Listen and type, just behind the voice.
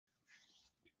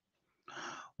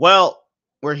Well,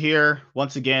 we're here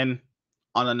once again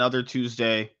on another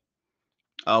Tuesday.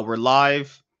 We're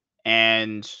live,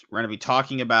 and we're gonna be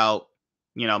talking about,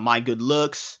 my good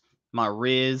looks, my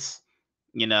riz,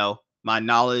 my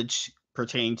knowledge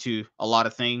pertaining to a lot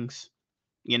of things.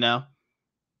 You know,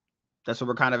 that's what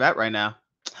we're kind of at right now.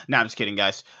 No, I'm just kidding,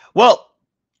 guys. Well,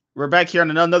 we're back here on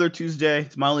another Tuesday.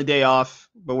 It's my only day off.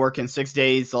 Been working 6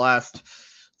 days the last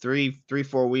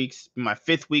 4 weeks. My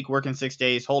fifth week working 6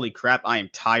 days. Holy crap, I am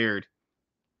tired.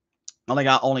 I only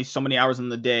got so many hours in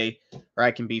the day where I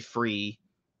can be free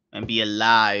and be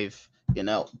alive,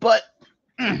 But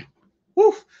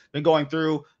whew, been going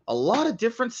through a lot of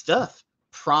different stuff.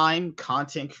 Prime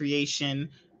content creation.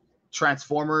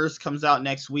 Transformers comes out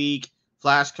next week.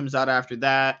 Flash comes out after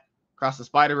that. Across the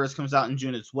Spider-Verse comes out in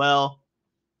June as well.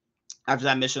 After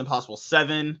that, Mission Impossible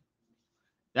 7.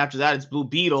 After that, it's Blue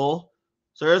Beetle.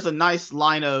 So there's a nice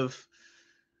line of,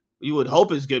 you would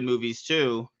hope, is good movies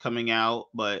too coming out.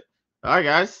 But all right,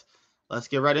 guys, let's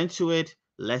get right into it.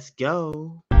 Let's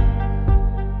go.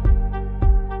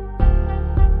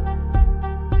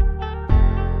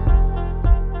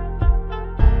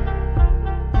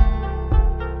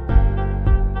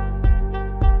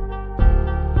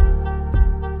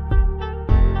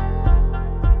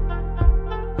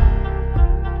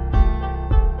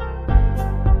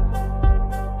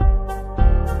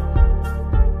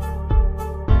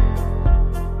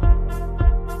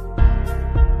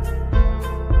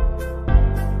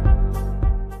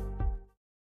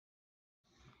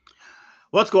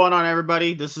 What's going on,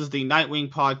 everybody? This is the Nightwing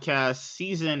podcast,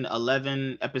 season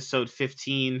 11, episode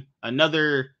 15.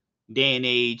 Another day and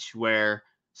age where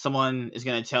someone is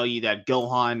going to tell you that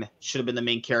Gohan should have been the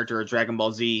main character of Dragon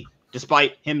Ball Z,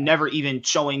 despite him never even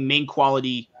showing main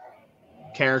quality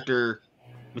character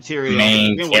material.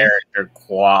 Main character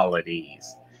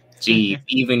qualities. Gee,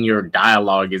 even your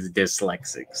dialogue is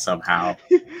dyslexic somehow.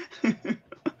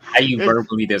 How you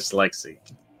verbally dyslexic?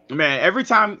 Man, every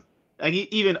time... Like,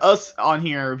 even us on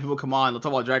here, people come on, they'll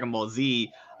talk about Dragon Ball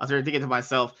Z. I started thinking to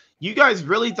myself, you guys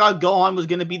really thought Gohan was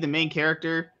going to be the main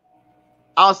character?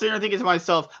 I was sitting there thinking to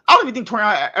myself, I don't even think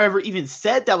Toriyama ever even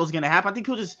said that was going to happen. I think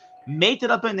people just made it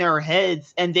up in their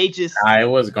heads, and they just... It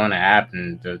was going to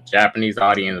happen. The Japanese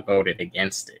audience voted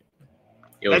against it.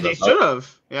 They should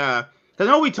have, yeah. Because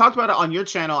I know we talked about it on your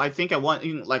channel. I think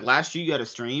last year you had a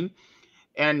stream,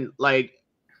 and,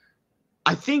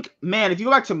 I think, man, if you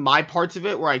go back to my parts of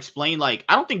it where I explain, I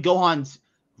don't think Gohan's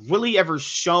really ever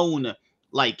shown,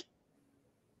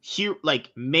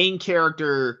 main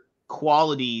character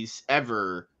qualities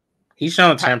ever. He's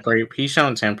shown temporary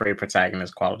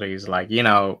protagonist qualities,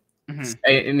 a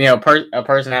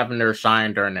person having their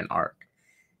shine during an arc.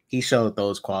 He showed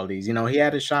those qualities. He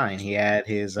had his shine. He had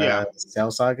his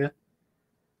Cell Saga,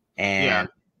 and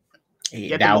he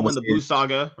had the moment in the Boo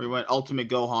Saga where he went Ultimate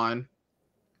Gohan.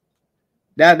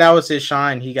 That was his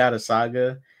shine. He got a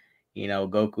saga.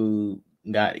 Goku's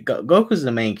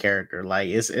the main character.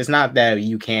 It's not that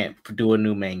you can't do a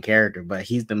new main character, but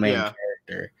he's the main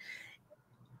character.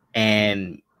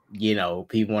 And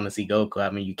people want to see Goku.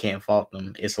 I mean, you can't fault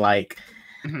them. It's like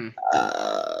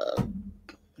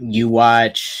you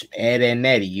watch Ed and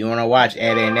Eddie. You want to watch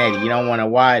Ed and Eddie. You don't want to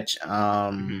watch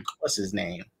what's his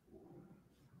name?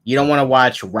 You don't want to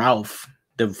watch Ralph,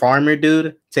 the farmer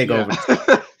dude, take over.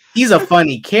 He's a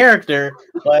funny character,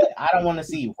 but I don't want to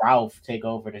see Ralph take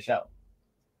over the show.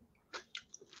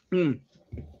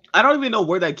 I don't even know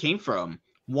where that came from,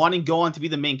 wanting Gohan to be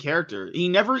the main character. He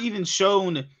never even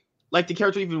shown, the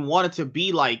character even wanted to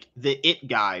be, the it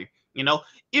guy,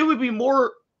 It would be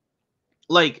more,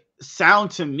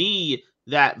 sound to me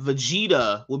that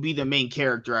Vegeta would be the main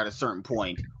character at a certain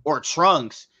point, or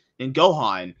Trunks, than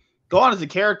Gohan. Gohan is a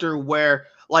character where,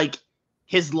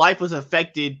 his life was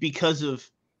affected because of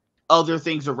other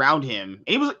things around him.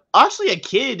 And he was actually a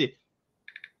kid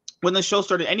when the show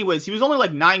started anyways. He was only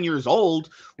 9 years old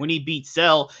when he beat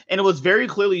Cell, and it was very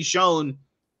clearly shown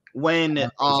when he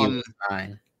was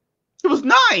 9. He was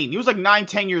 9. He was 9,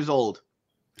 10 years old.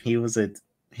 He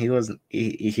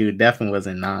definitely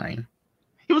wasn't 9.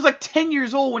 He was 10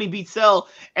 years old when he beat Cell,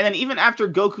 and then even after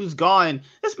Goku's gone,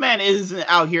 this man isn't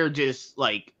out here just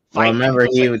fighting. Well,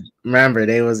 he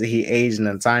aged in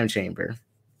a time chamber.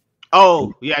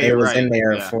 Oh, yeah, it was right. In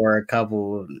there for a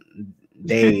couple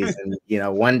days, and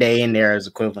 1 day in there is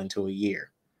equivalent to a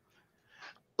year.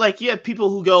 You had people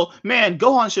who go, man,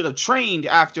 Gohan should have trained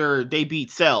after they beat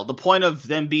Cell. The point of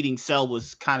them beating Cell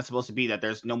was kind of supposed to be that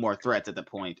there's no more threats at the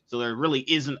point, so there really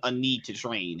isn't a need to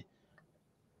train.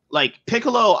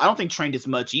 Piccolo, I don't think trained as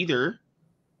much either.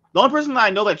 The only person that I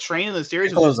know that trained in the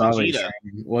series was Piccolo's just always Vegeta.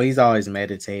 training. Well, he's always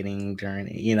meditating during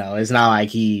it. You know, it's not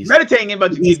like Meditating ain't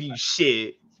about to give you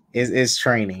shit. It's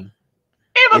training.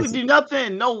 Ain't about to do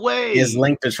nothing. No way. It's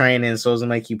linked to training, so to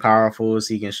make you powerful,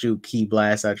 so you can shoot key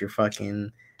blasts out your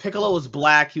fucking. Piccolo was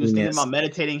black. He was thinking about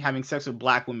meditating, having sex with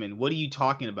black women. What are you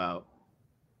talking about?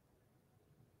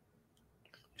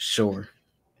 Sure.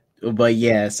 But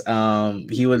yes,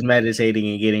 he was meditating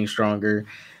and getting stronger.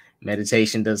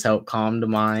 Meditation does help calm the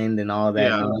mind and all that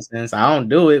nonsense. I don't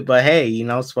do it, but hey, you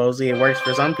know, supposedly it works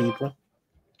for some people.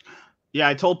 Yeah,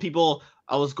 I told people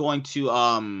I was going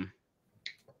to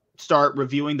start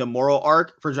reviewing the moral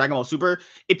arc for Dragon Ball Super.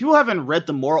 If people haven't read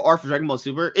the moral arc for Dragon Ball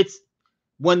Super, it's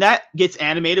when that gets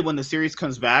animated, when the series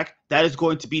comes back, that is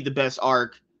going to be the best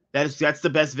arc. That's the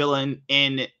best villain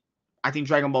in, I think,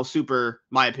 Dragon Ball Super.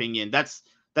 My opinion. That's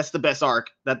the best arc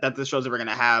that the show's ever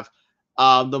gonna have.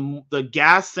 The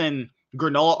Gas and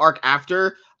Granola arc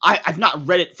after, I've not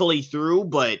read it fully through,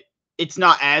 but it's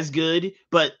not as good.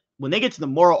 But when they get to the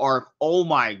moral arc, oh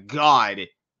my god,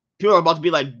 people are about to be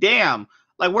like, damn,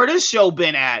 like where this show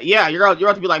been at? Yeah, you're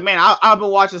about to be like, man, I've been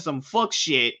watching some fuck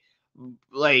shit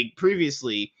like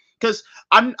previously, because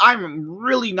I'm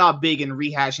really not big in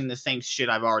rehashing the same shit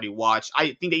I've already watched.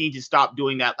 I think they need to stop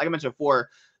doing that. Like I mentioned before,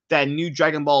 that new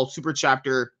Dragon Ball Super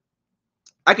chapter,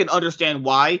 I can understand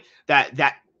why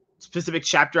that specific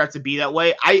chapter has to be that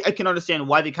way. I can understand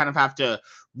why they kind of have to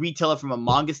retell it from a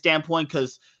manga standpoint,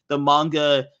 because the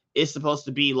manga is supposed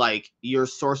to be like your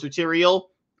source material,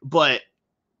 but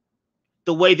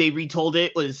the way they retold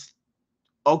it was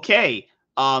okay.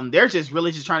 They're just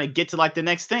really just trying to get to like the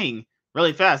next thing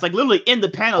really fast, like literally in the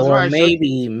panels. Or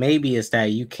maybe it's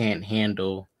that you can't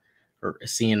handle or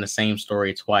seeing the same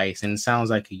story twice, and it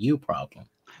sounds like a you problem.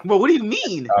 Well, what do you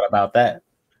mean? Thought about that.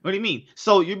 What do you mean?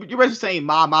 So you're basically saying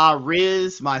my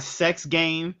riz, my sex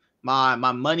game, my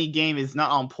money game is not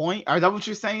on point? Is that what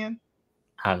you're saying?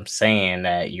 I'm saying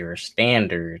that your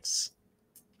standards.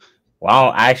 Well,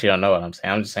 I actually don't know what I'm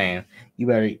saying. I'm just saying you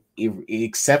better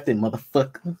accept it,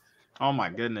 motherfucker. Oh my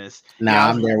goodness. Nah,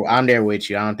 yeah, I'm there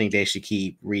with you. I don't think they should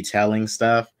keep retelling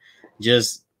stuff.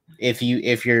 Just if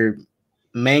your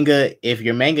manga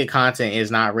content is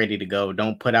not ready to go,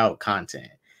 don't put out content.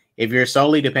 If you're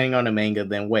solely depending on the manga,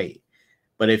 then wait.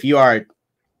 But if you are,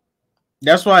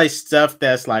 that's why stuff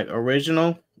that's like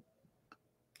original,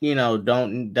 you know,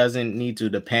 doesn't need to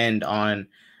depend on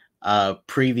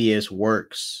previous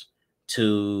works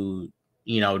to,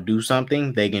 you know, do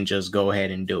something. They can just go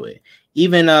ahead and do it.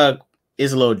 Even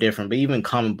it's a little different, but even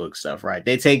comic book stuff, right?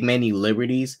 They take many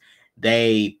liberties.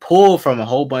 They pull from a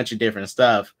whole bunch of different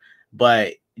stuff,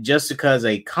 but just because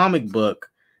a comic book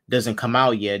doesn't come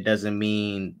out yet doesn't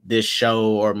mean this show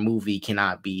or movie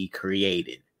cannot be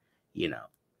created, you know,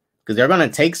 because they're going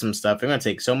to take some stuff. They're going to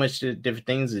take so much different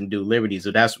things and do liberties.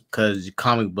 So that's because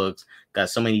comic books got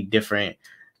so many different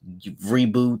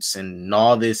reboots and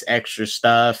all this extra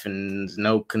stuff, and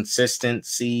no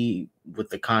consistency with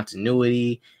the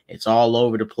continuity. It's all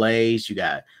over the place. You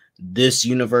got this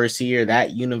universe here,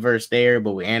 that universe there,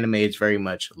 but with anime, it's very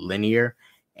much linear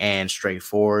and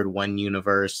straightforward. One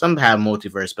universe. Some have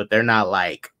multiverse, but they're not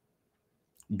like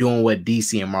doing what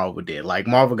DC and Marvel did. Like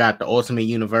Marvel got the Ultimate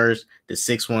Universe, the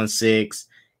 616,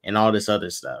 and all this other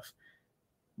stuff.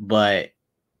 But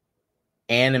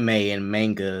anime and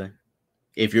manga,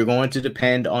 if you're going to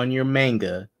depend on your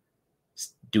manga,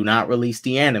 do not release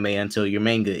the anime until your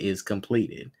manga is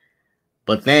completed.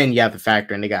 But then you have to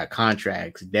factor in they got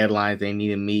contracts, deadlines they need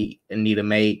to meet and need to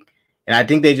make. And I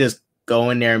think they just go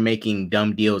in there making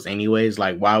dumb deals anyways.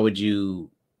 Like, why would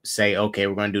you say, okay,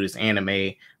 we're going to do this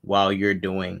anime while you're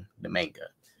doing the manga?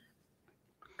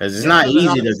 Because it's not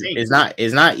easy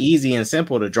it's not easy and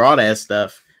simple to draw that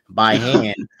stuff by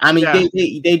hand. I mean,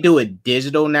 they do it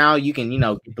digital now. You can, you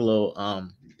know, get the little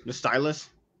the stylus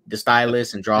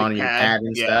and draw on your pad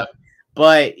and stuff.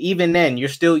 But even then,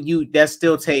 that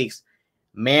still takes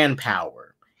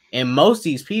manpower. And most of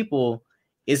these people,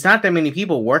 it's not that many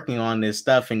people working on this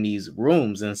stuff in these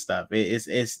rooms and stuff.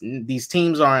 It's these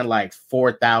teams aren't like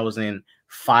 4,000,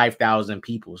 5,000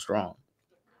 people strong.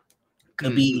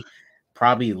 Could be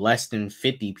probably less than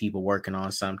 50 people working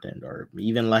on something, or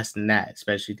even less than that,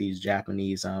 especially these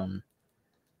Japanese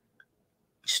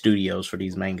studios for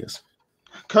these mangas.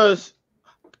 Because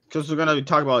we're gonna be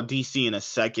talking about DC in a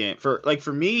second.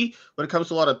 For me, when it comes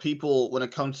to a lot of people, when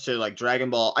it comes to like Dragon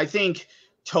Ball, I think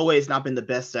Toei has not been the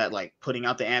best at like putting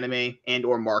out the anime and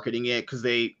or marketing it, because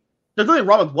there's nothing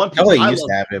wrong with One Piece. Toei used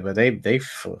to have it, but they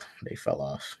fell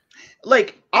off.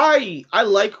 Like I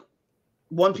like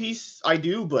One Piece, I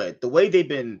do, but the way they've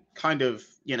been kind of,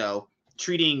 you know,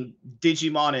 treating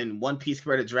Digimon and One Piece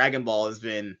compared to Dragon Ball has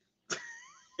been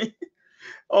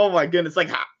Oh my goodness!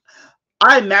 Like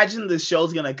I imagine the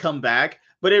show's gonna come back,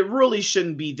 but it really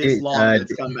shouldn't be this long that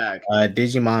it's come back.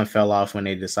 Digimon fell off when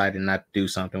they decided not to do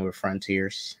something with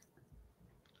Frontiers.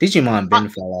 Digimon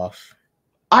fell off.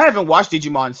 I haven't watched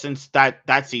Digimon since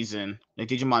that season, like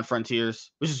Digimon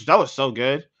Frontiers, that was so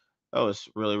good. That was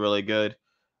really, really good.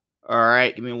 All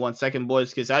right, give me 1 second,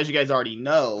 boys, because as you guys already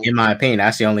know, in my opinion,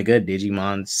 that's the only good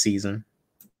Digimon season.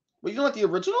 Well, you don't like the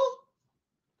original?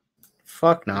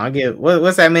 Fuck no, I get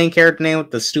what's that main character name with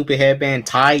the stupid headband?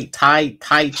 Tai Chi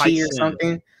or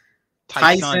something?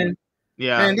 Tyson.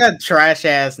 Yeah, man, that trash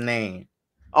ass name.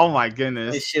 Oh my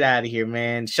goodness! Get shit out of here,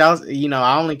 man. Shouts,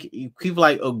 I only people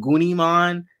like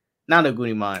Ogunimon, not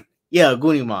Ogunimon. Yeah,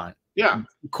 Ogunimon. Yeah,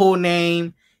 cool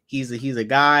name. He's a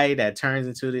guy that turns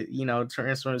into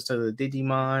transforms to the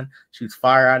Digimon, shoots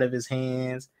fire out of his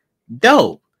hands.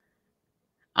 Dope.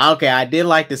 Okay, I did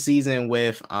like the season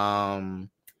with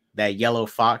that yellow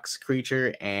fox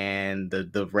creature and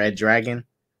the red dragon.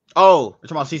 Oh, you're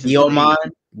talking about season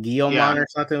Guillemon or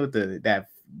something with that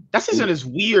season is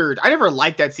weird. I never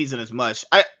liked that season as much.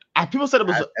 People said it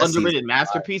was an underrated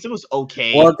masterpiece. It was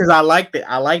okay. Well, because I liked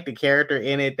the character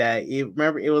in it.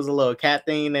 Remember it was a little cat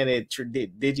thing that it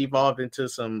digivolved into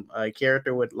some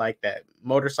character with like that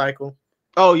motorcycle.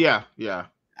 Oh yeah.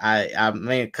 I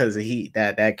mean, because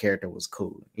that character was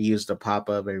cool. He used to pop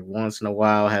up every once in a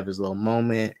while, have his little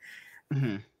moment.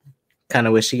 Mm-hmm. Kind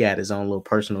of wish he had his own little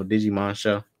personal Digimon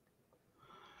show.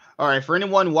 All right, for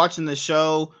anyone watching the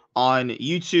show on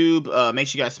YouTube, make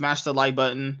sure you guys smash the like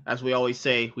button. As we always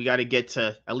say, we got to get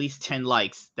to at least 10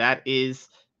 likes. That is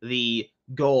the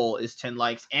goal, is 10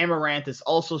 likes. Amaranth is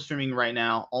also streaming right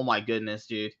now. Oh my goodness,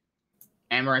 dude.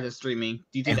 Amaranth is streaming.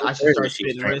 Do you think I should start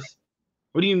spitting this?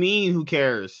 What do you mean, who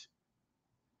cares?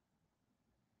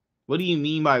 What do you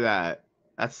mean by that?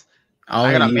 I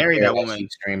gotta marry that woman.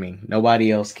 Streaming.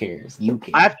 Nobody else cares. You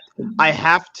care. I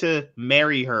have to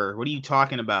marry her. What are you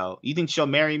talking about? You think she'll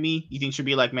marry me? You think she'll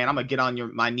be like, man, I'm gonna get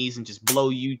on my knees and just blow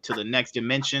you to the next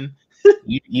dimension?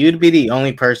 You'd be the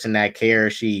only person that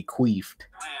cares she queefed.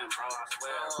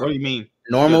 What do you mean?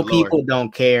 Normal people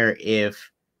don't care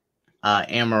if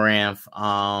Amaranth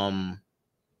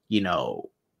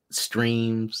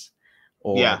streams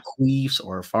or queefs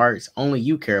or farts. Only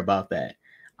you care about that.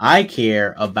 I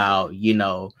care about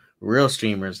real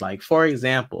streamers, like for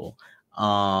example,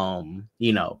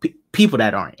 people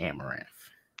that aren't Amaranth.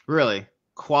 Really,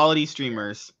 quality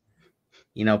streamers.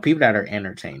 People that are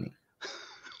entertaining.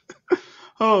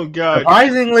 Oh god!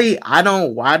 Surprisingly,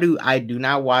 I do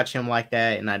not watch him like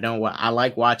that, and I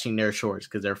like watching their shorts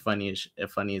because they're funny as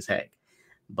heck.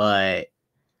 But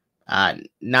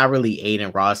not really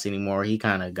Aiden Ross anymore. He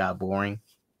kind of got boring.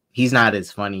 He's not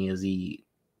as funny as he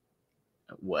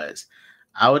was.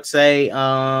 I would say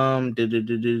Kaisenat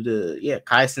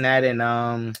and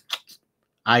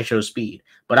I Show Speed.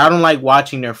 But I don't like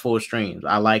watching their full streams.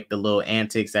 I like the little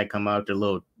antics that come out, the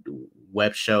little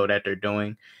web show that they're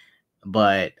doing.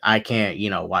 But I can't,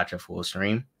 watch a full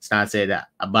stream. It's not said that,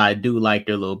 but I do like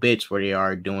their little bits where they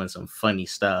are doing some funny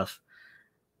stuff.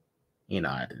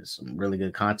 There's some really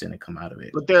good content that come out of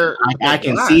it. But I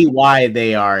can see why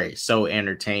they are so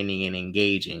entertaining and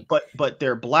engaging. But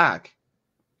they're black.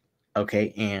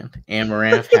 Okay, and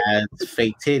Amaranth has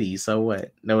fake titties, so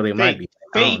what? No, they might be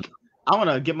fake. I want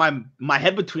to get my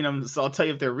head between them, so I'll tell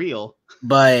you if they're real.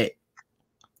 But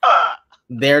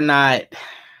they're not.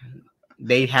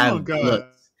 They have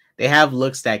looks. They have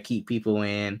looks that keep people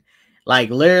in. Like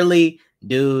literally,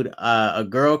 dude, a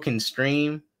girl can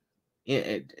stream.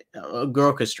 A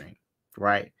girl could stream,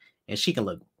 right? And she can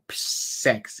look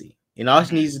sexy. All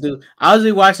she needs to do. I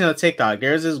was watching on TikTok.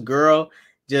 There's this girl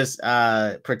just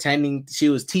pretending she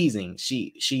was teasing.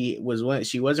 She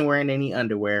wasn't wearing any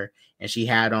underwear, and she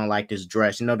had on like this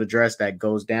dress. The dress that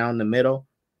goes down the middle.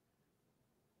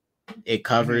 It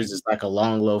covers. It's like a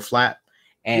long little flap,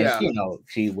 and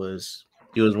she was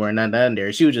wearing nothing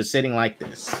under. She was just sitting like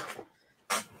this.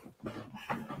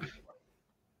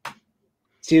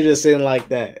 She was just sitting like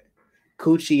that,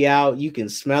 coochie out. You can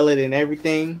smell it and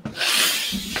everything.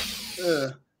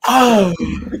 Oh,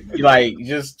 like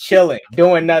just chilling,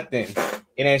 doing nothing,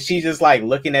 and then she just like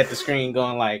looking at the screen,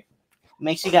 going like,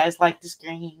 "Make sure you guys like the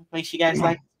screen. Make sure you guys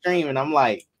like the stream." And I'm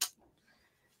like,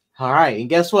 "All right." And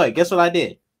guess what? Guess what I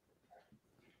did?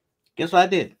 Guess what I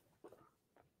did?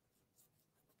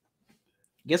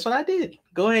 Guess what I did?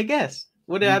 Go ahead, guess.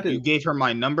 What did I do? You gave her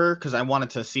my number because I wanted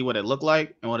to see what it looked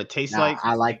like and what it tastes like.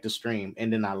 I liked the stream,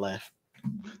 and then I left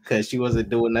because she wasn't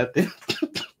doing nothing.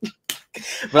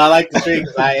 But I like the stream.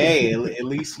 Like, hey, at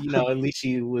least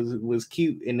she was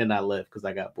cute, and then I left because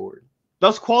I got bored.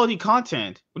 That's quality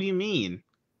content. What do you mean?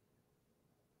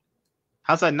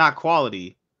 How's that not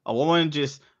quality? A woman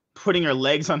just putting her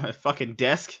legs on a fucking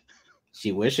desk?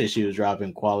 She wishes she was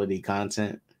dropping quality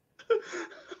content.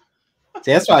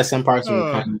 See, that's why some parts of me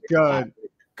Oh, God.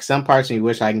 some parts of me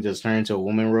wish I can just turn into a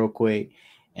woman real quick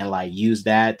and like use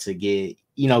that to get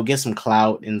some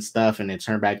clout and stuff, and then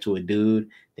turn back to a dude,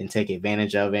 then take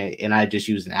advantage of it. And I just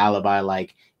use an alibi,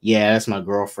 like, yeah, that's my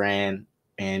girlfriend,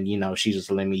 and she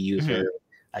just let me use her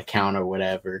account or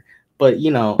whatever. But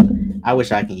I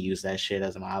wish I can use that shit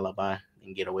as my alibi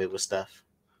and get away with stuff.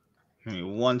 Give me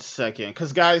 1 second,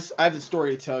 because guys, I have a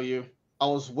story to tell you. I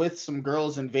was with some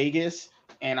girls in Vegas,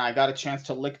 and I got a chance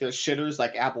to lick their shitters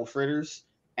like apple fritters,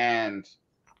 and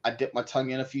I dipped my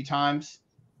tongue in a few times,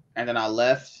 and then I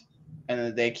left, and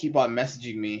then they keep on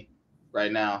messaging me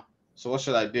right now. So what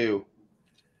should I do?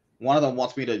 One of them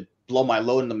wants me to blow my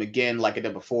load in them again like I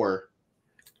did before.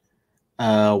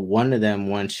 One of them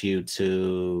wants you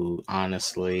to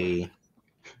honestly,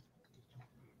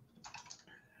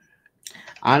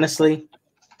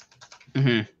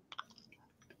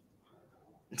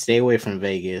 stay away from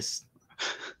Vegas.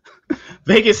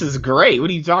 Vegas is great. What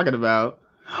are you talking about?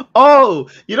 Oh,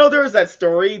 there was that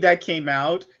story that came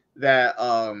out that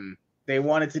they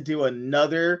wanted to do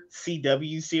another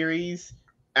CW series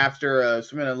after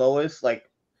Superman and Lois, like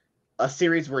a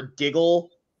series where Diggle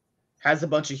has a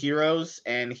bunch of heroes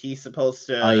and he's supposed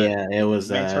to. Oh yeah, it was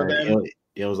mentor them.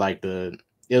 It was like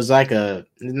a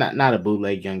not a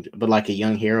bootleg but like a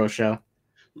Young Hero show.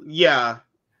 Yeah.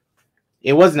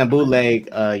 It wasn't a bootleg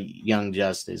Young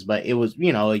Justice, but it was,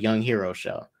 a Young Hero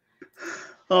show.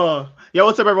 Oh, yeah,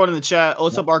 what's up everyone in the chat?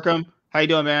 What's up Arkham? How you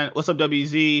doing, man? What's up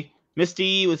WZ?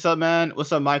 Misty, what's up, man?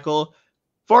 What's up, Michael?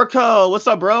 Forco, what's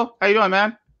up, bro? How you doing,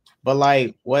 man? But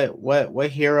like what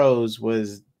heroes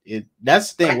was it?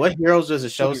 That's the thing. What heroes was the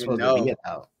show supposed to be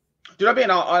about? Dude, I'm being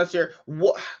honest here.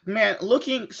 What, man,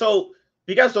 so if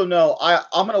you guys don't know,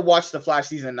 I'm gonna watch the Flash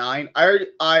season 9. I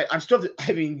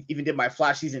haven't even did my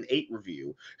Flash season 8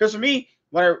 review. Because for me,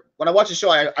 when I watch a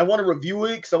show, I want to review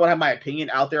it because I want to have my opinion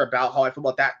out there about how I feel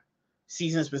about that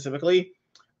season specifically.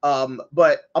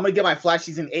 But I'm gonna get my Flash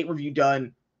season 8 review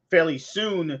done fairly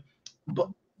soon. But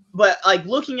like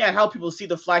looking at how people see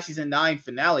the Flash season 9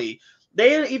 finale, they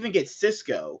didn't even get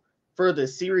Cisco for the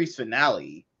series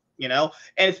finale, and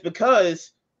it's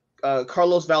because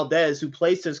Carlos Valdez, who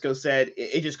plays Cisco, said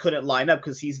it just couldn't line up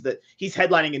because he's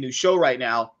headlining a new show right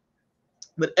now.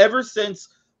 But ever since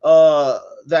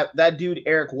that dude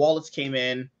Eric Wallace came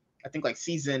in, I think like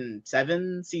season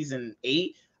 7, season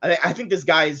 8, I think this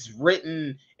guy's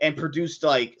written and produced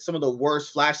like some of the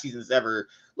worst Flash seasons ever.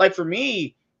 Like for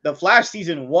me, the Flash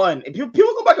season 1, if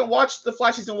people go back and watch the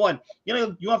Flash season 1, you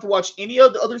don't have to watch any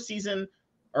of the other season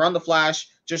around the Flash.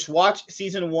 Just watch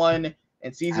season 1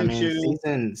 and season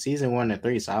 2. Season 1 and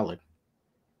 3 solid.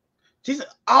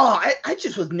 I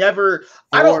just was never.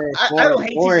 I don't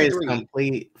hate 4 season is 3.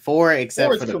 Complete. 4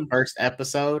 except for the first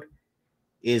episode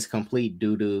is complete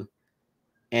doo doo,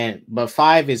 but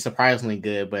 5 is surprisingly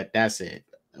good. But that's it.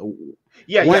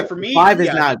 Yeah, for me, 5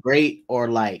 is not great or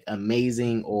like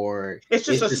amazing or it's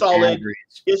just a solid average.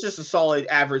 It's just a solid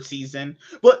average season.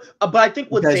 But I think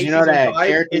what saves season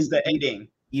 5 is the ending.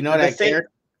 You know that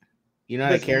character. You know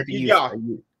that character.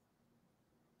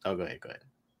 Oh, go ahead.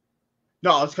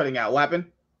 No, I was cutting out. What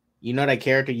happened? You know that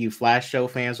character you Flash show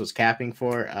fans was capping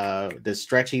for? The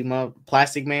stretchy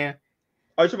plastic man.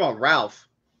 Oh, you're talking about Ralph.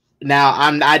 Now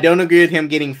I don't agree with him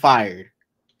getting fired,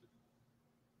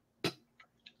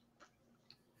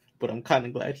 but I'm kind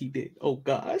of glad he did. Oh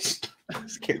gosh,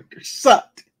 this character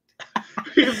sucked.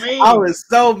 What do you mean? I was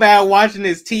so bad watching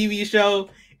this TV show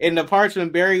in the parts when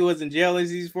Barry was in jail as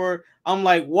he's for. I'm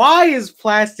like, why is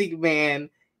Plastic Man?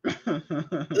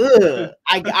 Ugh.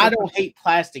 I don't hate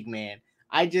Plastic Man.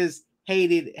 I just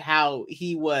hated how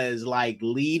he was like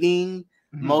leading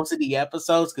most of the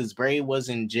episodes because Barry was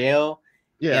in jail.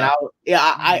 Yeah,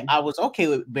 and I was okay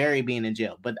with Barry being in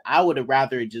jail, but I would have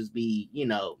rather it just be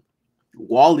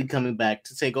Wally coming back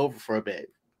to take over for a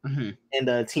bit,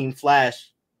 and Team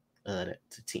Flash,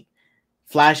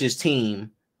 Flash's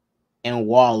team, and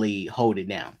Wally hold it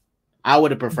down. I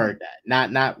would have preferred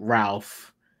that, not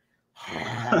Ralph.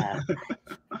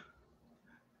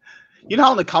 You know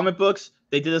how in the comic books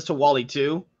they did this to Wally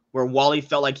too, where Wally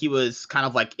felt like he was kind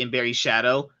of like in Barry's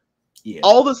shadow. Yeah.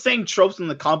 All the same tropes in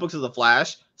the comic books of the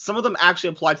Flash, some of them actually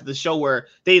apply to the show where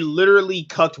they literally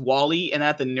cucked Wally and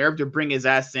had the nerve to bring his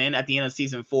ass in at the end of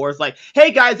season 4. It's like, hey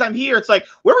guys, I'm here. It's like,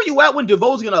 where were you at when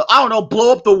DeVoe's gonna, I don't know,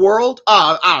 blow up the world?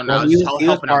 I don't know. Well, he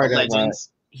was part of Legends.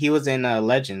 He was in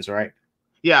Legends, right?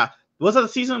 Yeah. Was that the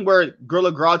season where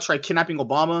Gorilla Grodd tried kidnapping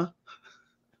Obama?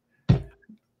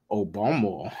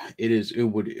 Obama. It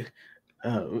would.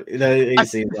 They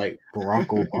say like Barack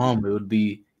Obama. It would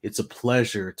be. It's a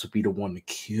pleasure to be the one to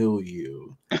kill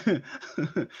you.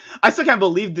 I still can't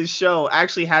believe this show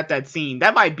actually had that scene.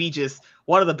 That might be just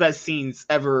one of the best scenes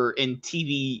ever in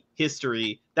TV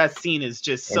history. That scene is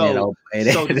just so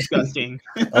disgusting.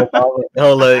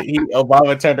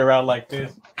 Obama turned around like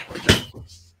this.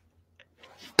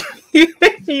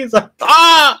 He's like,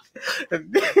 ah! I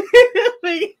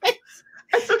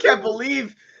still can't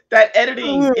believe that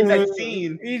editing in that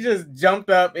scene. He just jumped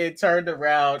up and turned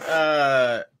around.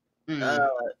 That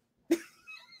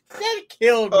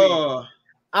killed me.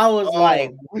 I was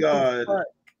like, God.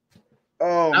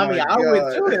 Oh, I mean, I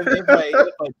would too if a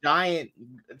giant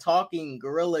talking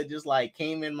gorilla just like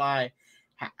came in my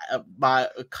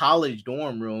college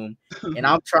dorm room and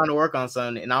I'm trying to work on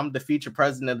something and I'm the future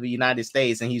president of the United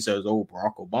States and he says, "Oh,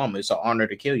 Barack Obama, it's an honor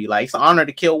to kill you." Like, it's an honor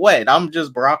to kill what? I'm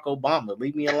just Barack Obama.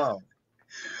 Leave me alone.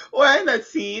 Well, in that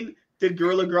scene, did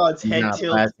Gorilla Grodd's head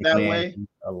tilt that way?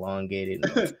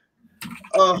 Elongated.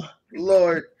 Oh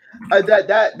Lord,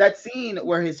 that scene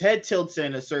where his head tilts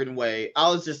in a certain way, I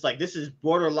was just like, this is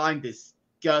borderline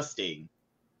disgusting.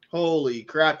 Holy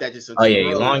crap, that just looks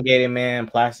gross. Elongated man,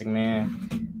 plastic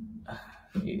man,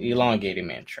 elongated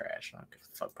man, trash. I don't give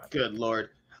a fuck about Good Lord,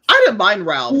 I didn't mind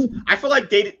Ralph. I feel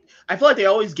like they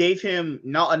always gave him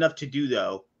not enough to do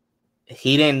though.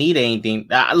 He didn't need anything.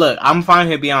 Look, I'm fine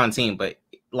with him being on the team, but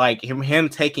like him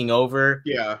taking over,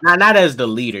 not as the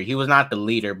leader. He was not the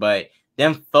leader, but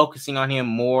them focusing on him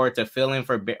more to fill in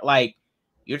for, like,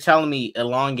 you're telling me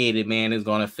elongated man is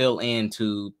going to fill in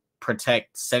to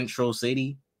protect Central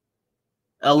City?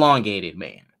 Elongated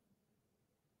man.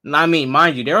 I mean,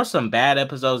 mind you, there are some bad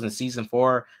episodes in season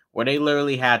 4 where they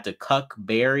literally had to cuck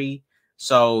Barry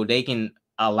so they can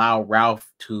allow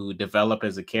Ralph to develop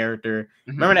as a character.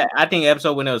 Mm-hmm. Remember that? I think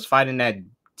episode when it was fighting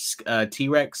that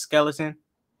T-Rex skeleton,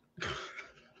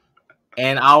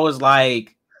 and I was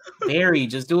like, Barry,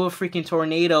 just do a freaking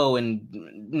tornado and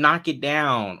knock it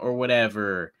down or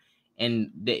whatever.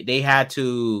 And they had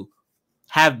to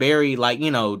have Barry, like,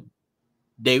 you know,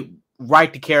 they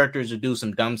write the characters to do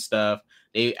some dumb stuff.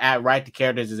 They write the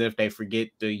characters as if they forget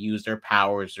to use their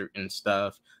powers and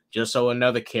stuff, just so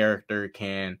another character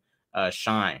can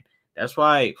shine. That's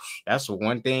why that's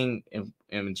one thing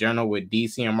in general with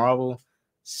DC and Marvel.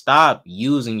 Stop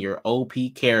using your OP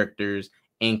characters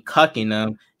and cucking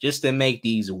them just to make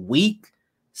these weak,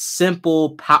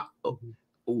 simple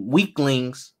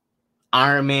weaklings,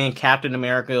 Iron Man, Captain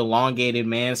America, elongated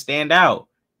man, stand out.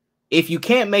 If you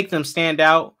can't make them stand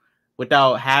out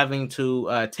without having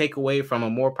to take away from a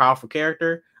more powerful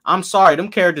character, I'm sorry, them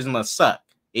characters must suck.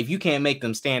 If you can't make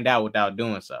them stand out without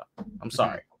doing so, I'm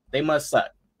sorry. They must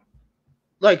suck.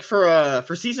 Like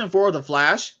for season 4 of The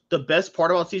Flash, the best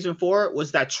part about season 4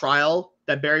 was that trial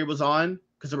that Barry was on,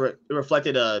 because it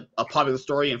reflected a popular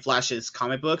story in Flash's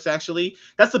comic books. Actually,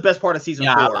 that's the best part of season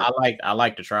 4. I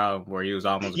like the trial where he was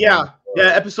almost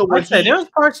episode where there was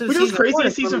parts of season 4 crazy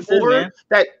in season 4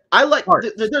 that I like.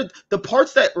 The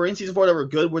parts that were in season 4 that were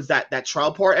good was that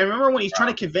trial part. And remember when he's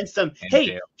trying to convince them,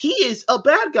 hey, he is a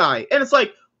bad guy, and it's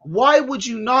like, why would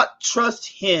you not trust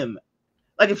him?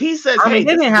 Like, if he says, "Hey,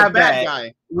 this is a bad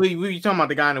guy," we talking about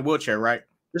the guy in the wheelchair, right?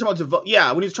 You're talking about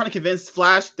when he was trying to convince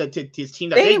Flash that his team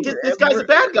that this guy's a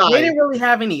bad guy. They didn't really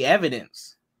have any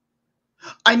evidence.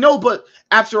 I know, but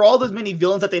after all those many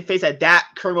villains that they faced at that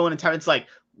current moment in time, it's like,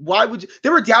 why would you? They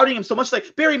were doubting him so much.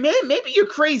 Like, Barry, man, maybe you're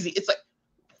crazy. It's like,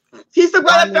 he's the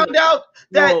guy that found out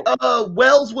that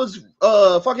Wells was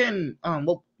fucking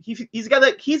he's the guy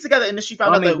that initially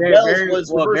found out that Wells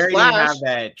was Reverse Flash. Barry didn't have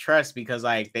that trust because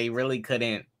like they really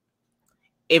couldn't.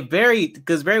 If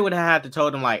because Barry would have had to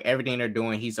told them like everything they're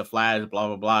doing, he's a Flash, blah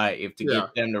blah blah. If to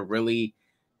get them to really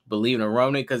believe in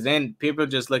Ronan, because then people are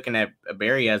just looking at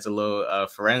Barry as a little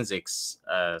forensics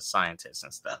scientist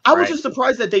and stuff. I was just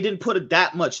surprised that they didn't put it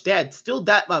that much. They had still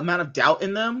that amount of doubt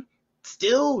in them.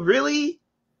 Still, really.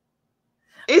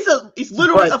 He's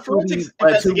literally a forensics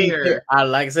investigator.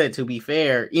 Like I said, to be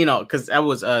fair, you know, because that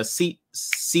was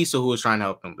Cecil who was trying to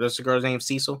help him. That's the girl's name,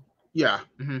 Cecil. Yeah.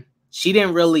 Mm-hmm. She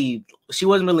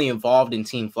wasn't really involved in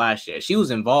Team Flash yet. She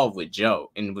was involved with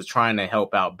Joe and was trying to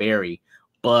help out Barry.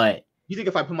 But you think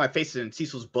if I put my face in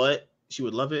Cecil's butt, she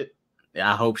would love it?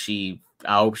 I hope she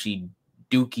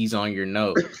dookies on your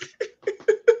nose.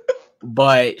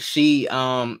 But she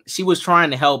was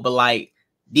trying to help, but like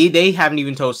they haven't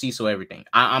even told Cecil everything.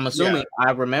 I'm assuming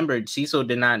I remembered Cecil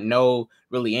did not know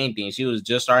really anything. She was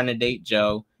just starting to date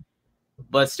Joe.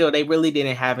 But still, they really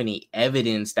didn't have any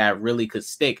evidence that really could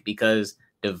stick because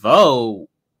DeVoe,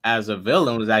 as a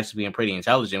villain, was actually being pretty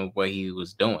intelligent with what he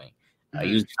was doing.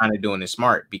 He was kind of doing it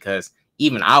smart because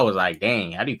even I was like,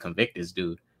 dang, how do you convict this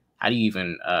dude? How do you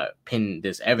even pin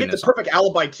this He had the evidence on? perfect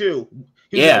alibi too.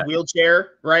 He was in Yeah. a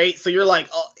wheelchair, right? So you're like,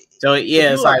 oh, So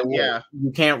yeah, it's like, well, yeah,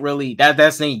 you can't really that's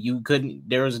the thing. You couldn't.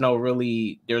 There's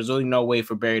really no way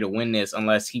for Barry to win this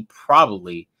unless if he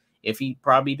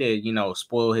probably did,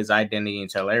 spoil his identity and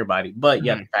tell everybody. But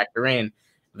you have to factor in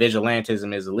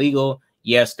vigilantism is illegal.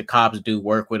 Yes, the cops do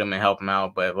work with him and help him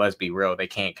out, but let's be real, they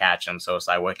can't catch him. So it's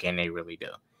like, what can they really do?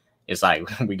 It's like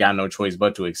we got no choice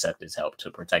but to accept his help to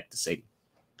protect the city.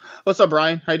 What's up,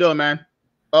 Brian? How you doing, man?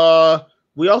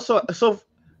 We also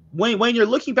when you're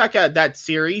looking back at that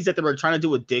series that they were trying to do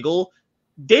with Diggle,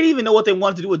 they didn't even know what they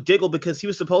wanted to do with Diggle because he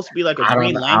was supposed to be like a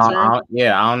Green Lantern. I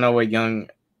don't know what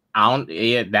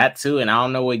that too, and I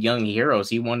don't know what Young Heroes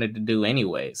he wanted to do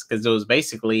anyways, because it was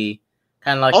basically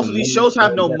kind of like also these shows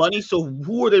have no money, so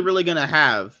who are they really gonna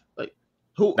have? Like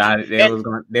who?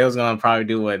 They was gonna probably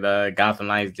do what Gotham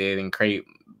Knights did and create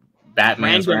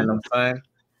Batman's random son.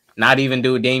 Not even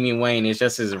do Damian Wayne. It's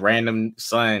just his random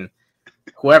son,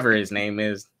 whoever his name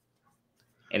is.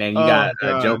 And then you got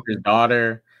Joker's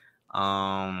daughter.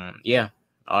 Yeah,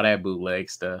 all that bootleg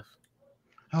stuff.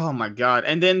 Oh my god!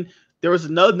 And then there was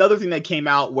another thing that came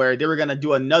out where they were gonna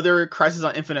do another Crisis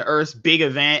on Infinite Earths big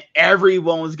event.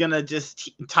 Everyone was gonna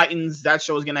Titans. That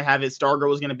show was gonna have it. Stargirl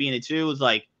was gonna be in it too. It was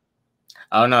like,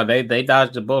 oh no, they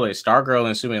dodged the bullet. Stargirl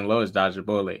and Superman Lois dodged the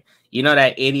bullet. You know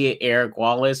that idiot Eric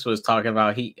Wallace was talking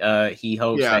about he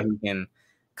hopes that he can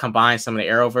combine some of the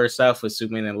Arrowverse stuff with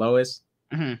Superman and Lois.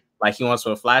 Mm-hmm. Like he wants to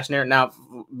a Flash narrative. Now,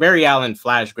 Barry Allen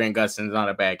Flash Grant Gustin is not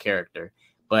a bad character,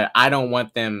 but I don't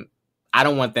want them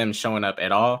showing up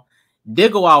at all.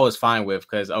 Diggle I was fine with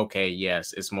because okay,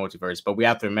 yes, it's multiverse, but we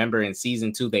have to remember in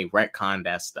season 2 they retconned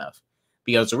that stuff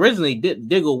because originally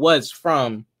Diggle was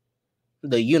from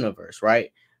the universe,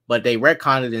 right? But they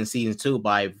retconned it in season 2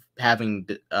 by having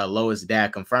Lois'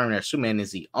 dad confirm that Superman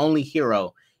is the only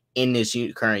hero in this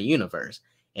current universe.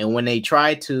 And when they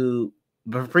tried to,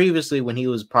 but previously when he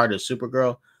was part of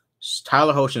Supergirl,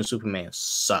 Tyler Hoechlin Superman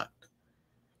sucked.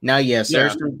 Now, yes,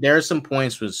 there are some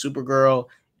points where Supergirl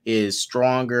is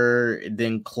stronger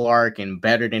than Clark and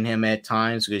better than him at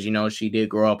times because she did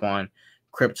grow up on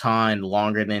Krypton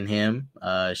longer than him.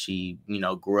 She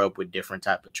grew up with different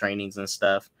type of trainings and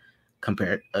stuff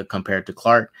compared to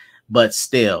Clark, but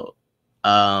still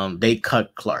they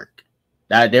cut Clark.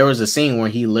 There was a scene where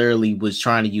he literally was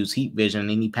trying to use heat vision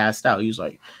and he passed out. He was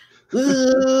like,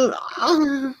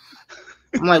 I'm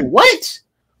like, what?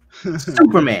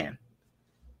 Superman.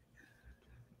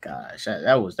 Gosh,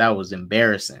 that was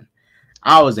embarrassing.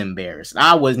 I was embarrassed.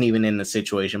 I wasn't even in the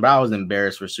situation, but I was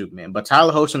embarrassed for Superman. But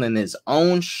Tyler Hoechlin in his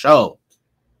own show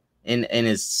and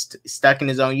is stuck in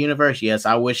his own universe. Yes,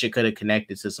 I wish it could have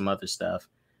connected to some other stuff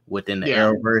within the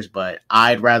Arrowverse, but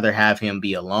I'd rather have him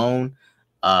be alone,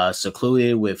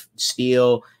 secluded with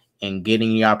Steel and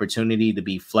getting the opportunity to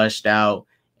be fleshed out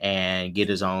and get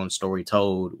his own story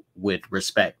told with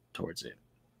respect towards it.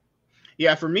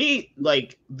 Yeah, for me,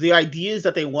 like the ideas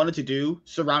that they wanted to do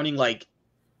surrounding like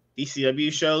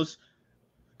DCW shows,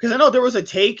 because I know there was a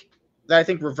take that I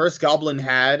think Reverse Goblin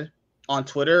had on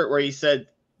Twitter where he said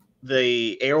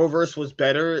the Arrowverse was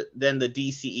better than the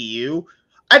DCEU.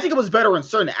 I think it was better in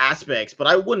certain aspects, but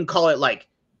I wouldn't call it like,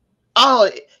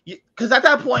 because at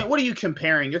that point, what are you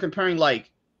comparing? You're comparing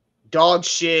like dog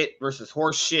shit versus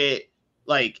horse shit.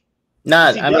 Like,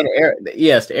 yes,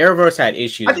 the Arrowverse had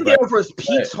issues. I think the Arrowverse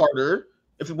peaks harder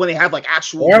when they have like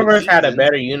actual. Arrowverse had a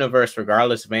better universe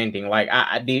regardless of anything. Like,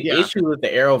 the issue with the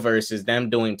Arrowverse is them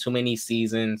doing too many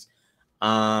seasons.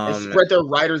 They spread their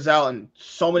writers out in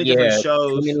so many different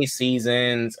shows. Too many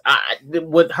seasons.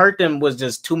 What hurt them was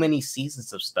just too many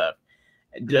seasons of stuff.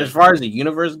 As far as the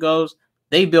universe goes,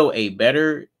 they built a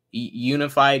better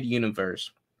unified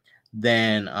universe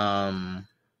than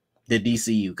the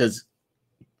DCU. Because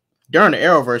during the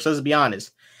Arrowverse, let's be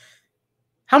honest,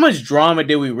 how much drama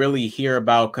did we really hear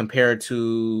about compared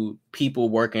to people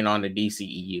working on the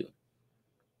DCEU?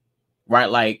 Right?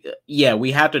 Like, yeah,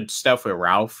 we had the stuff with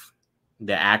Ralph,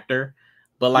 the actor,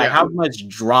 but like how much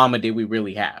drama did we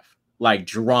really have? Like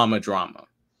drama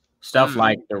stuff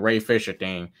like the Ray Fisher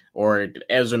thing or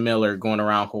Ezra Miller going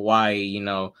around Hawaii,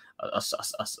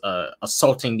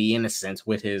 assaulting the innocents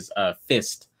with his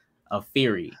fist of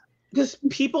fury. Because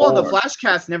people on the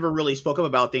Flashcast never really spoke up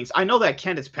about things. I know that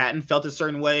Candace Patton felt a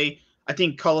certain way. I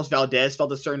think Carlos Valdez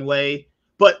felt a certain way,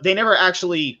 but they never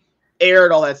actually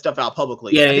aired all that stuff out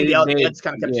publicly. I think they just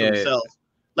kind of kept it to themselves.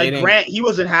 Like Grant, he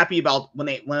wasn't happy about when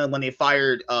they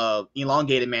fired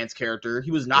Elongated Man's character.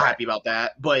 He was not happy about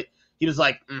that, but he was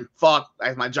like, "Fuck, I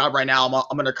have my job right now.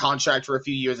 I'm under contract for a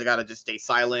few years. I gotta just stay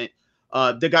silent."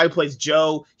 The guy who plays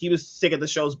Joe, he was sick of the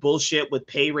show's bullshit with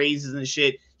pay raises and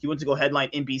shit. He went to go headline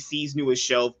NBC's newest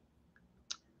show,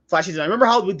 Flash season. I remember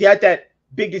how we had that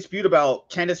big dispute about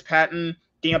Candace Patton,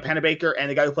 Daniel Panabaker, and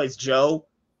the guy who plays Joe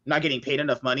not getting paid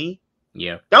enough money.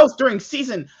 Yeah, that was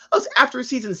after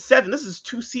season 7. This is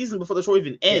 2 seasons before the show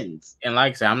even ends. And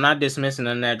like I said, I'm not dismissing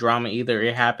none of that drama either.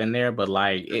 It happened there, but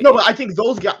like but I think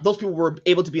those people were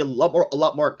able to be a lot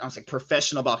more I was like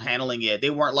professional about handling it. They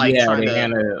weren't like trying to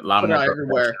handle a lot more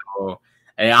everywhere.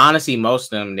 And honestly,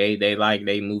 most of them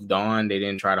they moved on. They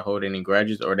didn't try to hold any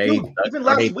grudges, or even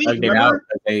last week, remember?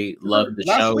 They loved the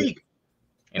show. Last week,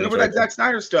 remember that Zack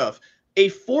Snyder stuff? A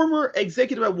former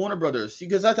executive at Warner Brothers,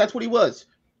 because that's what he was.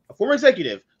 A former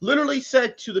executive literally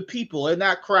said to the people in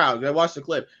that crowd, I watched the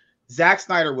clip, Zack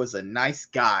Snyder was a nice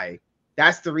guy.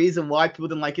 That's the reason why people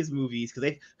didn't like his movies,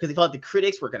 because they felt the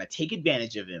critics were going to take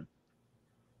advantage of him.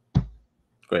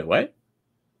 Wait, what?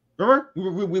 Remember?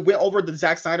 We went over the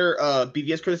Zack Snyder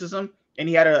BVS criticism, and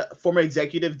he had a former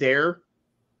executive there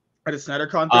at a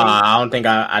SnyderCon thing.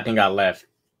 I think I left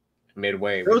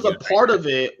midway. There was a part of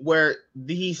it where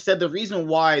he said the reason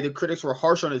why the critics were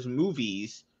harsh on his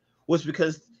movies was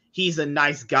because he's a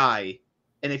nice guy,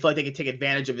 and they feel like they could take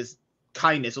advantage of his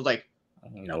kindness. It was like,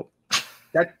 nope.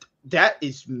 That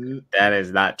is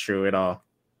not true at all.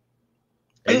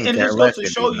 And it just goes to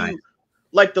show you,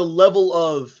 like, the level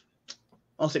of,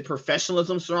 I'll say,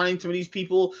 professionalism surrounding some of these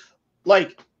people.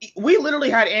 Like, we literally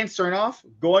had Ann Chernoff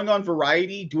going on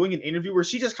Variety doing an interview where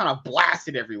she just kind of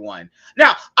blasted everyone.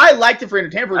 Now, I liked it for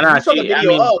entertainment purposes. We saw the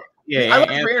video I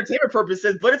liked it for entertainment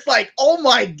purposes, but it's like, oh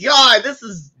my god, this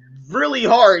is really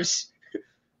harsh.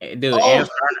 Dude, Ann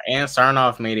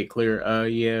Chernoff made it clear.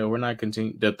 We're not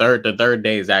continuing. The third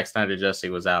day Zack Snyder Justice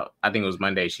was out. I think it was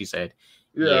Monday. She said,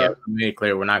 we made it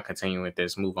clear we're not continuing with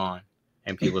this. Move on.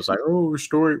 And people was like, oh,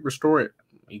 restore it.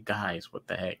 You guys, what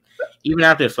the heck? Even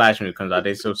after the Flash movie comes out,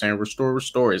 they still saying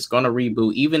restore. It's gonna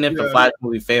reboot. Even if the Flash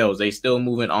movie fails, they still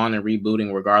moving on and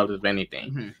rebooting regardless of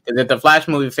anything. Because if the Flash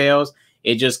movie fails,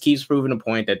 it just keeps proving the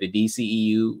point that the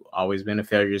DCEU always been a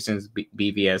failure since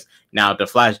BVS. Now, if the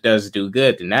Flash does do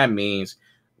good, then that means,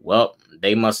 well,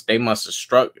 they must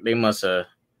have,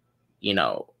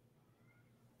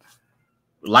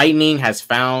 Lightning has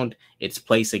found its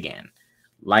place again.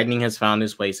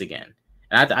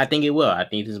 And I think it will. I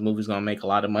think this movie's going to make a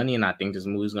lot of money, and I think this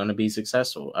movie's going to be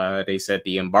successful. They said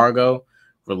the embargo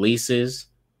releases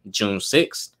June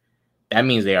 6th. That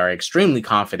means they are extremely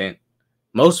confident.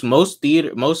 Most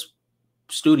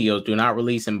studios do not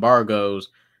release embargoes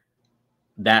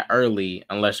that early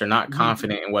unless they're not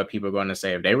confident in what people are going to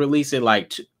say. If they release it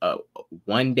like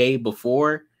 1 day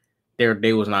before,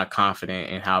 they was not confident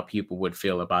in how people would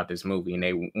feel about this movie, and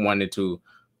they wanted to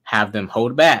have them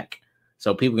hold back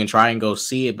so people can try and go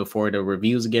see it before the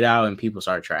reviews get out and people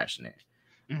start trashing it.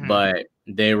 But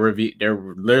they're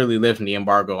literally lifting the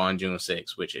embargo on June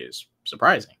 6th, which is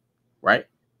surprising, right?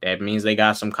 That means they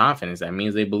got some confidence. That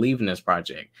means they believe in this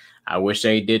project. I wish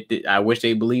they did. I wish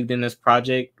they believed in this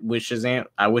project with Shazam.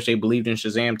 I wish they believed in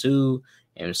Shazam 2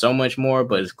 and so much more,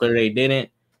 but it's clear they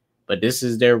didn't. But this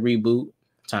is their reboot.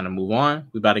 Time to move on.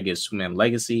 We about to get Superman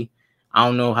Legacy. I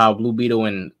don't know how Blue Beetle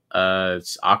and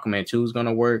Aquaman 2 is going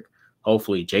to work.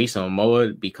 Hopefully Jason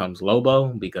Momoa becomes Lobo,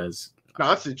 because... No,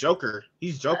 that's the Joker.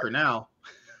 He's Joker now.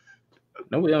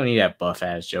 No, we don't need that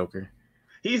buff-ass Joker.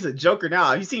 He's a Joker now.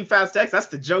 Have you seen Fast X? That's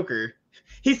the Joker.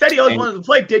 He said he always wanted to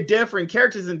play different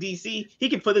characters in DC. He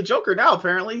can play the Joker now,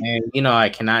 apparently. And, I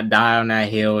cannot die on that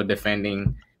hill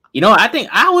defending... I think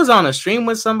I was on a stream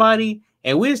with somebody,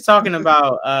 and we was talking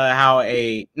about how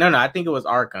I think it was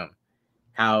Arkham.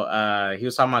 How he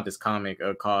was talking about this comic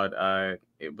called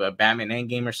Batman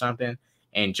Endgame or something,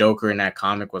 and Joker in that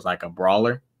comic was like a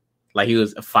brawler. Like he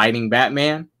was fighting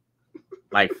Batman,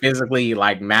 like physically,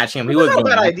 like matching him. He was a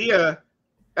bad idea.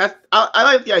 I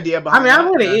like the idea behind. I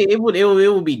mean, it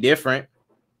would be different.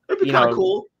 It'd be kind of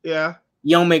cool. Yeah.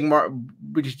 You don't make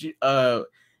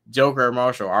Joker a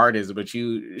martial artist, but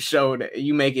you show that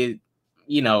you make it,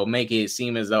 make it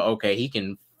seem as though he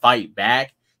can fight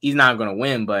back. He's not gonna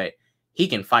win, but he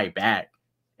can fight back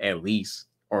at least,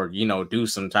 or do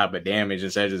some type of damage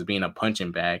instead of just being a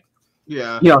punching bag.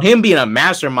 Yeah. Him being a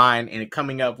mastermind and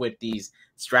coming up with these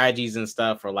strategies and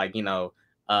stuff, or like,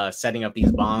 setting up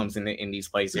these bombs in these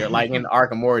places, or like in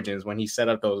Arkham Origins when he set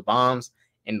up those bombs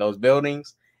in those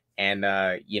buildings and,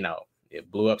 it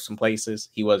blew up some places.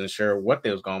 He wasn't sure what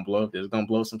they was going to blow up. They was going to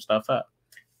blow some stuff up.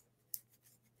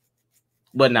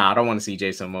 But I don't want to see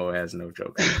Jason Momoa as no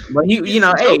Joker. But he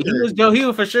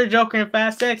was for sure Joker in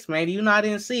Fast X, man. I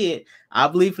didn't see it. I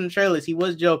believe from the trailers he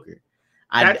was Joker.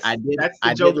 I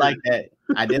did like that.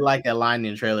 I did like that line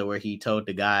in the trailer where he told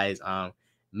the guys,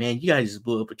 man, you guys just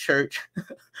blew up a church.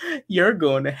 You're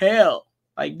going to hell.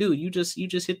 Like, dude, you just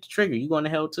hit the trigger. You're going to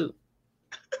hell too.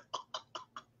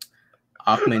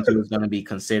 Aquaman 2 is going to be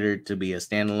considered to be a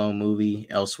standalone movie,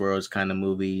 Elseworlds kind of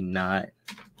movie, not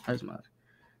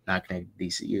connected to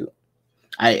DCU.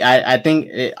 I think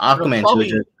Aquaman 2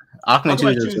 is just Aquaman 2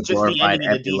 is just the ending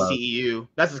of the DCEU.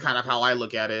 That's just kind of how I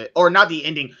look at it. Or not the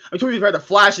ending. I'm talking about the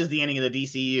Flash is the ending of the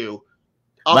DCU.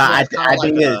 I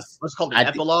think it's what's called an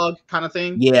epilogue kind of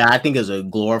thing. Yeah, I think it's a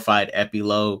glorified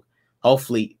epilogue.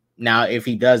 Hopefully, now if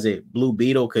he does it, Blue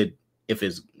Beetle could, if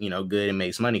it's good and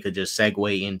makes money, could just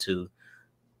segue into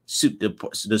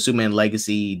the Superman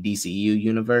Legacy DCU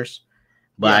universe.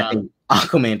 But I think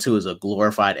Aquaman 2 is a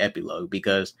glorified epilogue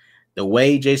because the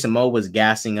way Jason Momoa was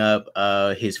gassing up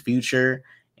his future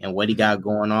and what he got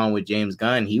going on with James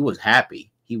Gunn, he was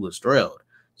happy. He was thrilled.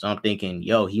 So I'm thinking,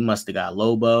 he must have got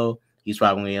Lobo. He's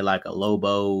probably going to get like a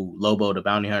Lobo the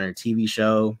Bounty Hunter TV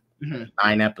show,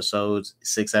 9 episodes,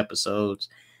 6 episodes.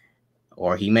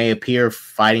 Or he may appear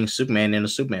fighting Superman in a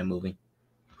Superman movie.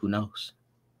 Who knows?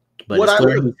 But it's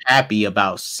clear he's happy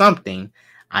about something.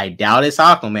 I doubt it's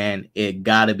Aquaman. It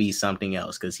got to be something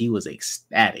else because he was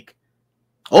ecstatic.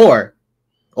 Or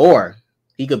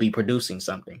he could be producing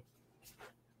something.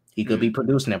 He could be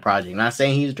producing a project. Not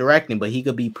saying he's directing, but he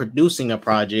could be producing a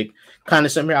project, kind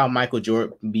of similar how Michael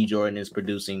B. Jordan is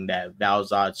producing that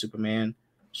Val-Zod Superman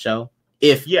show.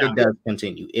 If it does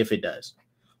continue, if it does,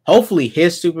 hopefully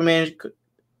his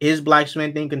Black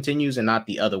Superman thing continues and not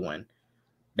the other one.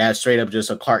 That's straight up just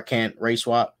a Clark Kent race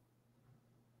swap.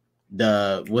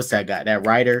 What's that guy? That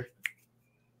writer?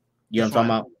 You know what I'm talking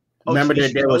about? Remember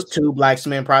that there was 2 Black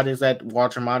Superman projects that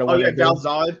Walter Matthau.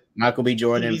 Val-Zod, Michael B.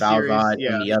 Jordan, Val-Zod,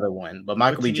 and the other one. But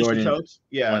Michael B. Jordan one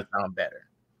sound better.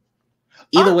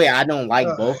 Either way, I don't like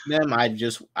both of them.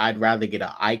 I'd rather get an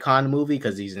Icon movie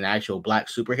because he's an actual Black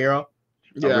superhero,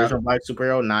 original Black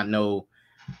superhero, not no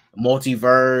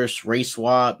multiverse race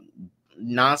swap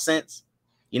nonsense.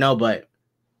 But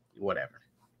whatever.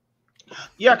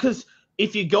 Yeah, because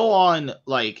if you go on,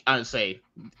 like, I would say,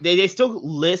 they still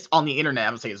list on the internet,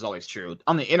 I'm going to say it's always true,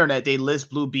 on the internet, they list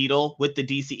Blue Beetle with the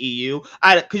DCEU,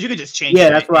 because you could just change it. Yeah,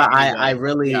 that's why I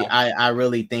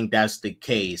really think that's the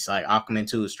case. Like, Aquaman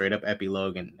 2 is straight up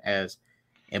epilogue, and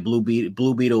Blue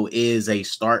Beetle is a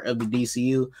start of the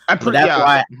DCU.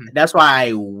 That's why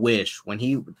I wish,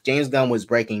 when James Gunn was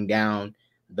breaking down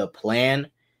the plan,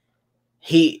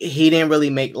 he didn't really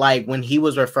make, like, when he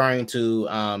was referring to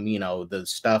the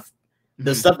stuff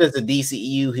that's the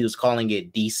DCEU, he was calling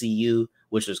it DCU,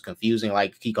 which was confusing.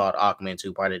 Like, he called Aquaman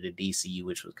 2 part of the DCU,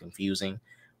 which was confusing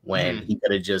when he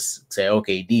could have just said,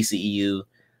 okay, DCEU,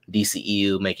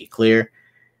 make it clear.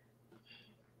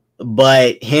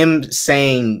 But him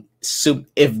saying,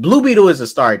 if Blue Beetle is a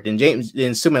start, then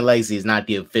Superman Legacy is not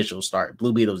the official start.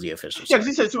 Blue Beetle is the official start. Yeah, because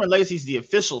he said Superman Legacy is the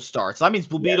official start. So that means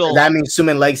Blue Beetle. That means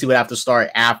Superman Legacy would have to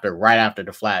start right after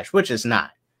the Flash, which is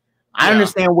not. I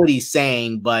understand what he's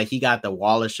saying, but he got the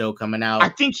Wallace show coming out. I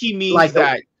think he means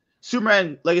that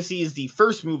Superman Legacy is the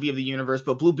first movie of the universe,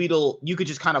 but Blue Beetle, you could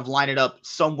just kind of line it up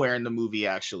somewhere in the movie,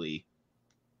 actually.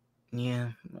 Yeah.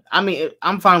 I mean,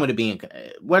 I'm fine with it being...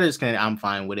 What is connected? I'm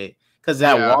fine with it. Because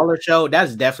that Wallace show,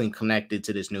 that's definitely connected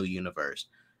to this new universe.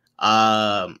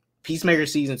 Peacemaker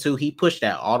Season 2, he pushed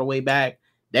that all the way back.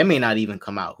 That may not even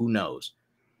come out. Who knows?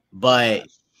 But...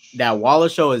 that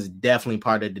Wallace show is definitely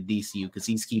part of the DCU because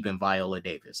he's keeping Viola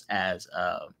Davis as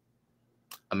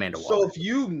Amanda Waller. So if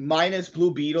you minus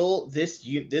Blue Beetle, this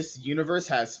universe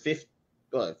has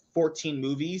 14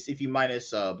 movies. If you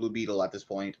minus Blue Beetle at this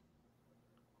point,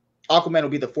 Aquaman will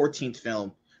be the 14th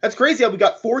film. That's crazy how we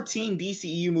got 14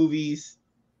 DCEU movies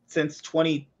since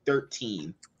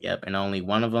 2013. Yep, and only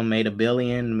one of them made $1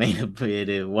 billion.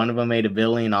 One of them made $1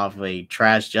 billion off of a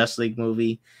trash Justice League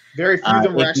movie. Very few of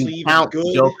them were actually even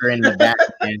good. Joker in the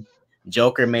Batman.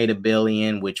 Joker made $1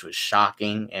 billion, which was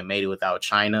shocking, and made it without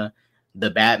China. The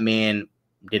Batman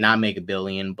did not make $1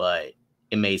 billion, but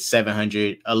it made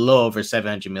a little over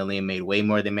 700 million. Made way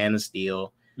more than Man of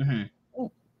Steel.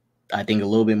 I think a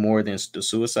little bit more than the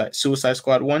Suicide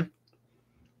Squad one.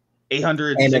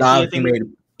 800. And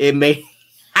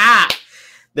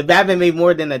the Batman made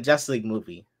more than a Justice League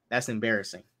movie. That's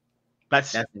embarrassing.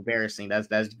 That's embarrassing. That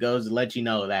goes to let you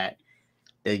know that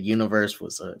the universe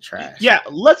was trash. Yeah,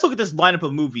 let's look at this lineup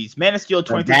of movies. Man of Steel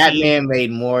 2015. Batman made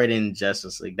more than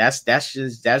Justice League. That's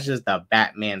just the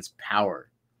Batman's power.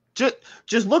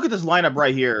 Just look at this lineup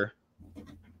right here.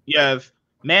 You have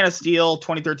Man of Steel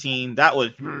 2013. That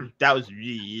was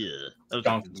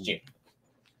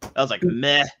like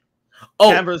meh.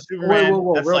 Oh, versus whoa,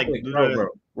 Superman. That's real like quick, bro,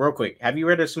 real quick. Have you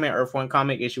read the Superman Earth 1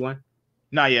 comic issue 1?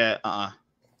 Not yet.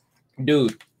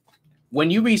 Dude, when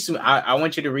you read some, I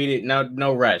want you to read it.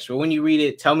 No rush. But when you read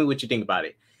it, tell me what you think about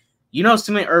it. You know,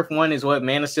 Superman Earth 1 is what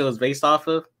Man of Steel is based off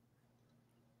of.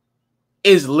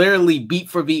 Is literally beat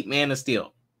for beat Man of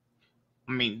Steel.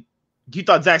 I mean, you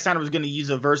thought Zack Snyder was going to use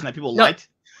a version that people No. liked?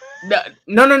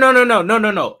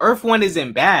 No. Earth 1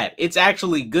 isn't bad. It's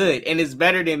actually good, and it's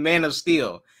better than Man of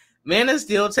Steel. Man of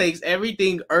Steel takes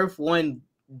everything Earth 1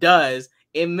 does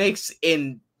and makes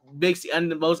the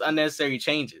most unnecessary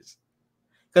changes.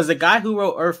 Because the guy who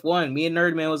wrote Earth 1, me and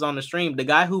Nerdman was on the stream. The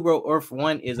guy who wrote Earth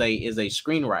 1 is a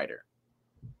screenwriter.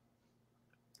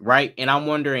 Right? And I'm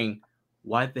wondering,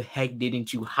 why the heck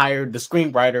didn't you hire the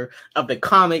screenwriter of the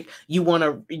comic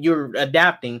you're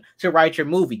adapting to write your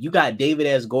movie? You got David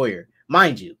S. Goyer.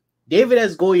 Mind you, David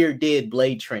S. Goyer did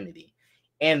Blade Trinity.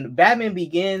 And Batman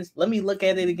Begins, let me look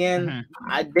at it again.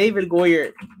 David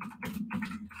Goyer,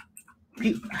 let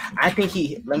me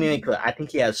make clear. I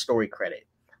think he has story credit.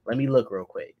 Let me look real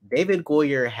quick. David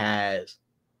Goyer has,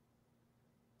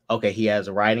 he has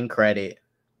a writing credit.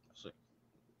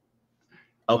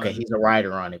 Okay, he's a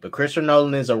writer on it, but Christopher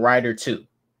Nolan is a writer too.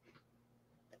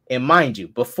 And mind you,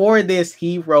 before this,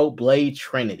 he wrote Blade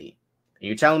Trinity. And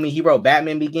you're telling me he wrote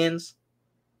Batman Begins?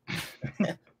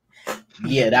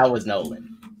 Yeah, that was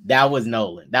Nolan. That was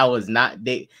not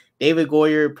David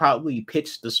Goyer. Probably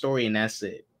pitched the story and that's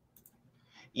it.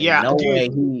 Yeah, no way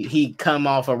he come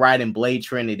off of writing Blade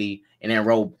Trinity and then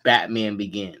wrote Batman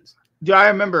Begins. Do I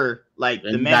remember like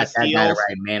the Man of Steel?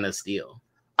 Man of Steel.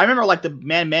 I remember like the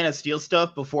Man of Steel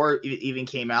stuff before it even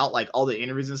came out, like all the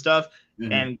interviews and stuff.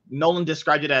 Mm-hmm. And Nolan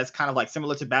described it as kind of like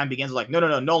similar to Batman Begins. Like,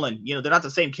 no, Nolan, they're not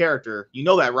the same character. You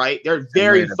know that, right? They're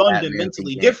very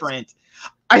fundamentally different.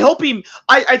 I hope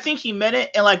I think he meant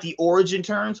it in like the origin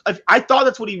terms. I thought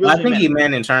that's what he really meant. I think he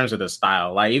meant in terms of the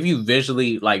style. Like if you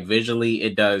visually,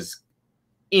 it does,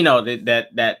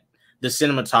 that the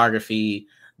cinematography,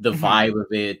 the vibe of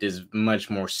it is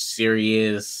much more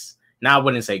serious. Now I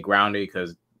wouldn't say grounded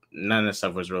because none of the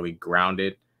stuff was really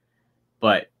grounded,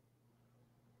 but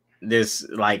this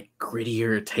like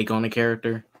grittier take on the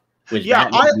character, which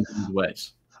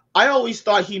I always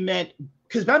thought he meant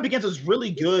because Batman Begins was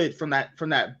really good from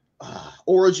that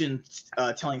origin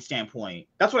telling standpoint.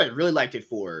 That's what I really liked it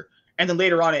for. And then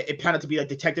later on, it panned out to be like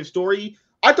detective story.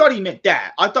 I thought he meant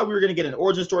that. I thought we were gonna get an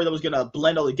origin story that was gonna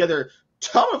blend all together.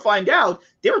 Come to find out,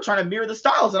 they were trying to mirror the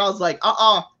styles, and I was like,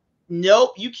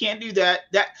 nope, you can't do that.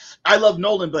 That I love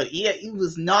Nolan, but he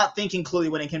was not thinking clearly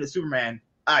when it came to Superman.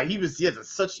 He had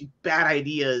such bad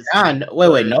ideas.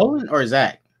 Wait, Nolan or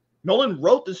Zach? Nolan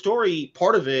wrote the story,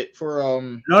 part of it for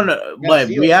but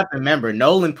we have to remember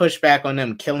Nolan pushed back on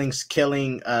them killing.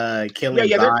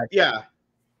 Yeah.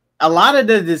 A lot of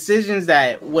the decisions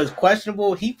that was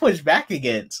questionable, he pushed back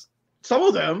against. Some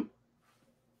of them.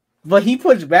 But he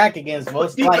pushed back against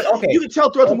most. You can tell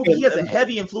throughout the movie he has a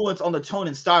heavy influence on the tone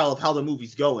and style of how the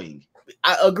movie's going.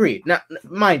 I agree. Now,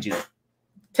 mind you,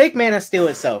 take Man of Steel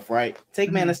itself, right?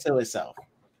 Take Man of Steel itself.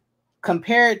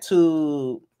 Compared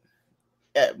to,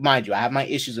 mind you, I have my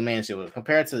issues with Man of Steel.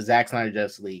 Compared to Zack Snyder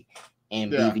Justice League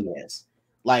and BVS,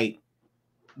 like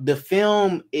the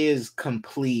film is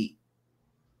complete.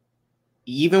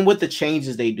 Even with the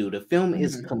changes they do, the film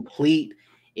is complete.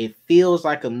 It feels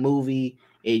like a movie.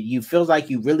 You feels like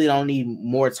you really don't need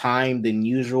more time than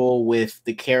usual with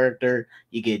the character.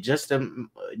 You get just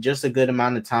a good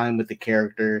amount of time with the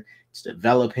character to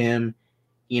develop him.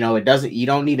 You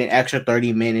don't need an extra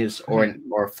 30 minutes or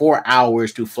 4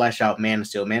 hours to flesh out Man of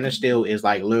Steel. Man of Steel is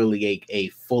like literally a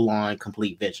full-on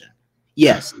complete vision.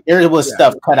 Yes, there was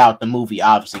stuff cut out the movie,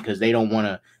 obviously, because they don't want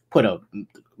to put a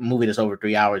movie that's over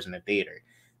 3 hours in the theater.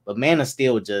 But Man of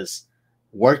Steel just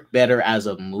worked better as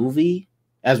a movie.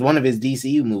 As one of his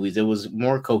DCU movies, it was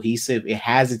more cohesive. It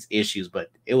has its issues,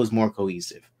 but it was more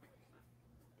cohesive.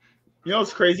 You know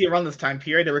what's crazy? Around this time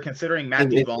period, they were considering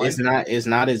Matthew Vaughn. It's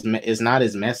not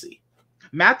as messy.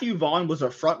 Matthew Vaughn was a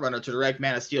front runner to direct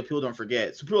Man of Steel. People don't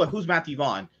forget. So people are like, who's Matthew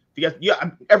Vaughn? Because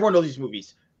everyone knows these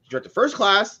movies. He directed First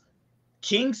Class,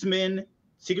 Kingsman,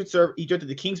 Secret Service. He directed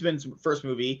the Kingsman's first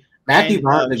movie. Matthew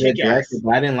Vaughn is a good director,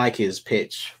 but I didn't like his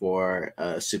pitch for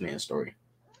Superman story.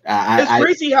 It's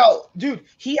crazy how, dude,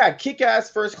 he had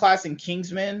Kick-Ass, First Class, and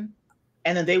Kingsman,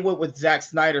 and then they went with Zack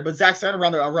Snyder. But Zack Snyder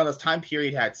around this time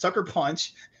period had Sucker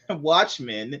Punch,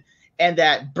 Watchmen, and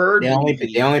that Bird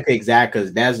movie. They only picked Zack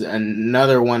because that's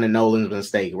another one of Nolan's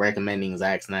mistake, recommending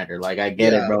Zack Snyder. Like, I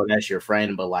get it, bro, that's your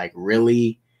friend, but like,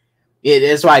 really,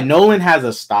 it's why Nolan has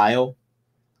a style,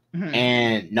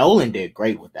 and Nolan did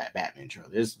great with that Batman show.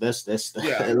 Let's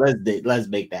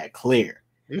make that clear.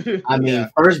 I mean,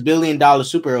 first $1 billion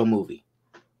superhero movie.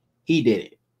 He did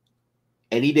it.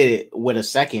 And he did it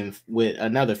with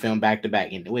another film back to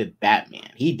back with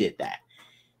Batman. He did that.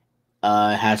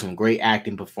 Has some great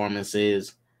acting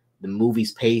performances. The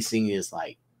movie's pacing is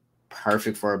like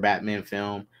perfect for a Batman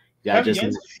film. You got just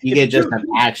an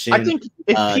action. I think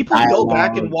if people go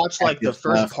back and watch like the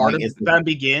first part of Batman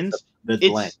Begins,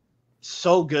 it's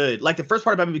so good. Like the first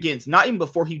part of Batman Begins, not even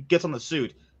before he gets on the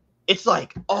suit. It's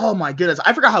like, oh my goodness.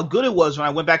 I forgot how good it was when I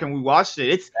went back and rewatched it.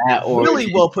 It's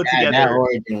really well put together. That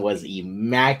origin was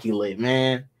immaculate,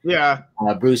 man. Yeah.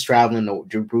 Bruce traveling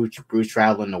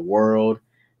the world,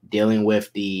 dealing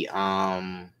with the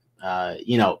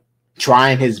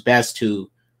trying his best to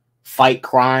fight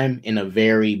crime in a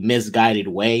very misguided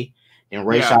way, and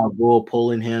Ra's al Ghul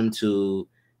pulling him to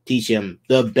teach him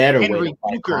the better way to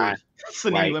fight crime. That's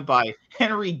the name he went by.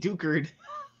 Henry Ducard.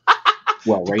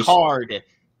 Well, Ducard.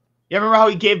 You remember how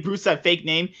he gave Bruce that fake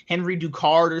name, Henry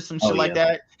Ducard or some shit like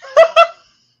that?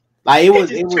 Like it was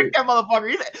tricked that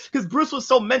motherfucker because Bruce was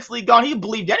so mentally gone he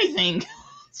believed anything.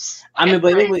 I mean,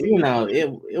 but it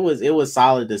was it was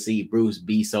solid to see Bruce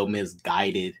be so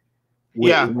misguided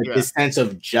with this sense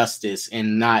of justice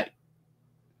and not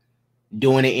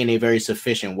doing it in a very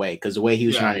sufficient way. Because the way he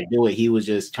was trying to do it, he was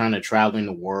just trying to travel in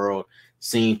the world,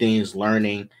 seeing things,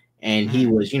 learning. And he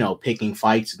was, picking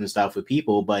fights and stuff with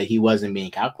people, but he wasn't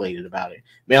being calculated about it.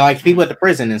 Man, like people at the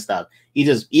prison and stuff. He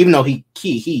just, even though he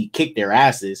kicked their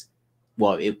asses,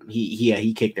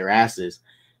 he kicked their asses.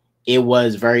 It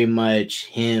was very much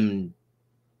him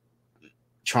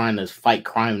trying to fight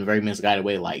crime in a very misguided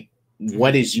way. Like,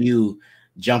 what is you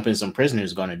jumping some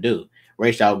prisoners going to do?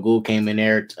 Ra's al Ghul came in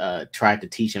there, tried to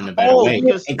teach him the better way.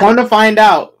 And come to find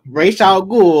out, Ra's al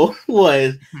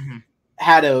Ghul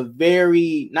had a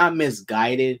very, not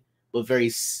misguided, but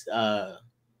very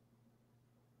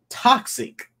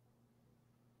toxic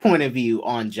point of view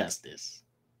on justice.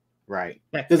 Right.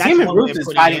 Because him and Bruce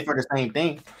is fighting for the same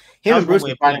thing.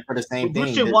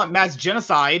 Bruce didn't want mass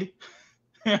genocide.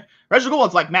 Ra's al Ghul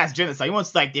wants like mass genocide. He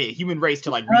wants like the human race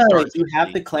to like restart. You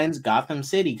have to cleanse Gotham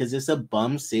City because it's a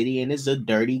bum city and it's a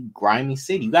dirty, grimy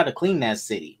city. You got to clean that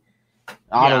city.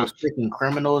 All those freaking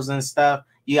criminals and stuff.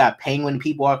 You got penguin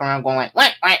people walking around going like, wah,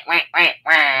 wah, wah, wah,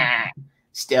 wah.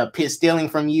 Stealing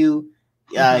from you.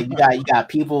 You got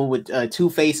people with two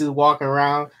faces walking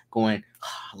around going,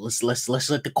 let's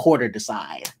let the quarter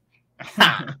decide.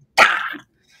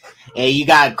 And you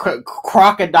got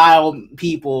crocodile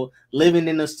people living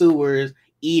in the sewers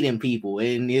eating people,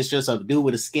 and it's just a dude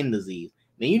with a skin disease.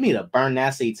 Man, you need to burn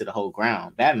that city to the whole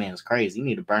ground. Batman's crazy. You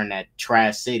need to burn that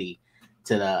trash city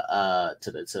to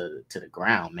the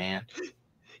ground, man.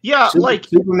 Yeah,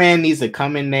 Superman needs to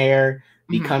come in there,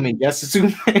 becoming Justice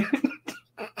Superman.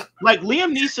 Like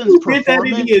Liam Neeson's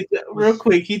performance. Real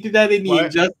quick, he did that in the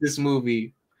Injustice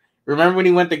movie. Remember when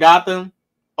he went to Gotham?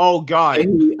 Oh God!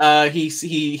 And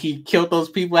he killed those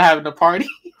people having a party.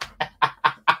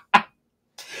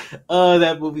 Oh,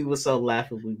 that movie was so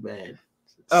laughably bad.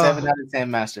 7 out of 10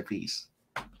 masterpiece.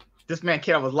 This man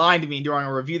kid was lying to me during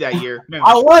a review that year. Man,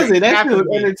 I wasn't. That was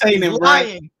entertaining,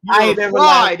 right? I ain't never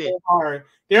lied so hard.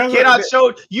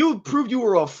 You proved you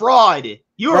were a fraud.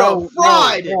 You were a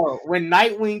fraud. Bro. When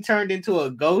Nightwing turned into a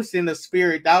ghost in the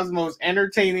spirit, that was the most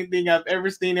entertaining thing I've ever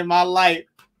seen in my life.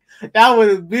 That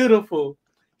was beautiful.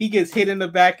 He gets hit in the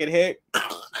back of the head,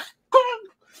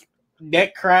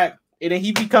 neck crack, and then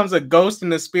he becomes a ghost in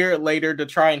the spirit later to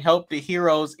try and help the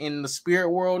heroes in the spirit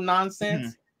world nonsense.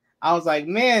 Mm-hmm. I was like,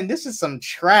 man, this is some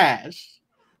trash,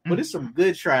 but it's some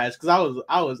good trash because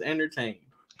I was entertained.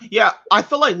 Yeah, I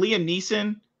feel like Liam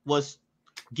Neeson was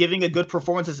giving a good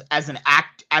performance as an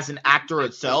actor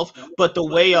itself, but the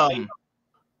way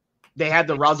they had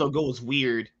the Ra's al Ghul was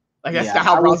weird. Like that's not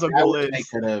how Ra's al Ghul is. They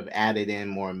could have added in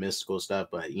more mystical stuff,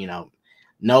 but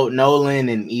Nolan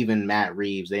and even Matt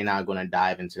Reeves, they're not going to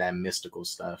dive into that mystical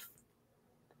stuff.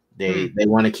 They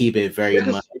want to keep it very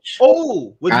much.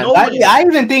 Oh, with Nolan. I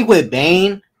even think with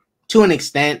Bane, to an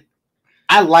extent,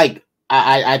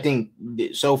 I think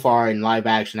so far in live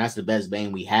action, that's the best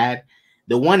Bane we had.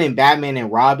 The one in Batman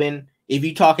and Robin, if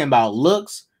you're talking about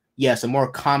looks, yes, a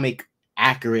more comic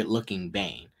accurate looking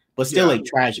Bane, but still a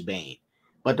trash Bane.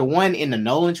 But the one in the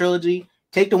Nolan trilogy,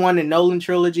 take the one in Nolan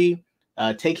trilogy,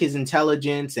 take his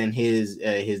intelligence and his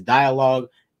dialogue,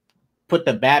 put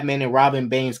the Batman and Robin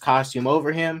Bane's costume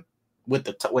over him with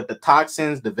the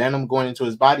toxins, the venom going into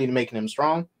his body and making him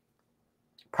strong.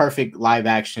 Perfect live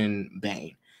action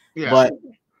Bane. Yeah. But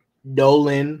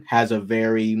Nolan has a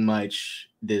very much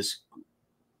this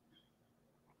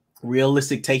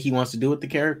realistic take he wants to do with the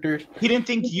characters. He didn't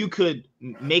think you could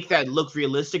make that look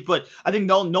realistic, but I think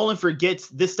Nolan forgets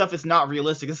this stuff is not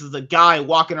realistic. This is a guy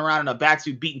walking around in a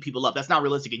backsuit beating people up. That's not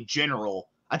realistic in general.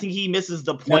 I think he misses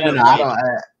the point.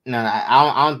 I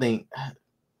don't think.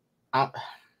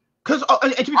 Because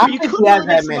you could have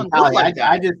that mentality. Like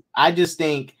I just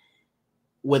think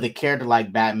with a character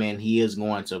like Batman, he is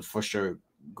going to for sure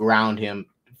ground him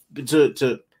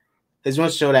to. He's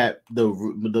going to show that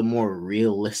the more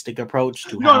realistic approach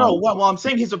to Well, I'm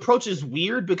saying his approach is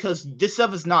weird because this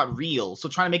stuff is not real. So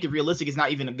trying to make it realistic is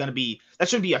not even going to be, that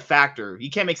shouldn't be a factor.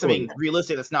 You can't make something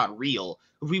realistic that's not real.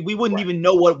 We wouldn't even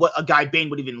know what a guy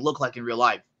Bane would even look like in real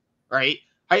life, right?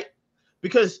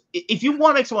 Because if you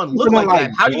want to make someone look like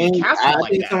that, how do you cast him like that? I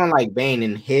think someone like Bane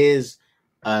in his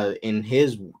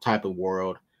type of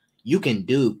world, you can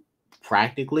do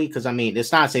practically, because I mean,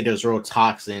 it's not to say there's real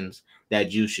toxins that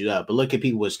juice you up, but look at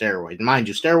people with steroids. Mind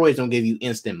you, steroids don't give you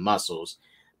instant muscles,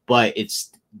 but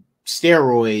it's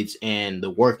steroids and the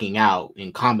working out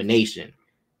in combination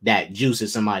that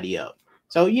juices somebody up.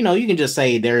 So, you know, you can just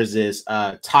say there's this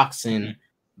toxin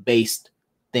based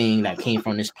thing that came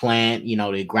from this plant. You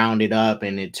know, they ground it up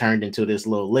and it turned into this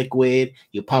little liquid.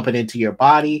 You pump it into your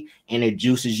body and it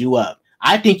juices you up.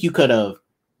 I think you could have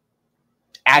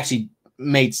actually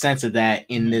made sense of that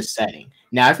in this setting.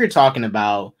 Now, if you're talking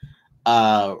about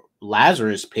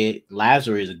Lazarus Pit,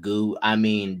 Lazarus goo, I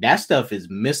mean, that stuff is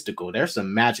mystical. There's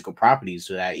some magical properties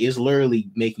to that. It's literally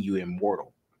making you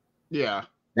immortal. Yeah.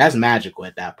 That's magical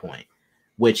at that point,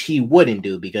 which he wouldn't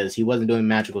do because he wasn't doing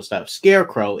magical stuff.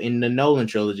 Scarecrow in the Nolan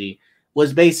trilogy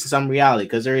was based in some reality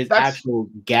because there is actual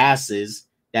gases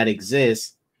that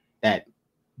exist that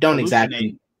don't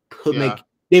exactly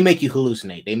make you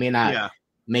hallucinate. They may not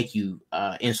make you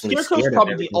instantly Scarecrow's scared.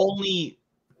 Probably the only,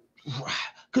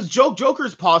 because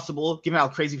Joker's possible, given how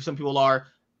crazy some people are.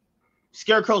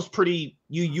 Scarecrow's pretty,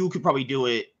 you could probably do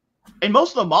it. And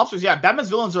most of the monsters, Batman's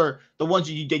villains are the ones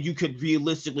that you could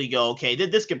realistically go, okay,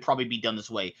 this could probably be done this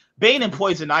way. Bane and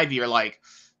Poison Ivy are like,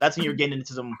 that's when you're getting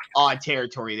into some odd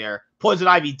territory there. Poison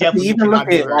Ivy definitely. Even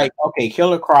look at like, okay,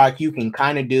 Killer Croc, you can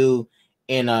kind of do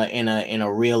in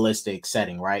a realistic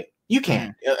setting, right? You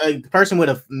can. A person with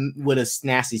a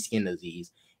nasty skin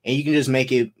disease, and you can just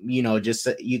make it, you know,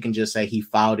 you can just say he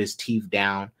filed his teeth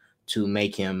down to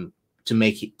match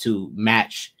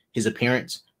his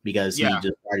appearance because he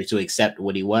just started to accept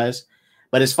what he was.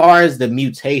 But as far as the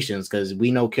mutations, because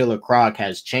we know Killer Croc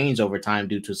has changed over time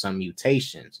due to some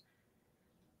mutations.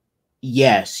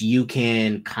 Yes, you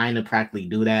can kind of practically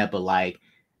do that, but like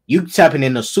you tapping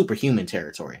into superhuman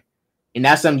territory. And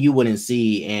that's something you wouldn't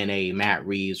see in a Matt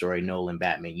Reeves or a Nolan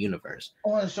Batman universe. I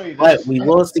want to show you this. But we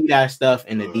will see that stuff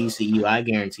in the DCU. I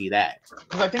guarantee that.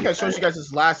 Because I think I showed you guys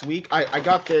this last week. I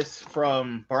got this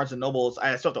from Barnes & Noble's.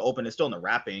 I still have to open it. It's still in the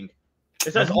wrapping.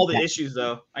 It says all the issues,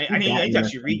 though. I need to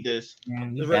actually read this.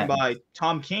 It's written by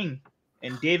Tom King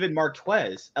and David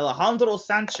Marquez, Alejandro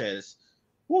Sanchez.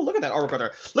 Oh, look at that artwork right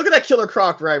there. Look at that Killer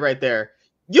Croc right there.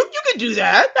 You can do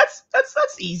that.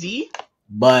 That's easy.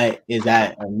 But is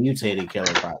that a mutated Killer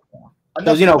Croc?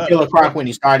 Because Killer Croc when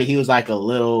he started, he was like a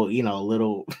little,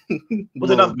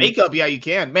 with enough makeup. Yeah, you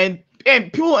can, man.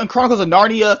 And people in Chronicles of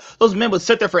Narnia, those men would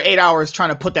sit there for 8 hours trying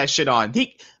to put that shit on.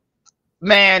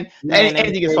 Anything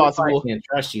is possible. I can't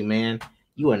trust you, man.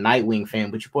 You a Nightwing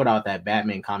fan, but you put out that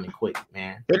Batman comic quick,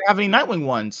 man. They didn't have any Nightwing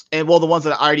ones, and the ones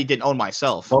that I already didn't own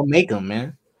myself. Don't make them,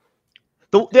 man.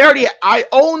 I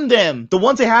own them. The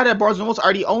ones they had at Barnes & Noble, I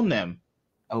already own them.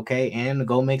 Okay, and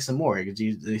go make some more. You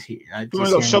want to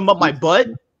go shove them up my butt?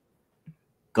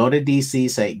 Go to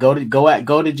DC. Go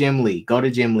to Jim Lee. Go to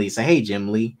Jim Lee. Say, hey,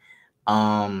 Jim Lee.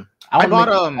 I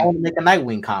want to make a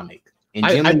Nightwing comic. And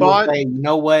Jim Lee will say, you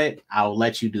know what? I'll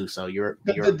let you do so. You're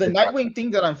the Nightwing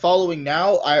thing that I'm following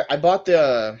now. I bought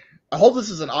I hope this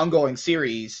is an ongoing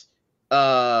series.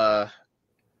 It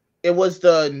was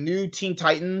the new Teen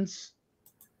Titans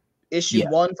issue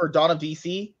 1 for Dawn of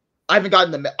DC. I haven't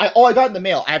gotten I got in the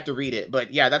mail. I have to read it,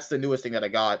 but yeah, that's the newest thing that I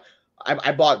got.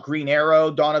 I bought Green Arrow,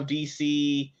 Dawn of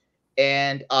DC,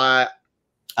 and Dawn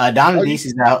of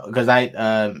DC's out because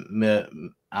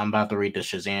I'm about to read the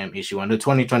Shazam issue on the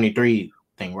 2023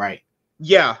 thing, right?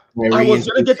 Yeah, I was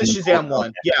gonna get the Shazam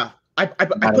one. Yeah, I put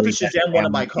the Shazam one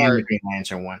in my cart. Green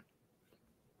Lantern one.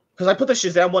 Because I put the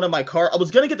Shazam one in my cart. I was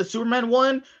gonna get the Superman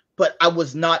one, but I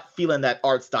was not feeling that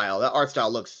art style. That art style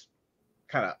looks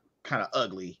kind of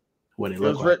ugly. What it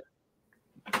looks like?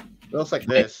 It looks like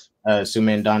this.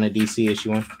 Superman Dawn of DC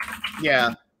issue 1.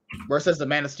 Yeah, where it says the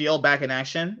Man of Steel back in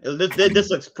action.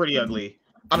 This looks pretty ugly.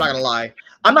 I'm not gonna lie.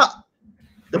 I'm not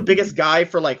the biggest guy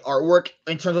for like artwork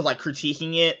in terms of like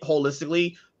critiquing it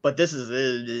holistically, but this is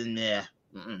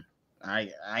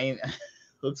I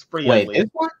looks pretty Wait, ugly.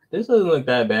 this doesn't look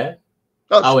that bad.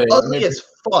 Oh, wait, ugly as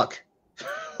fuck.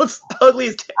 Looks ugly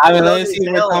as. I mean, let's see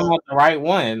if we're talking about the right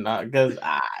one, because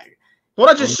what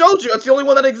I just showed you, it's the only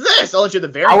one that exists. Unless you're the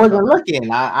variant. I wasn't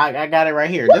looking. I got it right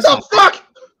here. What the fuck?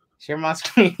 Share my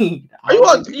screen. Are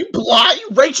you blind? You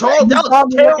Ray Charles? That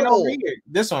was terrible.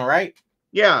 This one, right?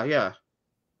 Yeah.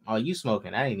 Oh, you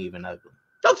smoking? That ain't even ugly.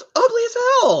 That's ugly as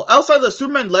hell. Outside the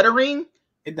Superman lettering,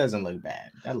 it doesn't look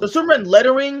bad. The Superman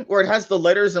lettering, where it has the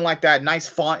letters in like that nice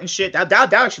font and shit, that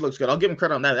actually looks good. I'll give him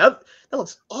credit on that. That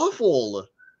looks awful.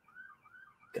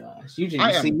 Gosh, you just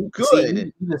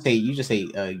say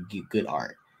good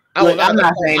art. Look, I'm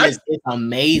not saying it's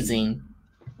amazing.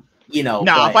 You know,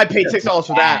 no. If I paid $6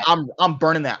 for that, I'm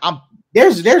burning that.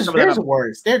 There's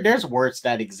words. There's words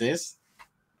that exist.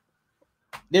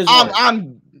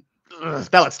 That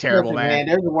looks terrible, man.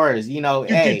 There's words, you know.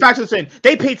 Dude, back to the thing.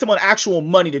 They paid someone actual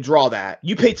money to draw that.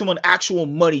 You paid someone actual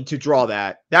money to draw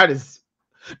that. That is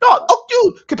no,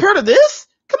 dude. Compared to this,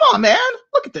 come on, man.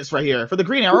 Look at this right here for the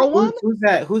Green Arrow one.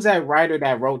 Who's that writer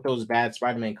that wrote those bad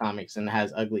Spider-Man comics and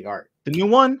has ugly art? The new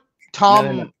one,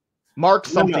 Tom. No. Mark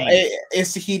something.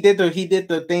 He did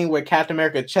the thing where Captain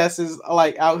America chest is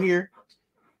like out here.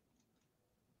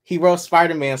 He wrote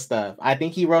Spider-Man stuff. I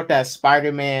think he wrote that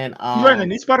Spider-Man. You read the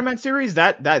new Spider-Man series?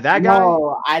 That guy?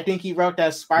 No, I think he wrote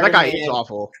that Spider-Man. That guy is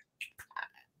awful.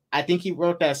 I think he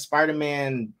wrote that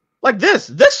Spider-Man. Like this.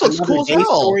 This looks cool as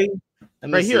hell.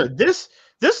 Right here. This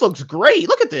looks great.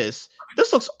 Look at this.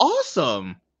 This looks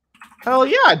awesome. Hell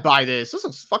yeah, I'd buy this. This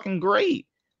looks fucking great.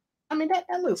 I mean, that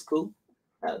looks cool.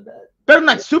 Better than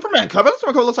that Superman cover. That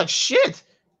Superman cover looks like shit.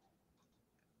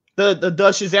 The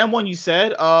Shazam one you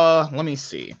said. Let me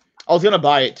see. I was gonna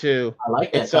buy it too. I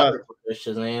like that cover for the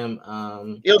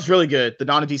Shazam. It was really good. The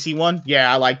Dawn of DC one.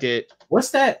 Yeah, I liked it.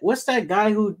 What's that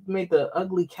guy who made the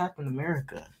ugly Captain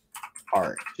America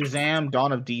art? Shazam,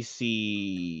 Dawn of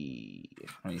DC.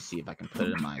 Let me see if I can put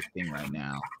it in my thing right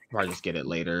now. Or I just get it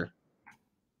later.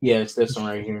 Yeah, it's this one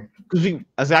right here.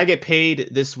 As I get paid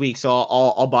this week, so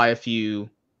I'll buy a few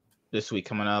this week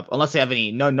coming up. Unless they have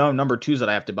any no number 2s that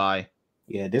I have to buy.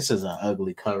 Yeah, this is an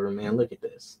ugly cover, man. Look at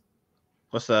this.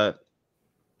 What's that?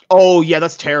 Oh yeah,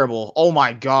 that's terrible. Oh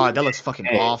my god, that looks fucking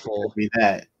awful. Be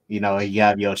that. You know, you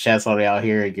have your chest all the way out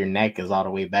here, your neck is all the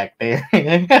way back there.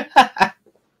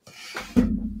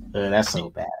 That's so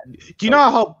bad. Do you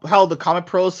know how the comic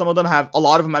pros, some of them a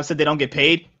lot of them have said they don't get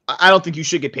paid? I don't think you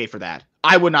should get paid for that.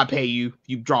 I would not pay you.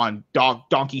 You've drawn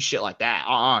donkey shit like that.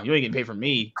 You ain't getting paid from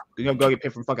me. You're gonna go get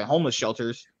paid from fucking homeless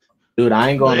shelters. Dude, I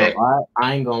ain't gonna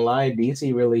lie.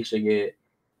 DC really should get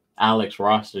Alex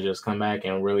Ross to just come back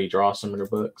and really draw some of the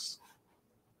books.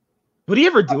 Would he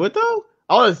ever do it though?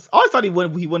 I always thought he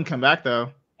wouldn't come back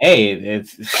though. Hey,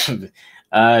 it's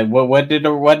what did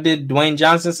Dwayne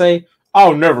Johnson say?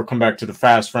 I'll never come back to the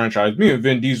Fast franchise. Me and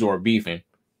Vin Diesel are beefing.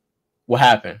 What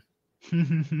happened?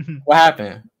 What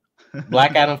happened?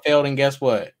 Black Adam failed, and guess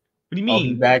what? What do you mean?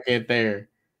 He's back in there.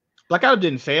 Black Adam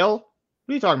didn't fail.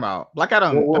 What are you talking about? Black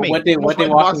Adam. What did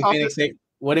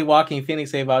Joaquin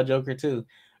Phoenix say about Joker 2?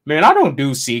 Man, I don't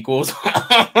do sequels.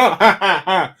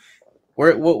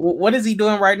 What is he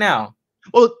doing right now?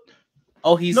 Well,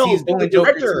 he's doing the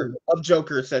director of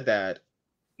Joker said that.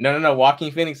 No.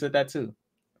 Joaquin Phoenix said that too.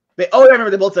 I remember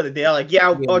they both said it. They're like, they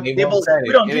both said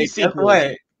we don't do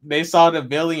sequels. They saw the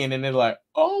billion and they're like,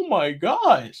 oh my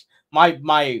gosh, my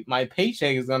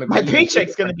paycheck is gonna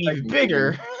be even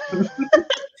bigger.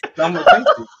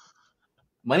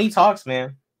 Money talks,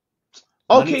 man.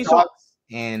 Okay, so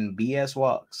and BS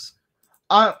walks.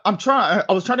 I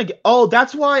was trying to get. Oh,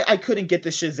 that's why I couldn't get the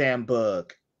Shazam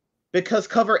book, because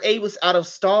cover A was out of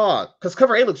stock. Because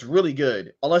cover A looks really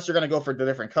good, unless you're gonna go for the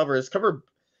different covers. The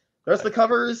rest of the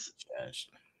covers.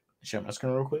 Share my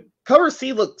screen real quick. Cover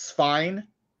C looks fine.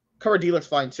 Cover D looks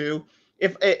fine too.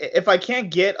 If I can't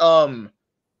get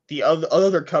the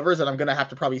other covers, then I'm gonna have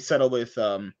to probably settle with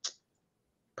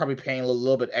probably paying a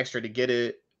little bit extra to get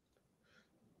it.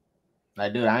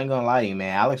 Dude, I ain't gonna lie to you,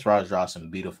 man. Alex Ross draws some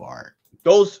beautiful art.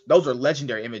 Those are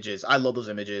legendary images. I love those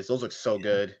images. Those look so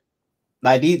good.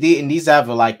 Like these have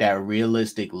like that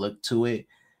realistic look to it.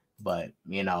 But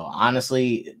you know,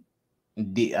 honestly,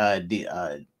 DC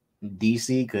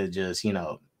could just, you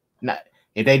know, not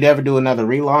if they ever do another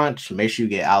relaunch, make sure you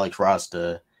get Alex Ross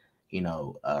to, you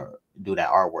know, do that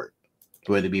artwork,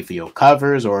 whether it be for your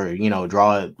covers or, you know,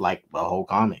 draw it like a whole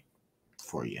comic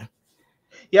for you.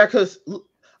 Yeah, because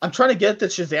I'm trying to get the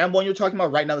Shazam one you're talking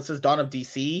about right now. This is Dawn of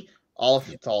DC.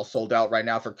 It's all sold out right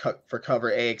now for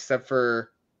cover A, except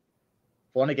for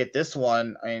if I want to get this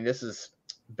one. I mean, this is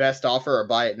best offer or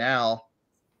buy it now.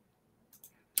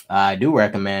 I do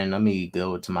recommend. Let me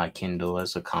go to my Kindle.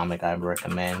 It's a comic I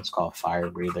recommend. It's called Fire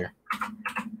Breather.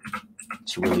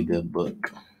 It's a really good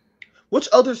book. Which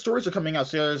other stories are coming out?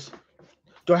 So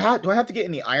do I have to get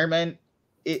any Iron Man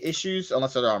issues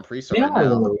unless they're on pre-sale right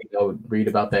now? Read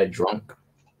about that drunk.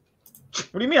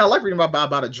 What do you mean? I like reading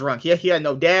about a drunk. He had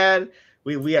no dad.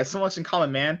 We had so much in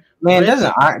common, man. Man,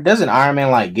 doesn't Iron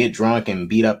Man like get drunk and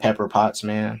beat up Pepper Potts,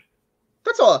 man?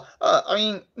 That's all. I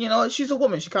mean, you know, she's a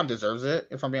woman. She kind of deserves it,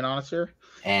 if I'm being honest here.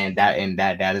 And that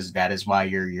is why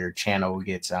your channel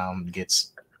gets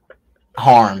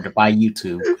harmed by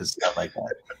YouTube because stuff like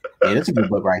that. Yeah, that's a good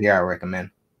book right here. I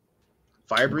recommend.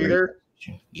 Fire Breather.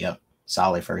 Yep,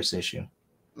 solid first issue.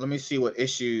 Let me see what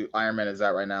issue Iron Man is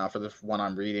at right now for the one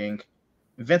I'm reading.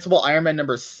 Invincible Iron Man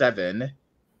number 7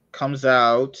 comes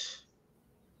out.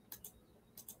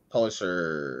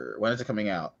 Publisher. When is it coming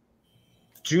out?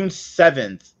 June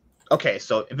 7th. Okay,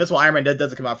 so Invincible Iron Man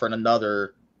doesn't come out for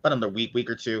another week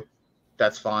or two.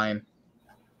 That's fine.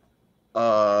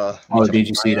 Did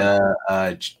you see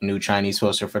the new Chinese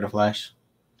poster for the Flash?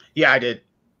 Yeah, I did.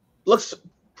 Looks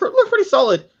pretty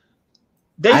solid.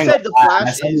 They said the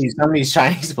Flash some of these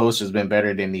Chinese posters have been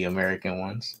better than the American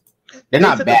ones. They're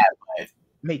not bad, but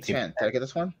May 10th. Did I get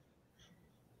this one?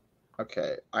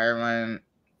 Okay. Iron Man.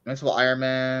 Invincible Iron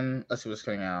Man. Let's see what's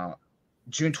coming out.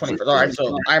 June 21st. All right,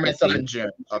 so Iron Man stuff in June.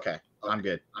 Okay, I'm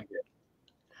good.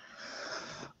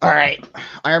 All right,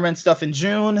 Iron Man stuff in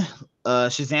June.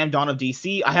 Shazam: Dawn of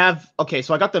DC.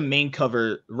 So I got the main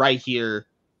cover right here,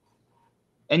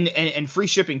 and free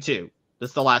shipping too.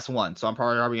 This is the last one, so I'm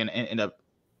probably gonna end up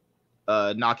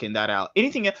knocking that out.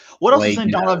 Anything? What else is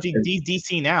in Dawn of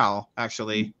DC now?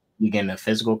 Actually, you getting a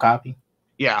physical copy?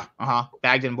 Yeah.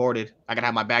 Bagged and boarded. I gotta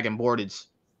have my bag and boardeds.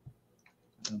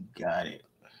 Got it.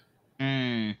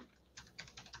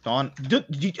 Dawn.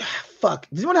 Fuck.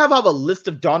 Does anyone have a list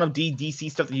of Dawn of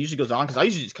DC stuff that usually goes on? Because I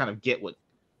usually just kind of get what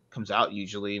comes out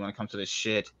usually when it comes to this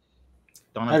shit.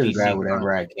 Dawn of DC. Grab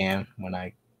whatever I can when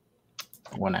I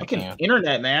can.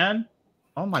 Internet, man.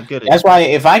 Oh my goodness. That's why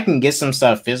if I can get some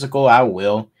stuff physical, I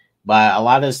will. But a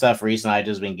lot of the stuff recently, I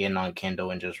just been getting on Kindle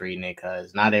and just reading it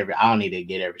because I don't need to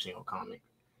get every single comic.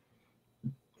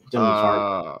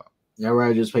 Never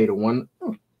I just paid a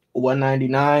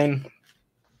 $1.99.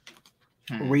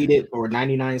 Read it or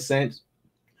 99 cents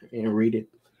and read it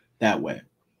that way.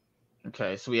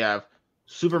 Okay, so we have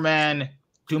Superman,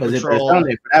 Doom Patrol. If they're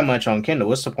selling it for that much on Kindle,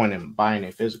 what's the point in buying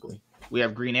it physically? We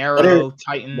have Green Arrow,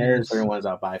 Titans. There's certain ones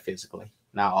I'll buy physically.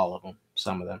 Not all of them.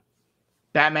 Some of them.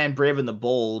 Batman, Brave and the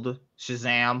Bold,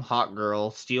 Shazam, Hawk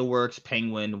Girl, Steelworks,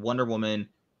 Penguin, Wonder Woman.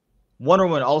 Wonder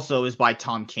Woman also is by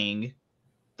Tom King.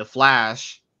 The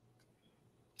Flash.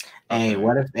 Hey,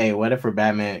 what if for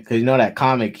Batman? Because you know that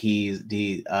comic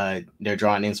they're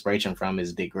drawing inspiration from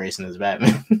is Dick Grayson as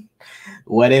Batman.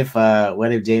 what if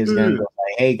James Gunn goes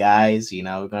like, hey guys,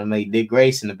 we're gonna make Dick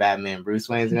Grayson the Batman. Bruce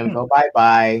Wayne's gonna go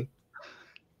bye.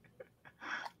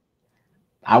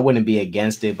 I wouldn't be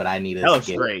against it, but I need to. That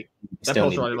looks great. That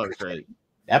poster looks great.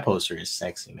 That poster is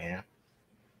sexy, man.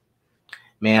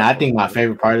 Man, I think my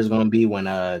favorite part is gonna be when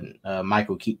Ben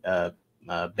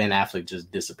Affleck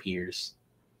just disappears.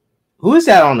 Who is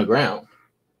that on the ground?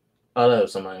 Oh, that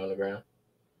was somebody on the ground.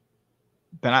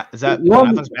 Is that Ben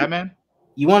Affleck's Batman?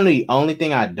 You want the only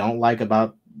thing I don't like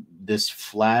about this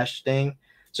Flash thing?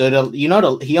 So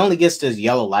he only gets this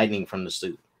yellow lightning from the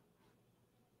suit.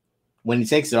 When he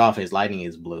takes it off, his lightning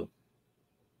is blue.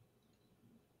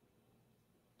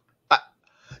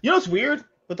 What's weird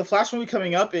with the Flash movie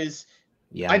coming up is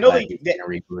I know they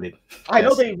rebooted. I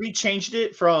know they rechanged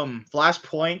it from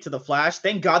Flashpoint to the Flash.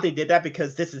 Thank God they did that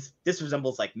because this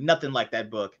resembles like nothing like that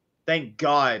book. Thank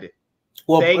God.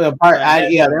 Well,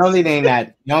 the only thing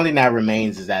that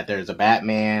remains is that there's a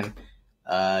Batman.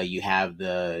 You have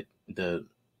the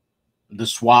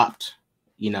swapped,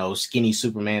 skinny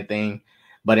Superman thing,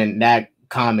 but in that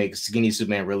comic, skinny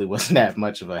Superman really wasn't that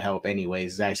much of a help,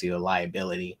 anyways. It's actually a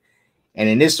liability. And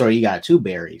in this story, you got two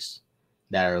Barrys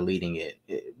that are leading it,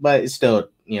 but it's still,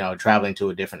 traveling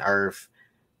to a different Earth.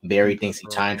 Barry thinks he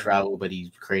time traveled, but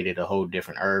he created a whole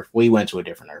different Earth. We went to a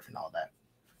different Earth and all that.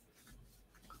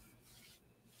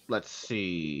 Let's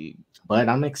see. But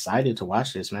I'm excited to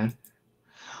watch this, man.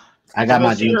 I got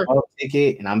my June 12th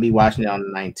ticket, and I'll be watching it on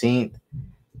the 19th.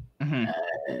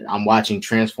 Mm-hmm. I'm watching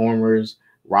Transformers: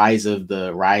 Rise of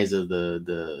the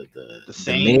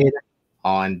Mid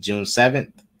on June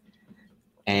 7th.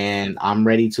 And I'm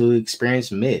ready to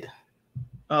experience Mid.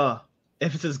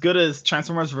 If it's as good as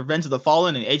Transformers: Revenge of the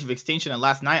Fallen and Age of Extinction and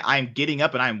Last Night, I'm getting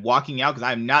up and I'm walking out because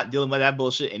I'm not dealing with that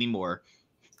bullshit anymore.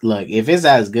 Look, if it's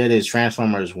as good as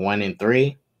Transformers 1 and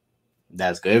 3,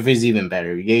 That's good. If it's even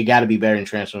better, you got to be better in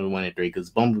Transformers 1 and 3 because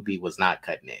Bumblebee was not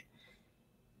cutting it.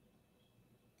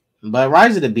 But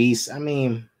Rise of the Beast, I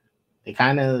mean, it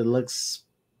kind of looks.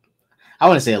 I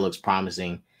wouldn't say it looks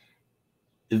promising.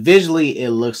 Visually,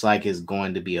 it looks like it's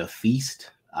going to be a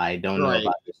feast. I don't know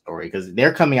about the story because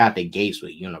they're coming out the gates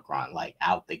with Unicron, like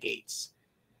out the gates,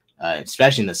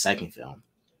 especially in the second film.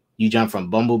 You jump from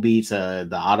Bumblebee to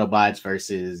the Autobots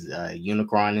versus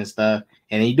Unicron and stuff,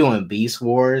 and then you're doing Beast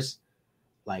Wars.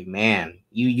 Like, man,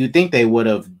 you think they would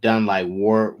have done like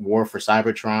War for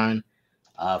Cybertron,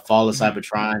 Fall of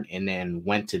Cybertron, and then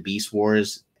went to Beast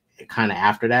Wars kind of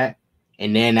after that,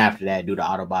 and then after that do the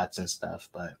Autobots and stuff.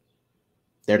 But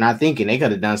they're not thinking. They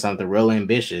could have done something real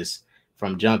ambitious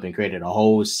from jump and created a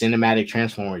whole cinematic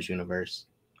Transformers universe.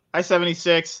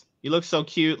 I-76, you look so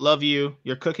cute. Love you.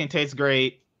 Your cooking tastes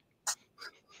great.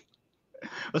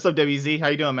 What's up, WZ? How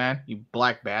you doing, man? You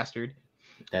black bastard.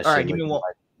 All right, give me one.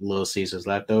 Like Little Caesar's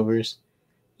leftovers.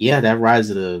 Yeah, that Rise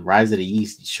of the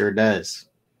East sure does.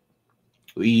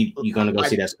 You gonna go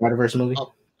see that Spider-Verse movie?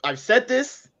 I've said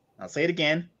this. I'll say it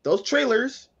again. Those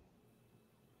trailers,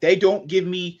 they don't give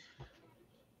me.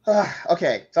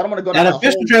 Okay, so I don't want to go down. That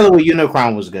official trailer with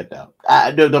Unicron was good though.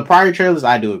 The prior trailers,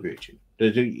 I do agree with you.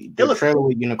 The trailer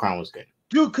with Unicron was good.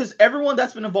 Dude, because everyone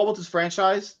that's been involved with this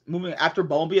franchise, moving after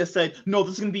Bumblebee, has said, no,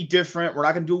 this is going to be different. We're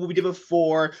not going to do what we did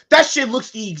before. That shit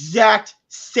looks the exact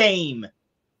same.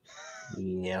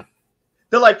 Yeah.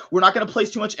 They're like, we're not going to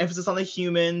place too much emphasis on the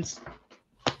humans.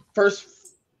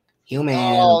 First. Humans.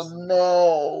 Oh,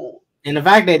 no. And the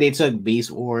fact that they took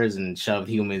Beast Wars and shoved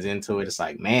humans into it, it's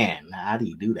like, man, how do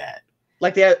you do that?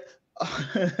 Like they had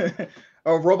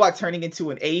a robot turning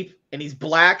into an ape, and he's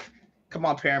black. Come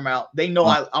on, Paramount. They know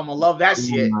I'm going to love that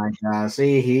shit. Oh my God.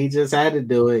 See, he just had to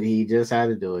do it. He just had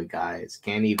to do it, guys.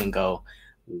 Can't even go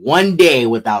one day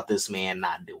without this man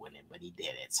not doing it, but he did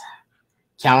it.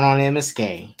 Count on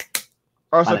MSK.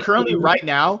 Oh, so currently, right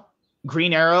now,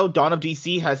 Green Arrow, Dawn of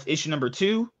DC has issue number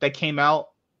 2 that came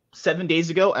out 7 days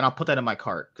ago, and I'll put that in my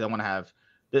cart because I want to have.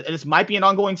 This might be an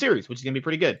ongoing series, which is going to be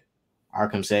pretty good.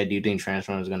 Arkham said, do you think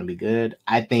Transformers is going to be good?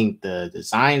 I think the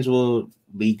designs will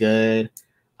be good.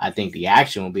 I think the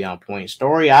action will be on point.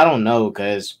 Story, I don't know,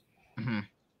 because you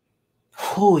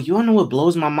want to know what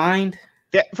blows my mind?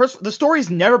 Yeah, first, the story's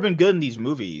never been good in these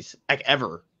movies, like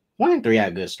ever. 1 and 3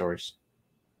 had good stories.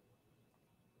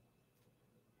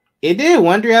 It did.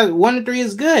 1 and 3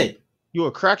 is good. You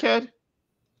a crackhead?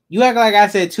 You act like I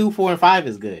said 2, 4, and 5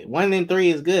 is good. 1 and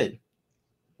 3 is good.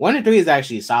 1 and 3 is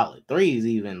actually solid. 3 is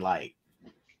even like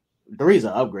 3 is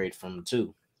an upgrade from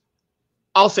 2.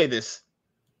 I'll say this.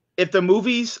 If the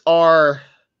movies are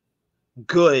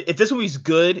good, if this movie's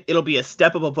good, it'll be a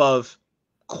step up above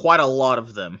quite a lot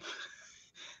of them.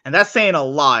 And that's saying a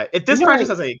lot. If this franchise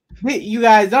has a... You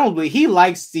guys don't, but he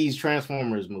likes these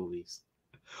Transformers movies.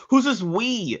 Who's this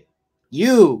we?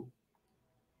 You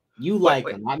like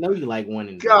them. I know you like 1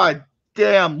 and 3. God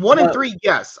damn. 1 and 3,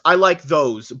 yes. I like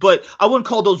those. But I wouldn't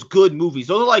call those good movies.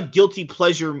 Those are like guilty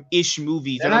pleasure-ish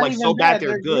movies that are like so bad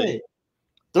they're good.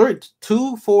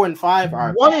 2, 4, and 5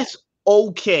 are 1 is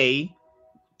okay.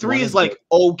 3 is like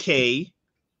okay.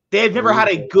 They have never had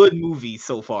a good movie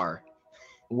so far.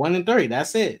 1 and 3,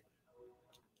 that's it.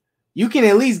 You can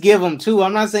at least give them 2.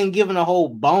 I'm not saying give them a whole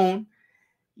bone.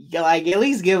 Like at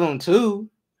least give them 2.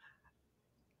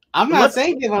 I'm not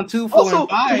saying give them 2, 4, and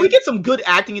 5. Can we get some good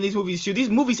acting in these movies too? These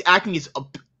movies acting is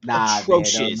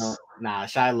atrocious. Man,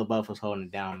 Shia LaBeouf was holding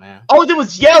it down, man. Oh, it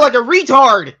was like a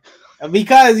retard.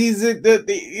 Because he's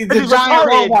the giant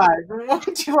robot.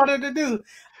 What you wanted to do?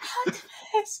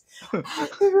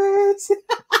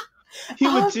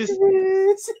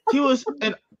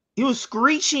 He was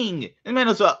screeching. And man,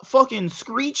 it's a fucking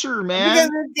screecher, man.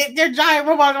 Because their giant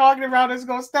robot walking around is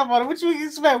gonna step on it. What you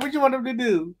expect? What you want him to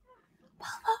do?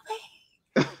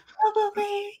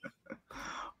 Bumblebee.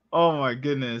 Oh my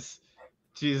goodness.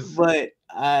 Jesus. But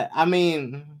I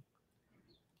mean,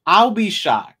 I'll be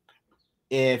shocked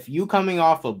if you coming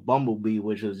off of Bumblebee,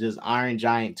 which was just Iron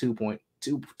Giant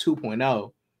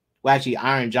 2.0, well, actually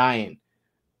Iron Giant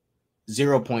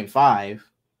 0.5.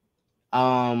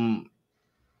 I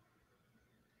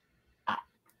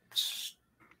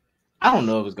don't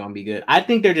know if it's gonna be good. I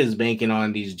think they're just banking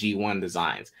on these G1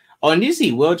 designs. Oh, and you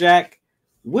see Wheeljack?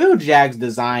 Wheeljack's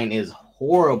design is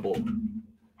horrible.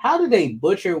 How did they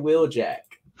butcher Wheeljack?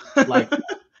 Like,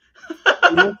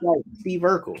 he looks like Steve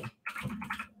Urkel.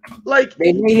 Like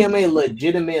they made him a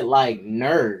legitimate like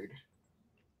nerd.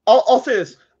 I'll say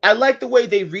this. I like the way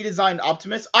they redesigned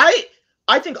Optimus. I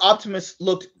think Optimus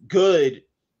looked good.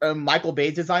 Michael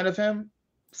Bay's design of him.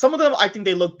 Some of them I think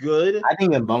they look good. I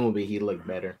think in Bumblebee he looked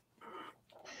better.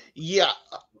 Yeah.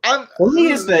 For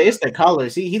me, it's the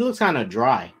colors. He looks kind of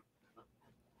dry.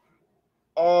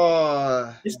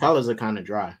 His colors are kind of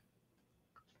dry.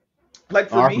 Like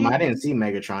for me, I didn't see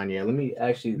Megatron yet. Let me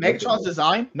actually Megatron's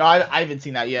design. No, I haven't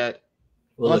seen that yet.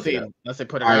 Unless they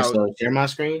put it out. So share my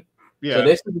screen. Yeah. So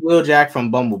this is Wheeljack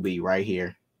from Bumblebee right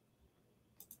here.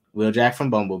 Wheeljack from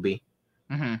Bumblebee.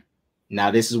 Mm-hmm.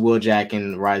 Now this is Wheeljack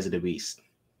in Rise of the Beast.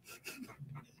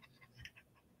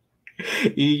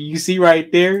 you see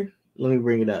right there? Let me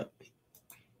bring it up.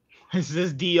 Is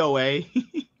this DOA?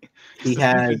 He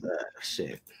has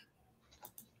shit.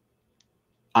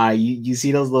 You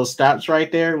see those little straps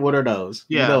right there? What are those?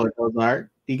 Yeah. You know what those are.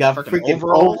 He got freaking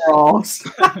overalls.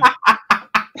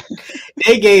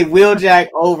 They gave Wheeljack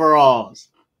overalls.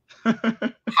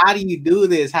 How do you do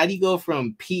this? How do you go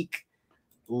from peak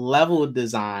level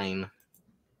design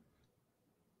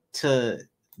to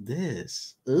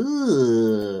this?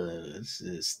 Ooh, this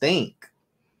is stink.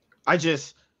 All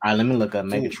right, let me look up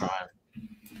Megatron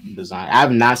design. I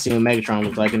have not seen what Megatron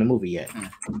looks like in the movie yet.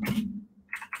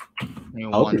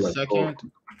 One second. Cool.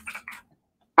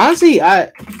 Honestly,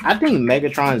 I think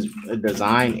Megatron's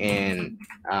design in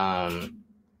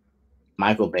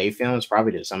Michael Bay films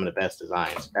probably some of the best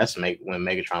designs. That's when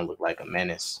Megatron looked like a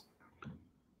menace.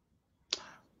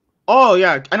 Oh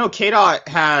yeah, I know K-Dot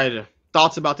had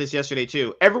thoughts about this yesterday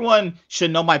too. Everyone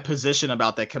should know my position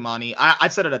about that, Kamani.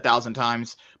 I've said it 1,000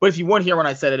 times, but if you weren't here when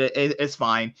I said it, it's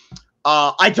fine.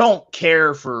 I don't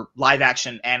care for live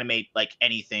action animate like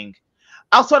anything.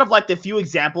 Outside of like the few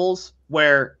examples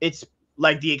where it's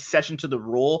like the exception to the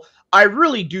rule, I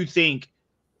really do think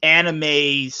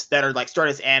animes that are like start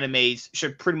as animes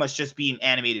should pretty much just be in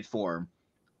animated form.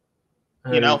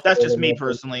 You know, that's just me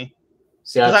personally.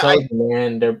 See, I told you,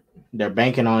 man, they're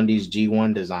banking on these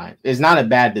G1 designs. It's not a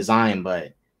bad design,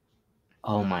 but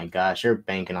oh my gosh, you're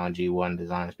banking on G1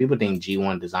 designs. People think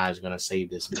G1 design is gonna save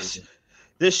this movie.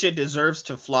 This shit deserves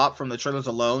to flop from the trailers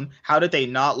alone. How did they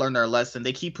not learn their lesson?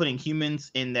 They keep putting humans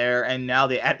in there, and now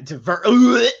they add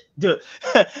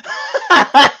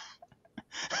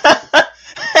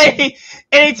Hey,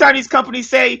 anytime these companies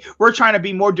say we're trying to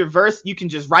be more diverse, you can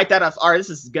just write that off. All right,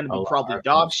 this is going to be probably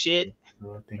dog shit.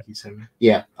 I think he sent me.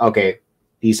 Yeah, okay.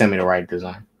 He sent me the right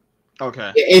design.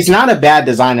 Okay. It's not a bad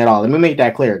design at all. Let me make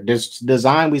that clear. This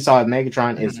design we saw at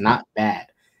Megatron is not bad.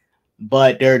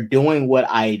 But they're doing what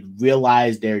I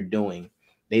realized they're doing.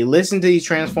 They listen to these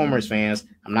Transformers fans.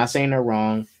 I'm not saying they're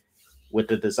wrong with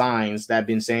the designs that have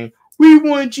been saying, we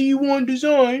want G1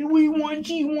 design. We want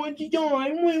G1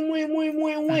 design.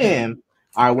 Win.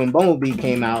 All right, when Bumblebee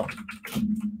came out, let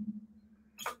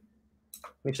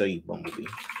me show you Bumblebee.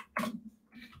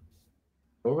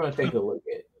 We're going to take a look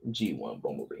at G1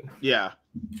 Bumblebee. Yeah.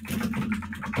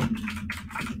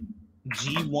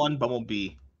 G1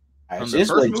 Bumblebee. Right, so this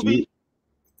first movie?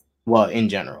 Well, in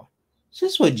general.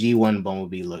 This is what G1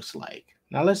 Bumblebee looks like.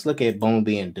 Now let's look at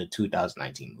Bumblebee in the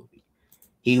 2019 movie.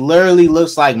 He literally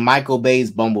looks like Michael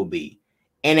Bay's Bumblebee.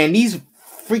 And then these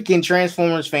freaking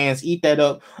Transformers fans eat that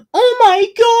up. Oh my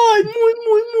God.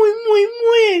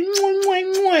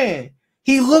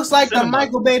 He looks like the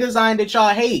Michael Bay design that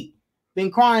y'all hate.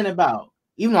 Been crying about.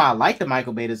 Even though I like the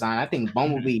Michael Bay design, I think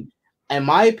Bumblebee, in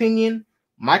my opinion,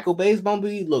 Michael Bay's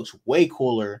Bumblebee looks way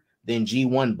cooler than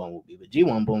G1 Bumblebee, but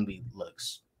G1 Bumblebee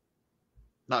looks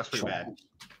pretty bad.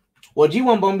 Well,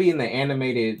 G1 Bumblebee in the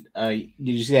animated, did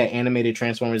you see that animated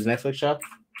Transformers Netflix show?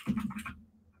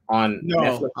 On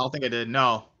Netflix? I don't think I did.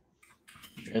 No.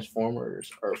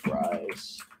 Transformers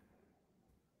Earthrise.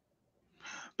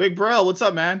 Big bro, what's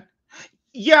up, man?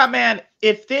 Yeah, man.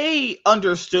 If they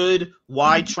understood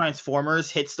why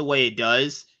Transformers hits the way it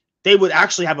does, they would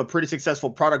actually have a pretty successful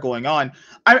product going on.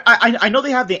 I know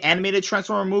they have the animated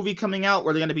Transformer movie coming out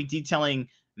where they're going to be detailing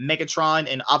Megatron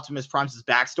and Optimus Prime's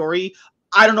backstory.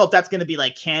 I don't know if that's going to be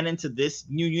like canon to this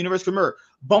new universe. Remember,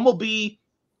 Bumblebee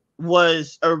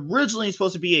was originally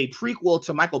supposed to be a prequel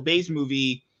to Michael Bay's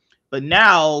movie, but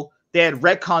now they had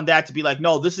retconned that to be like,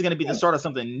 no, this is going to be the start of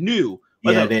something new.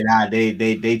 But yeah,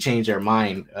 they changed their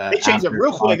mind. They changed it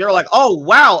real quick. They were like, oh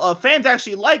wow, fans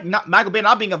actually like Michael Bay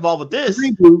not being involved with this.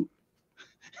 Reboot.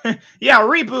 Yeah,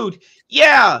 reboot.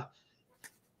 Yeah.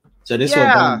 So this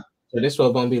is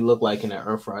what Bumblebee looked like in the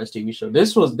Earthrise TV show.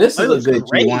 This is a good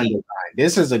G1 design.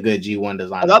 This is a good G1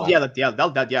 design.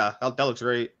 That looks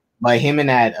great. But him in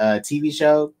that TV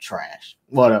show, trash.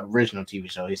 Well, the original TV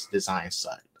show, his design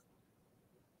sucked.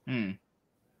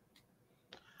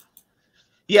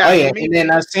 Yeah, and then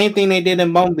the same thing they did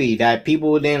in Bumblebee that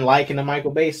people didn't like in the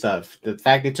Michael Bay stuff. The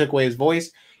fact they took away his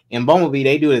voice in Bumblebee,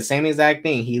 they do the same exact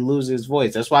thing. He loses his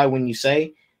voice. That's why when you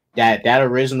say that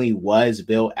originally was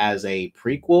built as a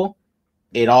prequel,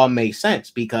 it all makes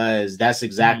sense because that's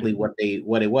exactly what it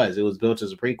was. It was built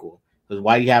as a prequel. Because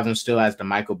why do you have him still as the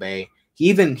Michael Bay? He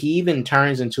even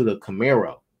turns into the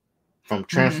Camaro from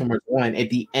Transformers 1 at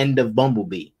the end of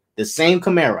Bumblebee. The same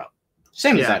Camaro.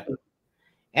 Same exact.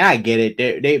 And I get it.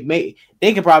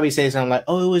 They could probably say something like,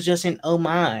 "Oh, it was just an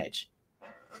homage."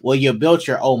 Well, you built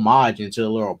your homage into a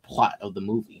little plot of the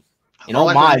movie. An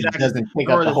homage doesn't pick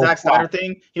up the whole Zack Snyder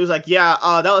thing. He was like, "Yeah,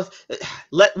 that was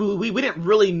we didn't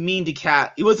really mean to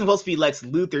cat. It wasn't supposed to be Lex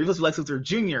Luthor. It was supposed to be Lex Luthor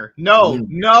Jr.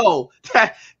 No,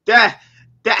 that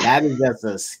is just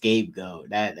a scapegoat.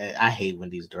 That I hate when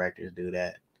these directors do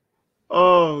that.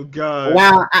 Oh God.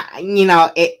 Well,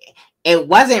 it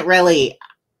wasn't really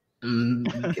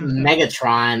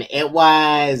Megatron. It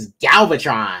was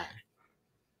Galvatron.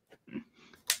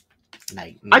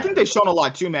 I think they've shown a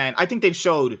lot too, man. I think they've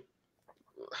showed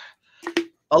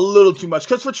a little too much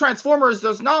because for Transformers,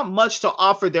 there's not much to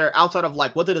offer there outside of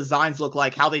like what the designs look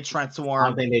like, how they transform. I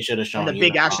don't think they should have shown the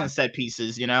big action set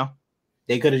pieces. You know,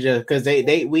 they could have just because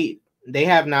they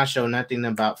have not shown nothing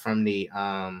about from the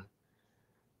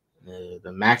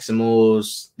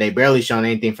Maximals. They barely shown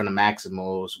anything from the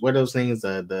Maximals. What are those things?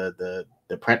 The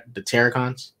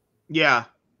Terracons. Yeah,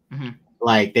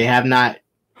 like they have not.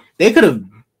 They could have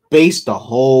based the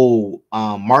whole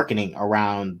marketing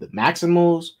around the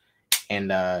Maximals,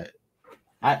 and I'm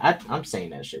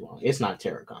saying that shit wrong. It's not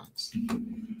Terracons.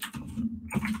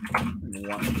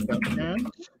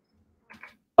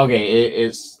 Okay,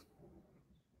 it's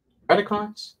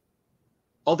Predacons.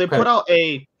 Oh, they put out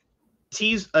a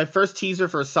first teaser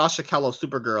for Sasha Callow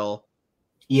Supergirl.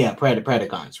 Yeah,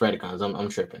 Predacons. I'm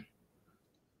tripping.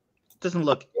 Doesn't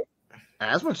look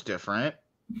as much different.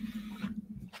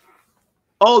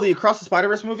 Oh, the Across the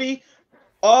Spider-Verse movie?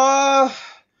 I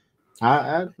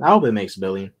hope it makes $1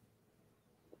 billion.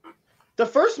 The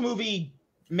first movie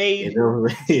made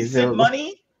decent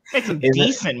money. Made some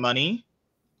decent money.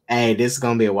 Hey, this is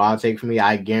gonna be a wild take for me.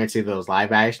 I guarantee if it was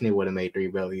live action, it would have made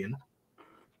 $3 billion.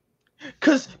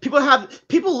 Because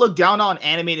people look down on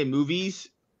animated movies.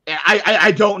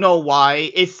 I don't know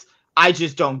why. I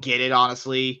just don't get it,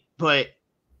 honestly. But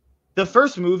the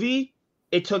first movie,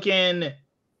 it took in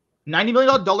 $90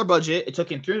 million budget. It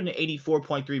took in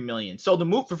 $384.3 million. So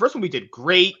the first movie did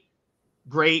great.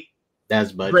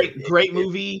 That's budget. Great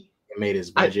movie. It made its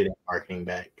budget and marketing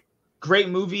back. Great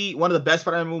movie. One of the best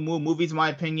Spider-Man movies, in my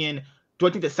opinion. Do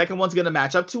I think the second one's gonna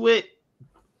match up to it?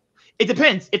 It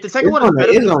depends. If the second one is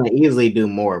better, it's gonna easily do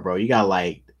more, bro. You got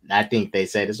I think they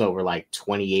said it's over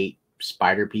 28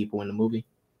 spider people in the movie.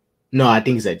 No, I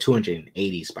think it's at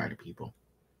 280 spider people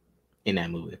in that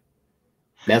movie.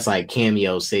 That's like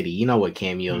Cameo City. You know what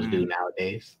cameos do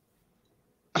nowadays.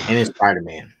 And it's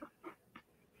Spider-Man.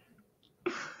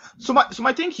 So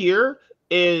my thing here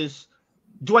is,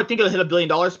 do I think it'll hit $1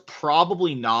 billion?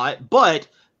 Probably not, but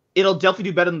it'll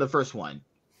definitely do better than the first one.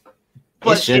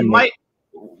 But it might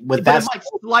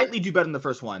slightly do better than the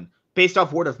first one based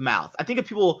off word of mouth. I think if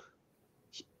people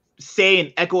say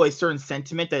and echo a certain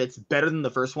sentiment that it's better than the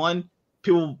first one,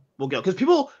 people will go. Because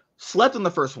people slept on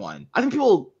the first one. I think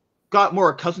people got more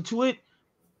accustomed to it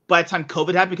by the time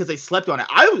COVID happened because they slept on it.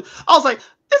 I was like,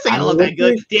 this ain't gonna look that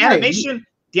good. The animation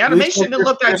didn't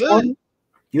look that good.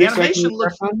 The animation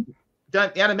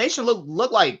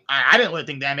looked like I didn't really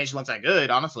think the animation looks that good.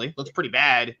 Honestly, it looks pretty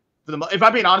bad. If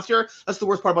I'm being honest here, that's the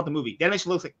worst part about the movie. The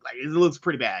animation looks like it looks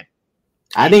pretty bad.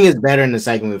 I think it's better in the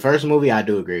second movie. First movie, I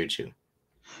do agree with you.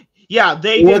 Yeah,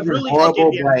 it wasn't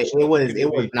horrible,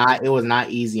 but it was not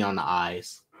easy on the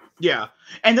eyes. Yeah,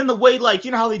 and then the way,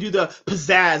 you know how they do the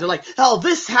pizzazz, they're like, "Oh,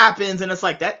 this happens," and it's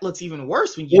like that looks even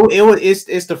worse when you.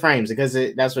 It's the frames because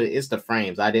it's the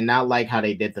frames. I did not like how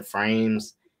they did the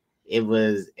frames. It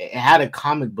had a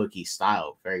comic booky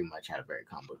style, very much had a very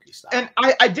comic booky style. And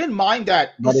I didn't mind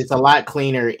that, but it's a lot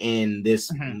cleaner in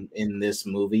this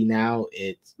movie now.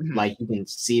 It's like you can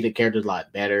see the characters a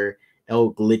lot better.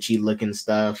 No glitchy looking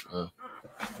stuff.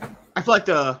 I feel like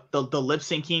the lip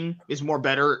syncing is more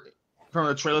better from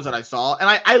the trailers that I saw,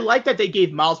 and I like that they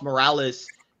gave Miles Morales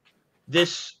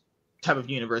this type of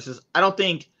universes. I don't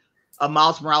think a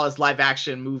Miles Morales live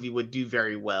action movie would do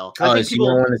very well. Oh, so you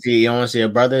don't want to see a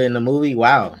brother in the movie?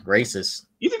 Wow, racist.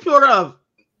 You think people are gonna?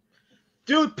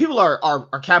 Dude, people are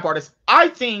cap artists. I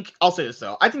think I'll say this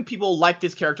though. I think people like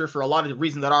this character for a lot of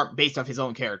reasons that aren't based off his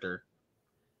own character.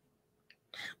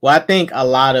 Well, I think a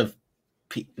lot of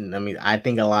people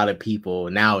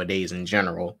nowadays in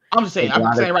general. I'm saying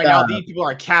right now, these people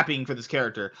are capping for this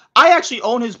character. I actually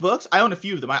own his books. I own a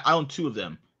few of them. I own 2 of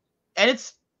them, and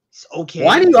it's okay.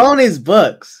 Why do you own his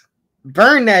books?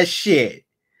 Burn that shit.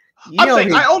 I'm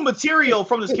saying I own material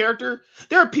from this character.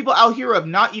 There are people out here who have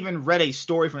not even read a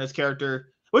story from this character,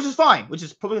 which is fine, which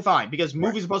is perfectly fine, because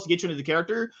movies are supposed to get you into the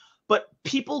character. But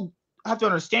people have to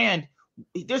understand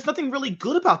there's nothing really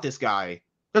good about this guy.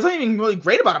 There's nothing really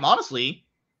great about him, honestly.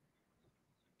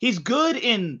 He's good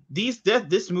in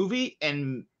this movie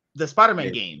and the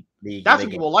Spider-Man game. That's why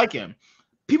people like him.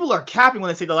 People are capping when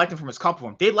they say they like him from his comic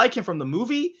form. They like him from the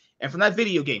movie and from that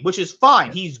video game, which is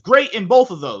fine. He's great in both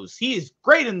of those. He is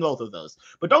great in both of those.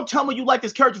 But don't tell me you like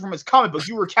this character from his comic book.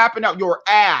 You were capping out your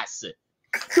ass.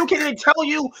 People can't even tell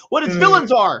you what his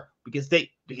villains are because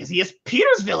he has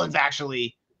Peter's villains,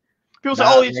 actually. People say,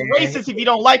 "Oh, it's racist if you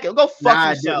don't like it." Go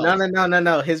fuck yourself.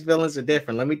 No. His villains are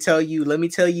different. Let me tell you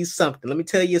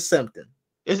something.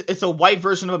 It's a white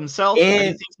version of himself. And he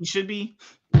thinks he should be.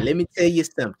 Let me tell you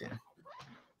something.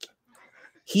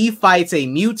 He fights a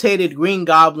mutated Green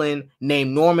Goblin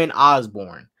named Norman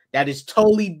Osborn. That is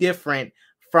totally different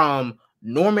from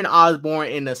Norman Osborn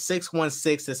in the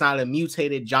 616. That's not a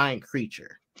mutated giant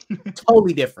creature.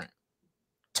 Totally different.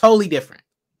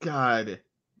 God.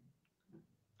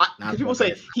 People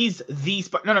say he's the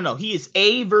no. He is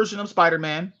a version of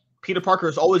Spider-Man. Peter Parker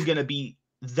is always going to be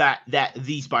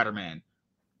the Spider-Man.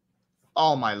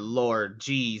 Oh my lord,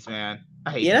 jeez, man.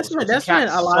 I hate that's been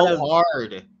a lot so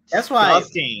hard. That's why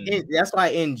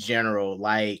in general,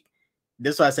 like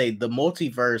this is why I say the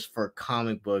multiverse for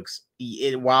comic books,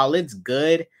 while it's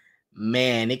good,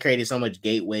 man, it created so much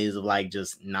gateways of like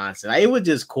just nonsense. It was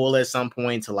just cool at some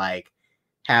point to like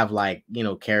have like,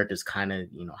 characters kind of,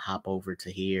 hop over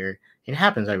to here. It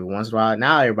happens every once in a while.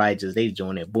 Now everybody they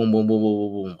doing it boom, boom, boom,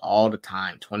 boom, boom, boom all the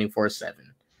time, 24/7.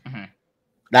 Mm-hmm.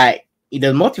 Like the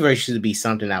multiverse should be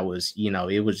something that was,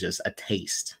 it was just a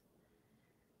taste.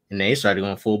 And they started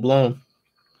going full blown,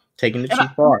 taking it too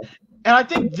far. And I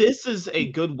think this is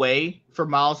a good way for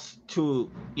Miles to,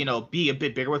 be a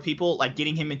bit bigger with people, like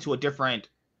getting him into a different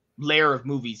layer of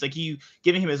movies. Like you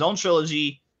giving him his own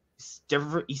trilogy.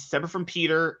 He's separate from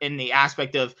Peter in the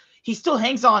aspect of he still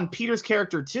hangs on Peter's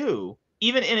character too,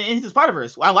 even in Into the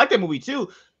Spider-Verse. I like that movie too.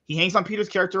 He hangs on Peter's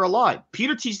character a lot.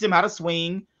 Peter teaches him how to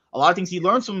swing. A lot of things he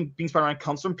learns from being Spider-Man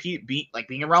comes from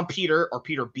being around Peter or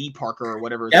Peter B. Parker or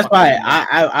whatever. That's why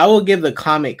I will give the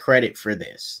comic credit for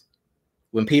this.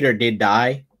 When Peter did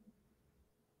die,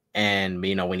 and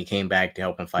when he came back to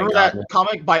help him fight. Remember that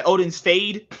comic by Odin's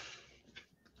Fade?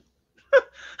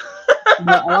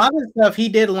 But a lot of stuff he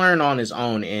did learn on his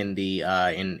own in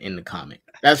the comic.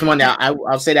 That's one that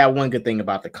I'll say that one good thing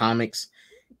about the comics.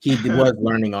 He was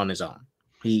learning on his own.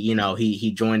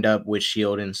 He joined up with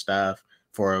S.H.I.E.L.D. and stuff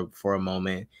for a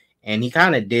moment, and he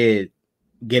kind of did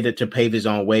get it to pave his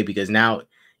own way, because now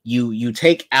you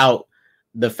take out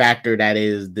the factor that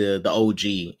is the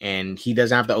OG, and he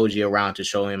doesn't have the OG around to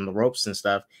show him the ropes and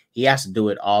stuff. He has to do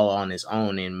it all on his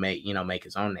own and make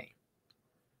his own name.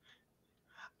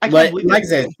 But like I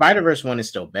said, Spider-Verse one is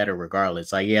still better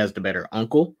regardless. Like he has the better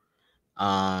uncle.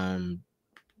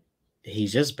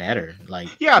 He's just better. Like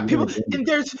people, and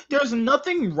there's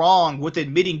nothing wrong with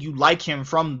admitting you like him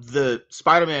from the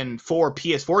Spider-Man 4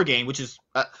 PS4 game, which is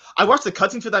I watched the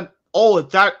cutscene for that. Oh,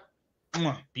 that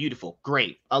beautiful,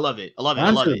 great. I love it. I love it. I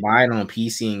love it. Buy it on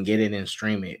PC and get it and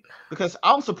stream it. Because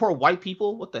I don't support white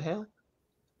people. What the hell?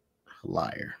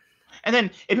 Liar. And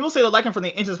then if people say they like him from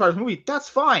the Into the Spider-Man movie, that's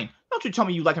fine. Don't you tell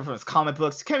me you like him from his comic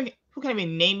books. Who can't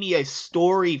even name me a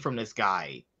story from this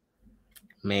guy?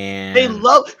 Man. They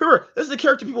love her. This is the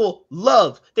character people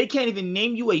love. They can't even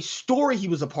name you a story he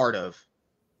was a part of.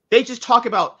 They just talk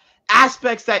about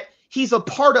aspects that he's a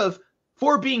part of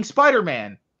for being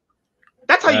Spider-Man.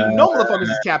 That's how you know motherfuckers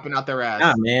is capping out their ass.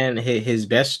 Nah, man. His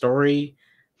best story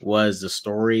was the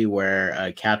story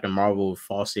where Captain Marvel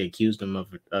falsely accused him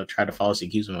of a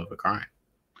crime.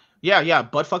 Yeah,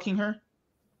 butt fucking her.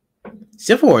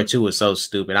 Civil War 2 was so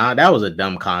stupid. That was a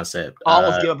dumb concept. I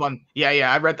almost give up on. Yeah,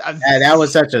 I read that. That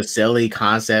was such a silly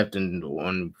concept and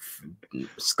one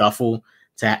scuffle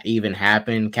to even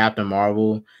happen. Captain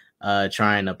Marvel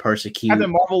trying to persecute.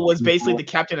 Captain Marvel was basically the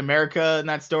Captain America in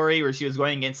that story, where she was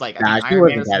going against like Iron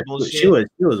Man or some bullshit.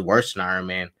 She was worse than Iron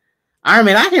Man. Iron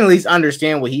Man, I can at least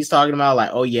understand what he's talking about. Like,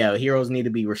 oh yeah, heroes need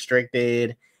to be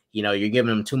restricted. You're giving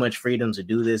them too much freedom to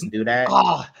do this and do that.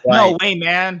 Oh, no way,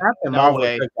 man. Captain Marvel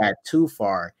took that too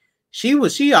far.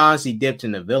 She honestly dipped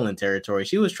in the villain territory.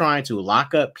 She was trying to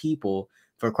lock up people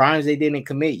for crimes they didn't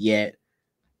commit yet,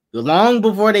 long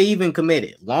before they even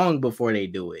committed, long before they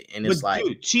do it. And it's like,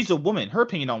 dude, she's a woman. Her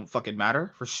opinion don't fucking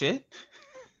matter for shit.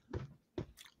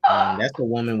 That's a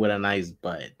woman with a nice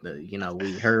butt.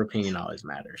 Her opinion always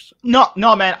matters. No,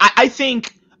 man. I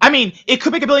think. I mean, it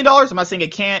could make $1 billion. I'm not saying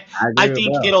it can't. I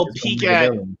think it'll peak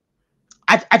at.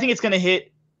 I think it's gonna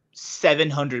hit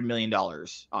 $700 million.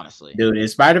 Honestly, dude,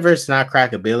 if Spider-Verse not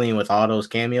crack $1 billion with all those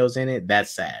cameos in it,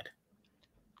 that's sad.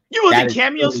 You look at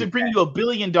cameos to bring you $1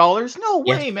 billion? No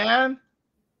way, man.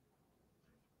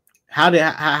 How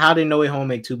did No Way Home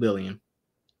make $2 billion?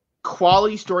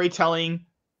 Quality storytelling,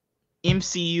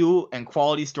 MCU, and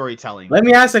quality storytelling. Let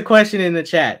me ask a question in the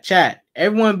chat. Chat,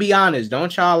 everyone be honest.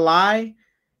 Don't y'all lie.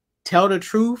 Tell the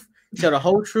truth. Tell the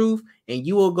whole truth, and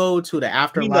you will go to the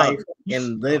afterlife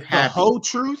and live happy. The whole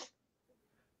truth?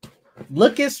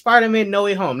 Look at Spider-Man No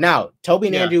Way Home. Now, Tobey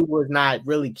and Andrew was not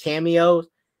really cameos,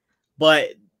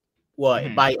 but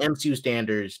by MCU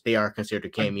standards, they are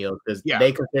considered cameos because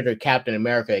they consider Captain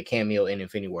America a cameo in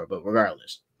Infinity War. But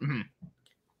regardless,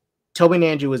 Tobey and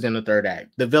Andrew was in the third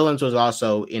act. The villains was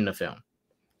also in the film.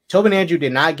 Tobey and Andrew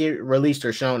did not get released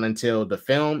or shown until the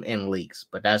film and leaks,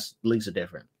 but leaks are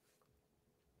different.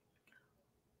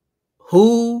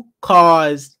 Who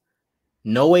caused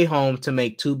No Way Home to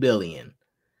make $2 billion?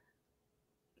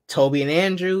 Tobey and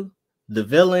Andrew, the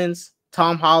villains,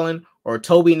 Tom Holland, or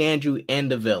Tobey and Andrew and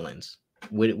the villains?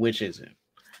 Which is it?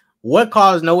 What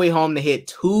caused No Way Home to hit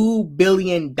 $2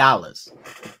 billion?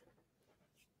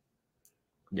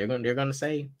 They're gonna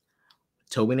say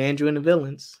Tobey and Andrew and the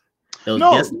villains. You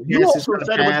also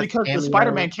said it was because the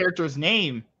Spider-Man character's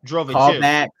name drove it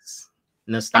callbacks,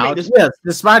 nostalgia.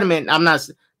 The Spider-Man.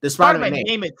 The Spider-Man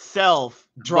name itself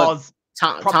draws.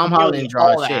 Tom Holland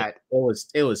draws shit.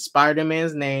 It was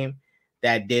Spider-Man's name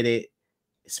that did it.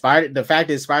 The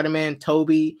fact is Spider-Man,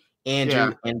 Tobey,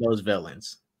 Andrew, and those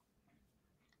villains.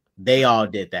 They all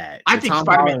did that. I think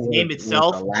Spider-Man's name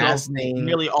itself drove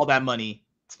nearly all that money.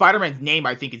 Spider-Man's name,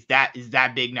 I think, is that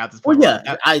big now at this point. Well,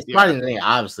 Spider-Man's name,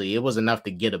 obviously, it was enough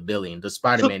to get $1 billion. The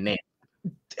Spider-Man name.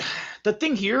 The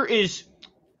thing here is,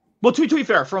 well, to be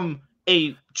fair, from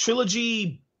a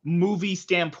trilogy movie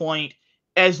standpoint,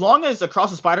 as long as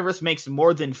Across the Spider-Verse makes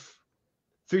more than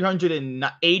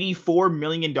 $384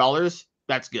 million,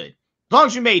 that's good. As long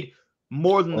as you made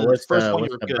more than the first one,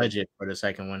 you were good. Budget for the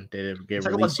second one? Did it get released?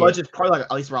 Second one's budget's probably like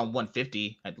at least around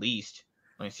 150 at least.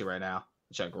 Let me see right now.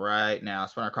 Check right now.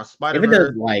 Spider-Man Across the Spider-Verse. If it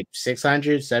does like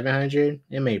 600, 700,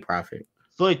 it made profit.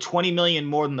 It's only $20 million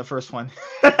more than the first one.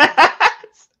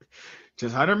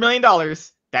 Just $100 million.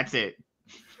 That's it.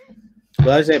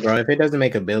 Well, I say, bro, if it doesn't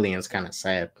make $1 billion, it's kind of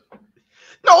sad.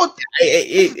 No,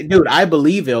 dude, I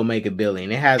believe it'll make $1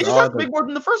 billion. It has all the big more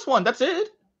than the first one. That's it.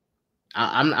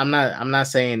 I'm not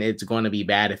saying it's going to be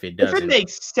bad if it doesn't. If it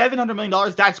makes $700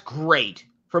 million, that's great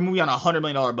for a movie on $100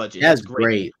 million budget. That's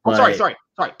great. Oh, sorry.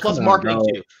 Plus marketing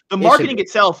too. The marketing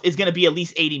itself is going to be at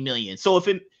least $80 million. So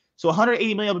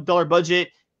 $180 million budget,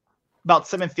 about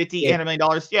 $750, $800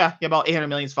 million. Yeah, about $800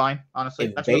 million is fine. Honestly,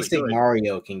 if that's basic really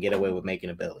Mario can get away with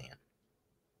making $1 billion.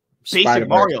 Basic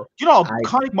Mario. You know how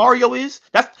iconic Mario is?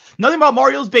 That's nothing about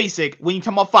Mario's basic when you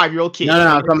come up 5-year-old kids. No,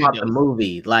 I'm talking about the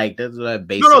movie. Like that's what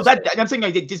basic. No, I'm saying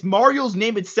like just Mario's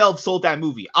name itself sold that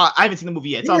movie. I haven't seen the movie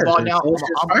yet. It's on VOD now.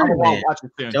 I'm gonna watch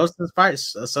it soon. Joseph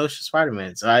Social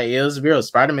Spider-Man. So it was real.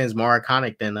 Spider-Man's more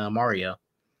iconic than Mario.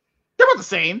 They're about the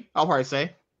same. I'll probably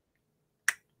say.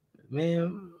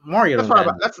 Man, Mario.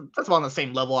 That's about on the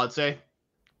same level. I'd say.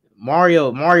 Mario,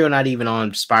 not even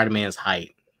on Spider-Man's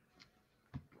height.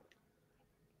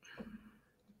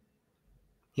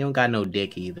 He don't got no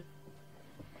dick either.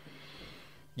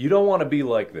 You don't want to be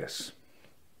like this.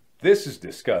 This is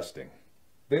disgusting.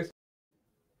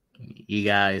 You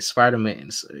guys, Spider-Man,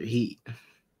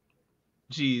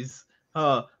 Jeez.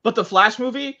 But the Flash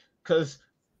movie, because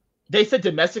they said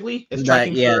domestically it's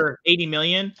tracking for $80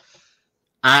 million.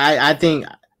 I think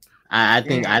like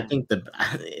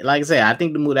I said, I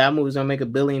think that movie's gonna make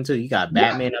 $1 billion too. You got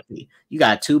Batman up here. You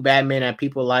got 2 Batman that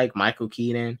people like, Michael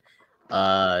Keaton.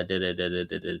 Ben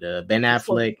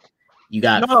Affleck. You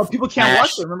got no people can't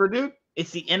watch it. Remember, dude,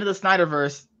 it's the end of the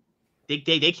Snyderverse. They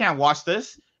can't watch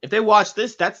this. If they watch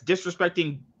this, that's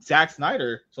disrespecting Zack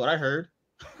Snyder. That's what I heard.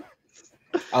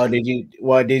 Oh, did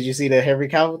you see the Henry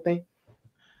Cavill thing?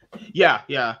 Yeah.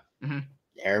 Mm-hmm.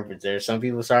 There's some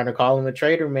people starting to call him a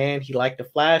traitor, man. He liked the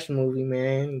Flash movie,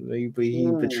 man. He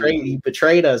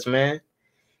betrayed us, man.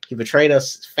 He betrayed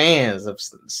us fans of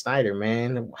Snyder,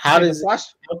 man. How can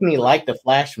he like the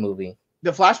Flash movie?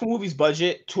 The Flash movie's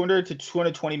budget, $200 to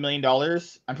 $220 million.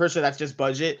 I'm pretty sure that's just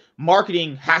budget.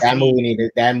 Marketing has that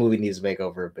movie needs to make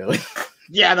over $1 billion.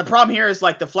 Yeah, the problem here is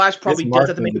like the Flash probably does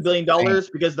have to make $1 billion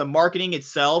because the marketing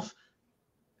itself,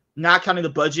 not counting the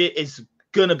budget, is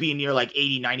gonna be near like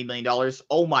 $80-90 million.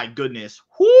 Oh my goodness.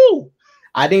 Whoo!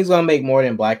 I think it's gonna make more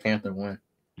than Black Panther 1.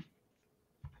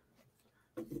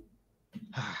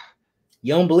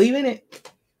 You don't believe in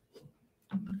it?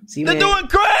 See, they're doing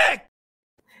crack.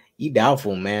 You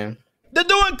doubtful, man. They're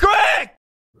doing crack.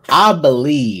 I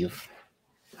believe.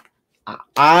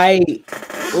 I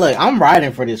look. I'm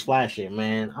riding for this Flash shit,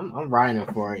 man. I'm riding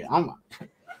for it.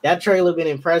 That trailer been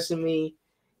impressing me.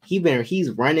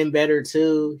 He's running better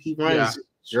too. He runs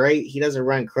straight. He doesn't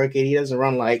run crooked. He doesn't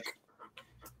run like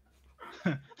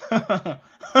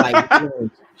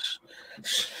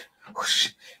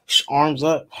arms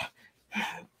up.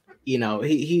 You know,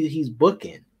 he's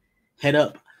booking, head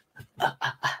up.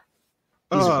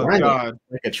 He's running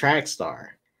like a track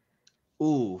star.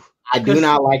 Ooh. I do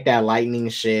not like that lightning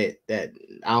shit. That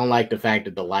I don't like the fact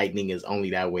that the lightning is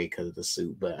only that way because of the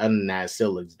suit. But other than that, it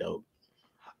still looks dope.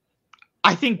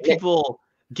 I think people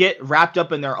get wrapped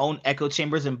up in their own echo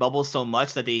chambers and bubbles so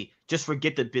much that they just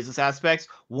forget the business aspects.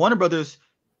 Warner Brothers,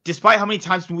 despite how many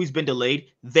times the movie's been delayed,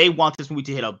 they want this movie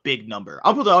to hit a big number.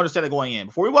 I'm supposed to understand that going in.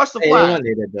 Before we watch The Flash,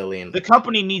 the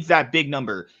company needs that big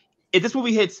number. If this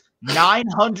movie hits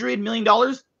 $900 million,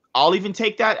 I'll even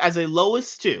take that as a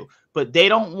lowest too. But they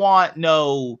don't want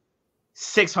no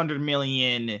 $600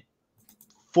 million,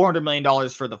 $400 million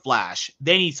for The Flash.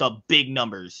 They need some big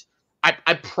numbers.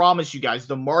 I promise you guys,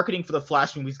 the marketing for the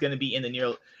Flash movie is going to be in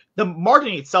the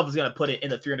marketing itself is going to put it in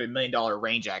the $300 million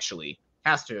range, actually.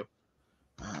 Has to.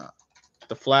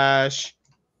 The Flash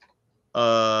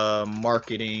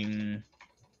marketing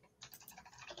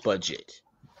budget.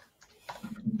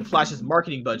 The Flash's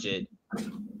marketing budget.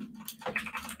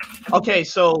 Okay,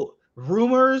 so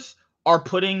rumors are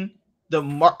putting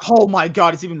oh my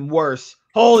god, it's even worse.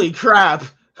 Holy crap.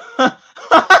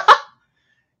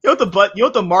 You know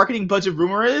what the marketing budget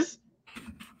rumor is?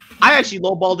 I actually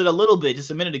lowballed it a little bit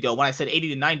just a minute ago when I said 80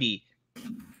 to 90.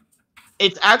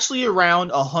 It's actually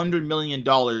around $100 million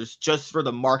just for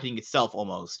the marketing itself,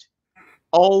 almost.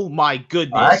 Oh my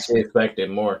goodness! I actually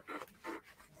expected more.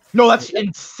 No, that's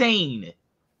insane.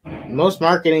 Most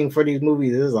marketing for these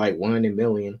movies is like $100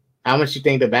 million. How much you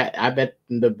think I bet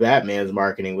the Batman's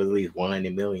marketing was at least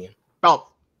 $100 million.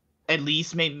 About at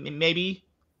least maybe.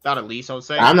 About at least, I would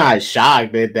say. I'm not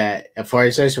shocked that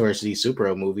especially for these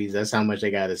superhero movies, that's how much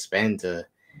they got to spend to.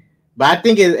 But I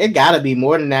think it got to be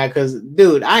more than that because,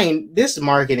 dude, this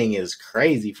marketing is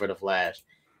crazy for the Flash.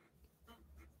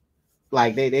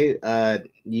 Like did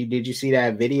you see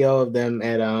that video of them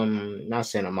at not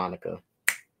Santa Monica,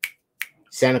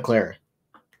 Santa Clara,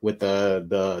 with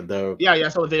the yeah I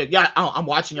saw the video. Yeah, I'm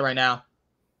watching it right now.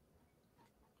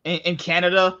 In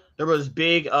Canada, there was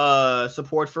big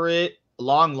support for it.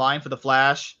 Long line for the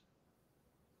Flash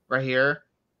right here.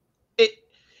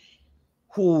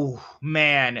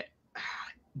 Man,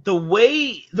 the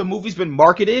way the movie's been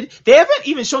marketed, they haven't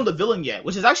even shown the villain yet,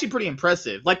 which is actually pretty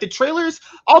impressive. Like the trailers,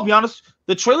 I'll be honest,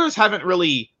 the trailers haven't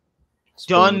really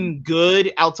done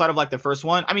good outside of like the first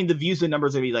one. I mean, the views and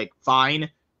numbers would be like fine,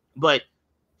 but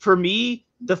for me,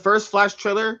 the first Flash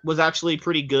trailer was actually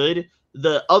pretty good.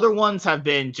 The other ones have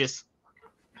been just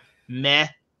meh,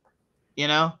 you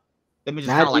know? They've been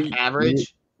just kind of like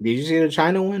average. Did you see the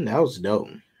China one? That was dope.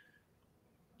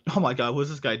 Oh my god, what's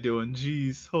this guy doing?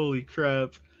 Jeez, holy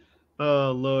crap.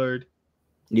 Oh Lord.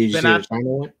 Did you see the China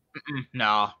one?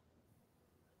 No.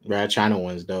 That China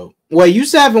one's dope. Well, you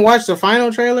still haven't watched the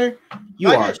final trailer?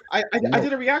 I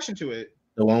did a reaction to it.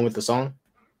 The one with the song?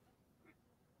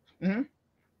 Mm-hmm.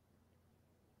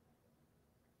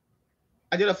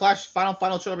 I did a Flash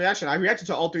final trailer reaction. I reacted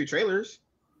to all 3 trailers.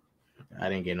 I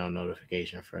didn't get no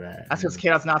notification for that. That's because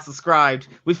K-Dot's not subscribed.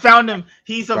 We found him.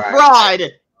 He's a fraud.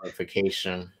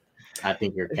 Notification. I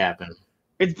think you're capping.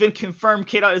 It's been confirmed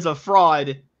K-Dot is a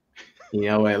fraud. You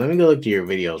know what? Let me go look to your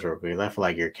videos real quick. I feel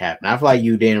like you're capping. I feel like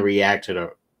you didn't react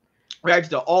to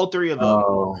all 3 of them.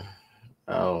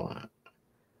 Oh.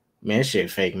 Man, shit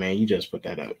fake, man. You just put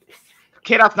that up.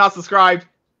 K-Dot's not subscribed.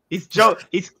 He's Joe.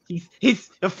 He's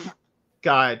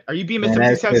God, are you being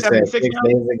Mr. 76 now? 6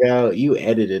 days ago, you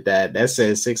edited that. That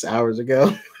says 6 hours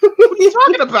ago. What are you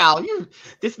talking about?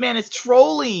 This man is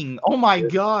trolling. Oh my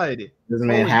god. This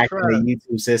man hacked the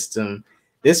YouTube system.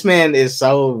 This man is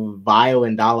so vile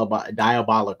and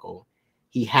diabolical.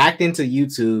 He hacked into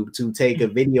YouTube to take a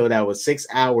video that was 6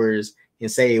 hours and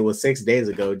say it was 6 days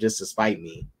ago just to spite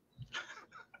me.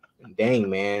 Dang,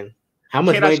 man. How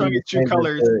much money do you spend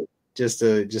just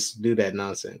to do that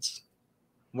nonsense?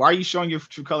 Why are you showing your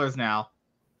true colors now?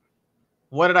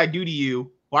 What did I do to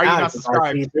you? Why are you not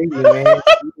subscribed? Man. You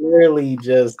really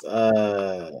just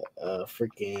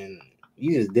freaking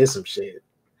you just did some shit.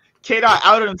 K-Dot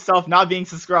outed himself not being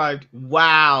subscribed.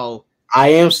 Wow. I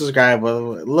am subscribed,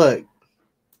 but look.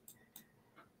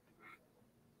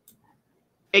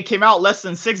 It came out less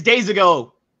than 6 days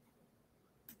ago.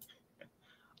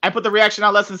 I put the reaction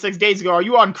out less than 6 days ago. Are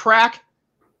you on crack?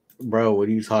 Bro, what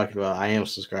are you talking about? I am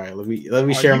subscribed. Let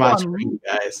me share my screen,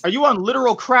 guys. Are you on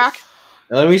literal crack?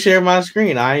 Let me share my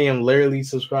screen. I am literally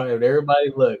subscribed.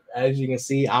 Everybody, look. As you can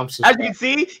see, I'm subscribed. As you can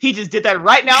see, he just did that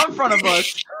right now in front of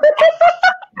us.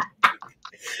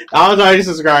 I was already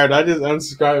subscribed. I just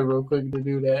unsubscribed real quick to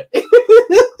do that.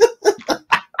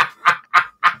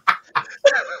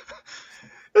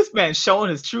 This man's showing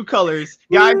his true colors.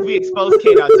 Guys, we exposed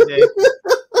K-Dot today.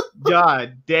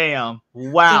 God damn.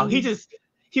 Wow.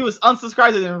 He was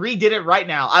unsubscribed and then redid it right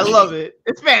now. I love it.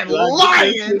 This man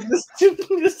lying.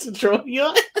 Just to troll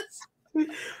your ass.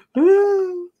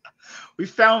 We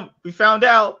found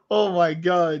out. Oh my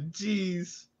god.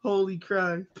 Jeez. Holy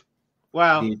Christ.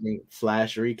 Wow. Do you think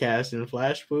Flash recast in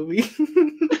Flash movie?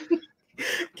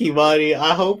 Kimani,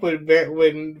 I hope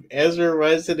when Ezra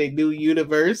runs to the new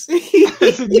universe,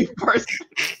 it's a new person.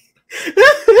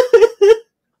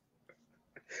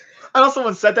 I know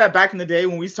someone said that back in the day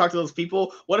when we talked to those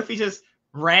people. What if he just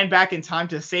ran back in time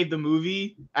to save the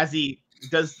movie as he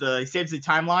saves the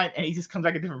timeline and he just comes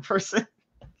back a different person?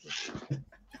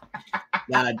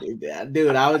 Nah,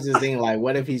 dude, I was just thinking, like,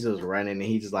 what if he's just running and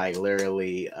he just like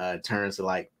literally turns to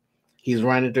like he's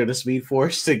running through the Speed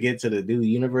Force to get to the new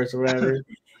universe or whatever,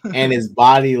 and his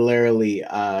body literally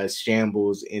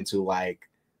shambles into like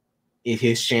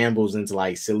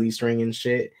silly string and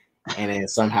shit, and then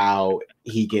somehow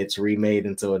he gets remade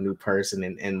into a new person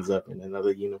and ends up in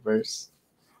another universe.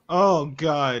 Oh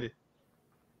god.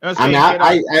 I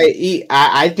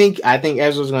think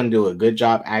Ezra's gonna do a good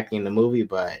job acting in the movie,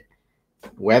 but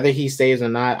whether he stays or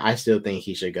not, I still think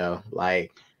he should go.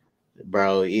 Like,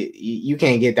 bro, you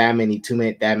can't get that many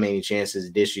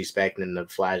chances disrespecting the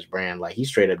Flash brand. Like, he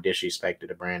straight up disrespected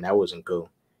the brand. That wasn't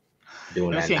cool.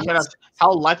 Doing that.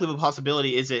 How likely of a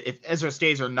possibility is it if Ezra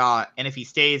stays or not? And if he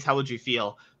stays, how would you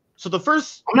feel? So I'm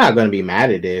not gonna be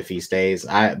mad at it if he stays.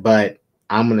 I'm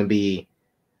gonna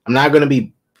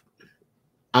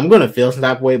feel some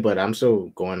type of way, but I'm still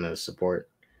going to support.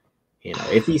 You know,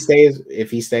 if he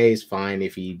stays, fine.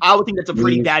 I would think that's a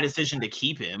pretty bad decision to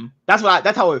keep him. That's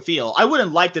how I would feel. I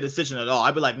wouldn't like the decision at all.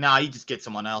 I'd be like, nah, you just get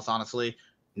someone else, honestly.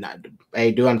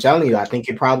 Hey, dude, I'm telling you, I think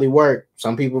it probably worked.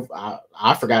 Some people,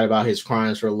 I forgot about his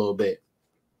crimes for a little bit.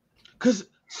 Because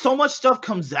so much stuff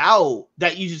comes out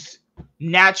that you just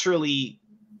naturally,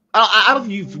 I don't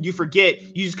think you forget.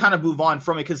 You just kind of move on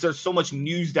from it because there's so much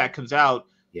news that comes out.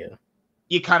 Yeah.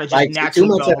 You kind of just naturally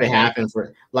too much of it happens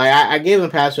for like I gave him a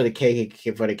pass for the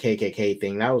KKK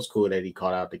thing. That was cool that he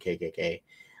called out the KKK,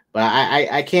 but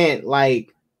I can't,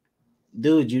 like,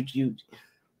 dude, you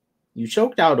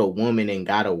choked out a woman and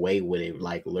got away with it,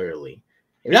 like, literally.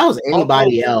 If that was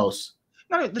anybody else,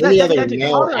 any other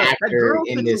male actor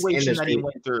in this industry that he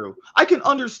went through, I can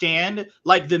understand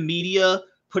like the media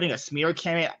putting a smear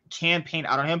campaign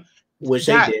out on him. Which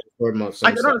they did for most.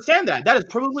 I can understand that. That is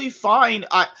probably fine.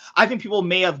 I think people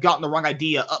may have gotten the wrong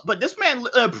idea. But this man,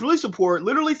 police report,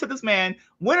 literally said this man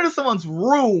went into someone's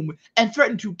room and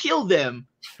threatened to kill them.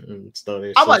 I'm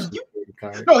like,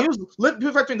 no, he was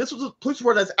threatening. This was a police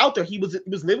report that's out there. He was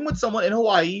living with someone in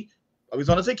Hawaii. He was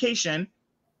on his vacation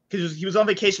because he was on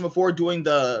vacation before doing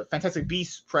the Fantastic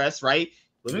Beasts press, right?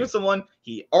 Living with someone.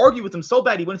 He argued with them so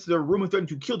bad he went into their room and threatened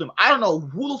to kill them. I don't know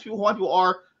who those Hawaiian people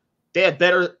are. They have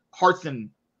better hearts than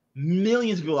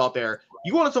millions of people out there.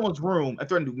 You go into someone's room and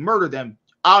threaten to murder them.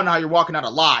 I don't know how you're walking out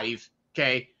alive.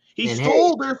 Okay. He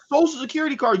stole their social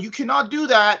security card. You cannot do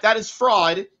that. That is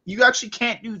fraud. You actually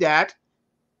can't do that.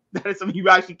 That is something you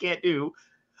actually can't do.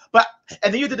 But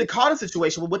and then you have the Dakota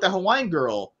situation with the Hawaiian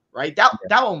girl, right? That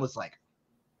one was like,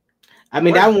 I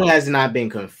mean, that one has not been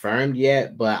confirmed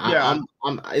yet, but yeah.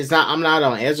 I'm not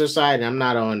on Ezra's side and I'm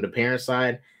not on the parent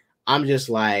side. I'm just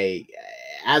like,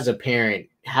 as a parent,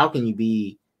 how can you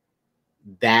be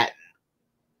that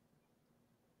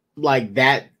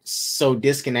so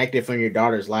disconnected from your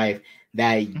daughter's life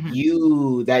that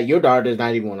your daughter does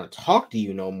not even want to talk to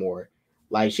you no more?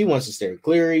 Like, she wants to steer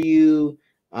clear of you.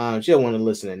 She don't want to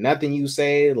listen to nothing you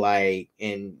say. Like,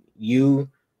 and you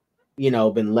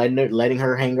been letting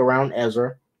her hang around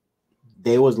Ezra.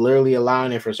 They was literally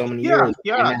allowing it for so many years.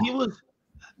 Yeah, he was.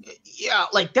 Yeah,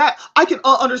 like that. I can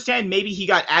understand maybe he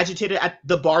got agitated at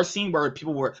the bar scene where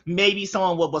people were, maybe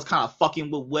someone was kind of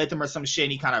fucking with him or some shit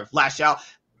and he kind of lashed out.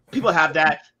 People have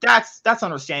that. That's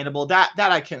understandable. That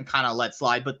I can kind of let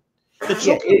slide. But the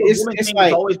woman thing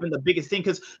has always been the biggest thing.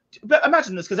 Because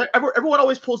imagine this, because everyone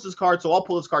always pulls this card, so I'll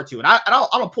pull this card too. And I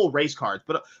don't pull race cards,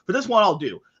 but for this one I'll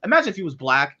do. Imagine if he was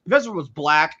black. If Ezra was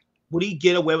black, would he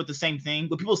get away with the same thing?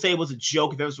 Would people say it was a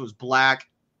joke if Ezra was black?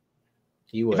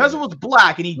 If Ezra was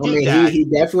black and he did that, he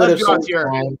definitely would have served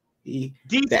time. The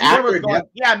DC actor, was going,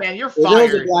 yeah, man, you're if it was a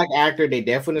fired. black actor, they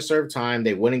definitely serve time.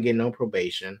 They wouldn't get no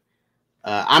probation.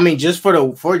 I mean, just for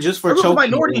choking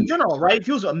minority in general, right? If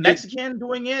he was a Mexican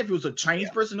doing it, if he was a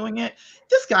Chinese person doing it,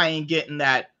 this guy ain't getting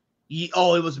that. It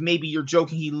was maybe you're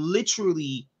joking. He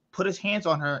literally put his hands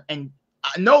on her, and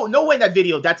no way in that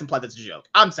video that's implied that's a joke.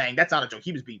 I'm saying that's not a joke.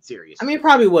 He was being serious. I mean, it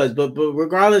probably was, but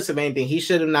regardless of anything, he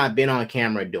should have not been on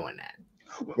camera doing that.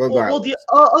 Regardless. Well, the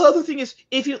other thing is,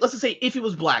 let's just say if he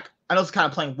was black, I know it's kind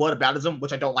of playing whataboutism,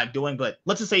 which I don't like doing, but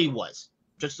let's just say he was.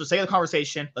 Just to say the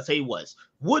conversation, let's say he was.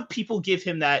 Would people give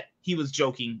him that he was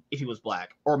joking if he was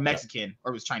black or Mexican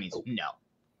or was Chinese? No.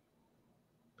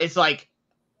 It's like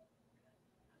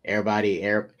everybody.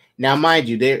 Now, mind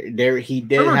you, he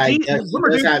did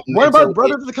have. What about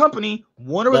Brothers of the Company?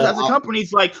 One of the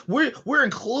companies like we're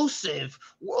inclusive.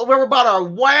 We're about our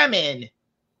women.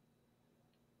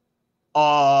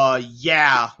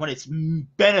 Yeah, when it's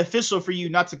beneficial for you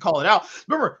not to call it out.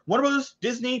 Remember, Warner Brothers,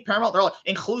 Disney, Paramount, they're like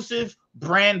inclusive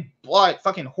brand,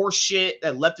 fucking horse shit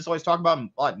that leftists always talk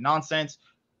about, nonsense.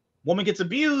 Woman gets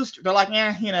abused, they're like,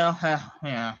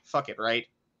 yeah, fuck it, right?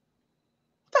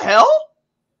 What the hell?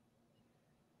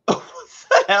 What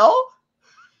the hell?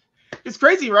 It's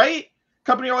crazy, right?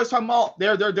 Company always talking about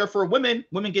they're for women.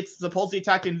 Women get supposedly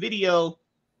attacked in video.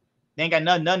 They ain't got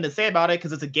nothing to say about it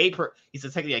because it's a gay he's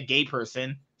technically a gay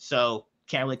person, so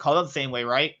can't really call it the same way,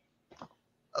 right?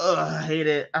 Ugh, I hate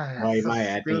it.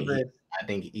 I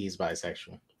think he's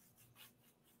bisexual.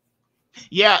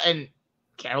 Yeah, and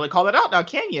can't really call that out now,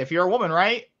 can you? If you're a woman,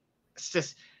 right? It's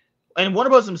just, and Warner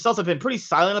Bros. Themselves have been pretty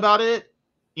silent about it.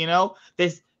 You know,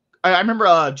 I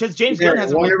remember just James Gunn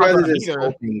hasn't Warner really Brothers is either.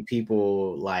 Hoping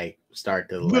people like start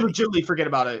to legitimately forget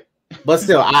about it. But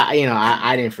still,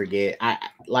 I didn't forget.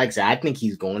 Like I said, I think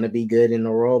he's going to be good in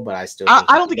the role, but I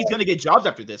don't think he's going to get jobs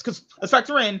after this because let's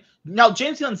factor in now.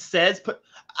 James Gunn says,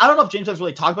 I don't know if James Gunn's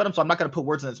really talked about him, so I'm not going to put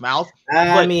words in his mouth.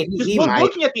 I mean,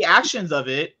 looking at the actions of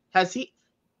it, has he?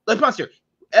 Let's be honest here.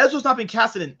 Ezra's not been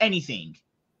casted in anything.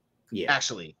 Yeah,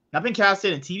 actually, not been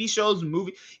casted in TV shows,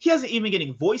 movies. He hasn't even been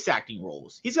getting voice acting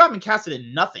roles. He's not been casted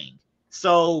in nothing.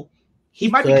 So he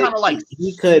might be kind of like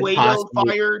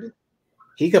fired.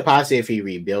 He could possibly if he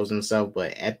rebuilds himself,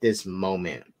 but at this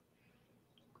moment,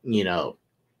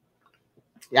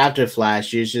 after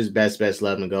Flash, it's just best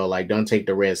let him go. Like, don't take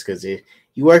the risk because if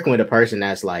you're working with a person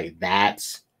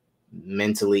that's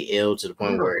mentally ill to the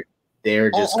point where they're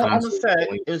just on the set,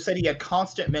 it said he had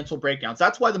constant mental breakdowns.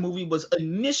 That's why the movie was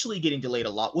initially getting delayed a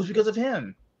lot, was because of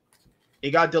him.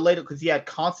 It got delayed because he had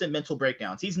constant mental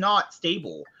breakdowns. He's not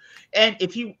stable, and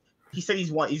if he said he's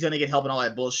going to get help and all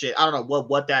that bullshit. I don't know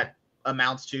what that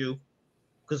amounts to,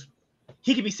 because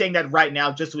he could be saying that right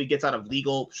now just so he gets out of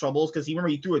legal troubles. Because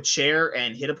he threw a chair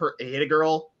and hit a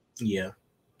girl. Yeah,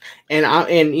 and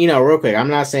real quick, I'm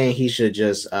not saying he should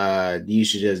just you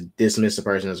should just dismiss a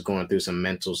person that's going through some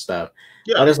mental stuff.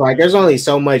 Yeah, but it's like there's only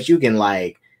so much you can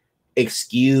like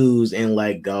excuse and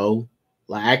let go.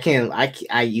 Like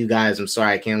you guys, I'm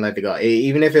sorry, I can't let it go.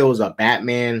 Even if it was a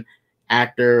Batman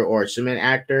actor or a Superman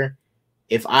actor.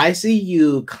 If I see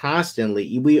you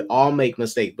constantly, we all make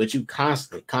mistakes, but you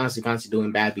constantly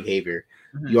doing bad behavior,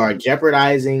 you are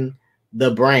jeopardizing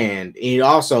the brand. And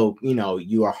also,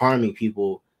 you are harming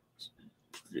people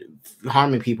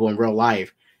in real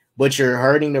life, but you're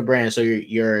hurting the brand. So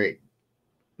you're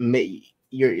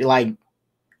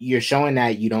showing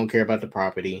that you don't care about the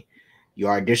property. You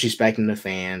are disrespecting the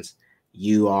fans.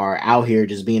 You are out here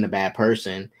just being a bad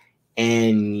person.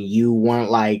 And you want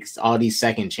like all these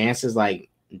second chances, like,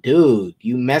 dude,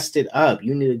 you messed it up.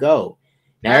 You need to go.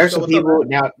 Now there's some people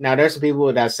there's some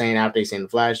people that's saying after they seen the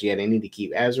Flash, yeah, they need to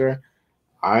keep Ezra.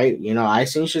 All right, I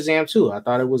seen Shazam too. I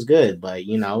thought it was good, but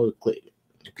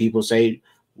people say,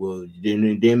 well,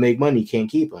 didn't make money, can't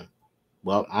keep him.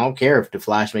 Well, I don't care if the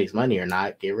Flash makes money or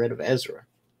not. Get rid of Ezra.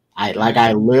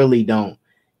 I literally don't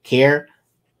care,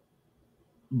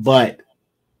 but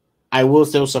I will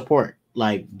still support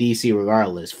like DC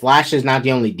regardless. Flash is not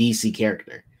the only DC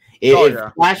character.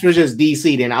 If Flash was just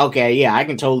DC, then okay, yeah, I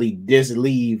can totally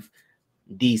disleave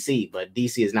DC, but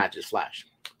DC is not just Flash.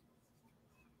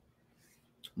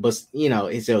 But so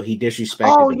he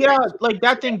disrespected. Oh yeah, like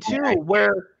that thing too,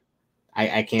 where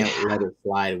I can't let it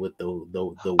slide with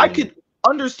the. I could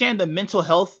understand the mental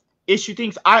health issue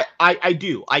things. I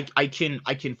do. I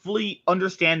can fully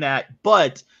understand that,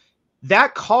 but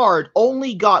that card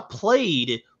only got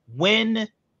played when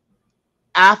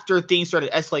after things started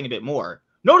escalating a bit more.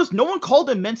 Notice no one called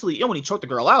him mentally ill when he choked the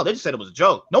girl out. They just said it was a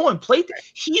joke. No one played that.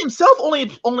 He himself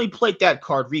only played that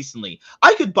card recently.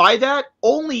 I could buy that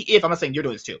only if, I'm not saying you're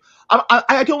doing this too.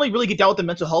 I can only really get down with the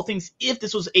mental health things if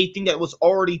this was a thing that was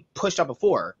already pushed out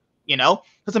before. you know,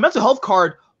 because the mental health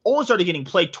card only started getting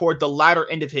played toward the latter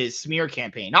end of his smear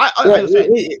campaign. All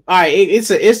right, it's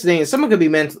the thing. Someone could be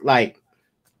meant like,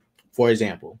 for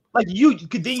example, like you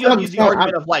could then you have to use the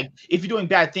argument of like, if you're doing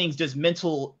bad things, does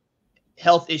mental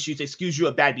health issues excuse you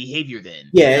of bad behavior? Then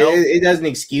it doesn't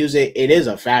excuse it. It is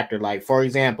a factor. Like, for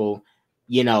example,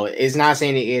 you know, it's not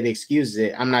saying that it excuses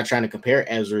it. I'm not trying to compare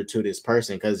Ezra to this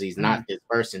person because he's not this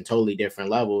person. Totally different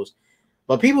levels.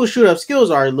 But people who shoot up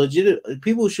schools are legit.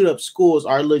 People who shoot up schools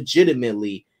are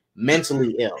legitimately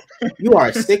mentally ill. You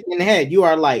are sick in the head. You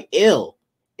are like ill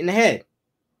in the head.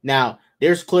 Now,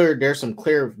 there's some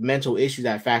clear mental issues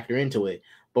that factor into it.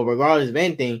 But regardless of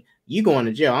anything, you going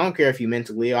to jail. I don't care if you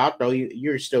mentally ill. I'll throw you.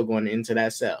 You're still going into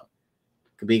that cell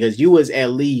because you was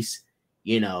at least,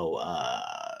 you know,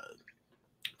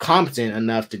 competent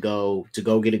enough to go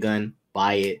get a gun,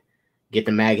 buy it, get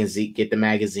the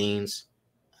magazines,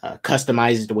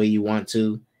 customize it the way you want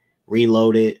to,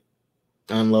 reload it,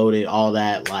 unload it, all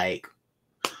that. Like,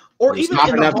 or even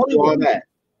in the Hollywood, all that.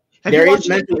 There is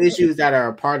mental issues that are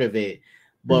a part of it,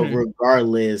 but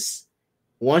regardless,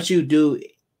 once you do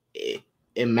it,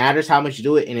 it matters how much you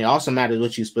do it, and it also matters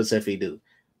what you specifically do.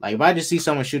 Like, if I just see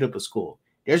someone shoot up a school,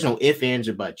 there's no ifs, ands,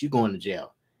 or buts. You going to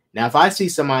jail. Now, if I see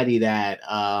somebody that,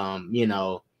 you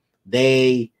know,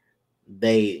 they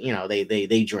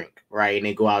drink, right, and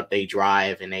they go out, they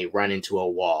drive, and they run into a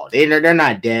wall. They're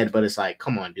not dead, but it's like,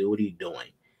 come on, dude, what are you doing,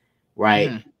 right?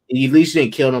 At least you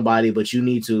didn't kill nobody, but you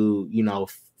need to, you know,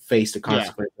 face the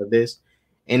consequence of this.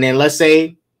 And then let's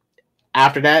say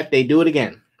after that they do it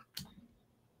again.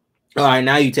 All right,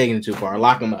 now you're taking it too far.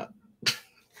 Lock him up.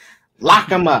 Lock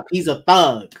him up. He's a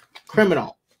thug,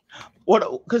 criminal.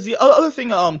 What? Because the other thing,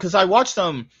 because I watched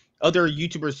some other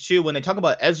YouTubers too, when they talk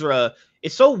about Ezra,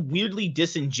 it's so weirdly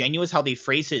disingenuous how they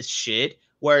phrase his shit.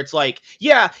 Where it's like,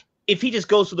 yeah, if he just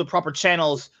goes through the proper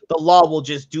channels, the law will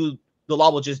just do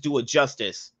it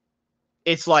justice.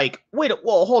 It's like,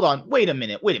 hold on, wait a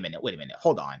minute,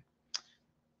 hold on.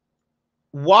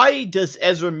 Why does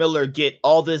Ezra Miller get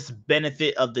all this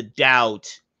benefit of the doubt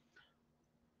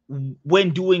when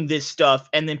doing this stuff,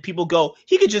 and then people go,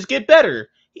 he could just get better?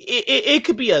 It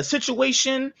could be a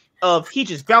situation of he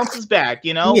just bounces back,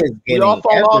 you know. We all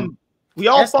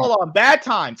fall on bad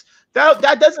times. That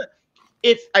doesn't.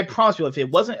 I promise you, if it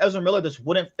wasn't Ezra Miller, this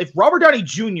wouldn't. If Robert Downey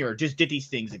Jr. just did these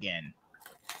things again,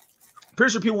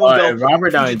 pretty sure people would go. If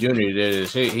Robert Downey Jr. did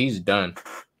this, he's done.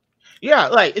 Yeah,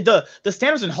 like the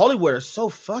standards in Hollywood are so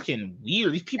fucking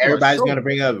weird. These people, everybody's gonna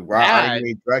bring up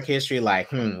drug history, like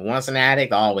once an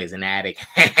addict, always an addict.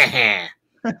 I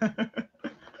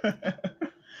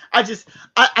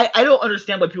don't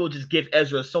understand why people just give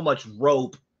Ezra so much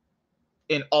rope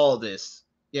in all of this,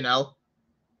 you know?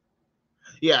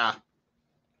 Yeah.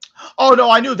 Oh no,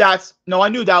 I knew that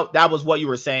was what you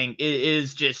were saying. It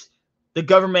is just the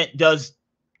government does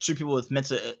treat people with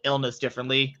mental illness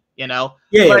differently, you know?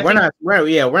 Yeah,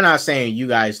 we're not saying you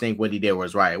guys think what he did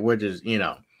was right. We're just, you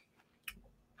know,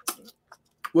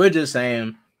 we're just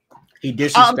saying he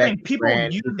disrespected people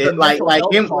use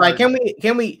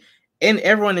can we and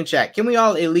everyone in chat, can we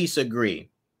all at least agree?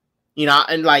 You know,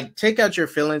 and like take out your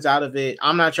feelings out of it.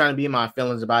 I'm not trying to be in my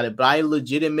feelings about it, but I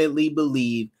legitimately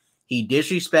believe he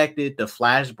disrespected the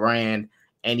Flash brand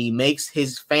and he makes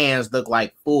his fans look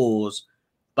like fools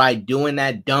by doing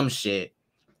that dumb shit.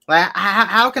 Like,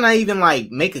 how can I even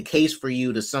like make a case for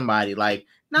you to somebody? Like,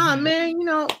 nah, man, you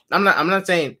know, I'm not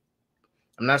saying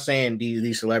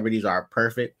these celebrities are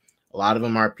perfect. A lot of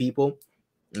them are people,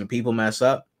 and people mess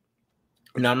up.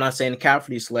 You know, I'm not saying to count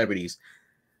for these celebrities,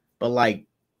 but like,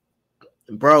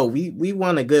 bro, we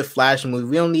want a good Flash movie.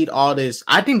 We don't need all this.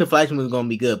 I think the Flash movie is gonna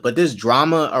be good, but this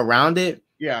drama around it,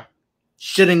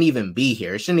 shouldn't even be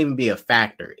here. It shouldn't even be a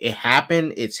factor. It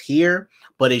happened. It's here,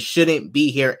 but it shouldn't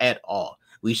be here at all.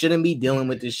 We shouldn't be dealing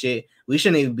with this shit. We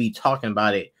shouldn't even be talking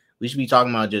about it. We should be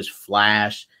talking about just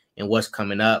Flash and what's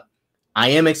coming up. I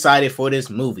am excited for this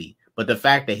movie, but the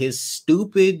fact that his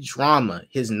stupid drama,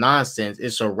 his nonsense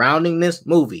is surrounding this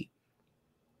movie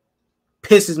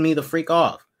pisses me the freak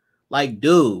off. Like,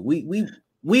 dude, we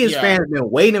as fans have been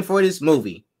waiting for this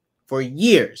movie for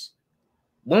years.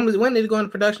 When did it go into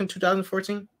production?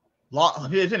 2014?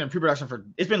 It's been in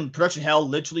pre-production it's been production hell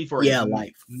literally for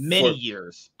many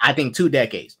years. I think 2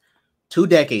 decades. 2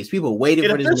 decades. People waited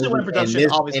for this movie.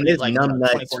 And this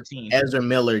numbnuts Ezra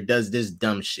Miller does this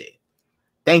dumb shit.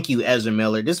 Thank you, Ezra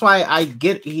Miller. This is why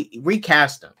he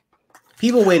recast him.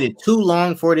 People waited too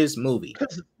long for this movie.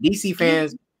 DC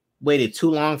fans waited too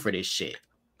long for this shit.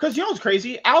 Because you know what's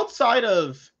crazy? Outside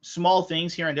of small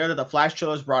things here and there that the Flash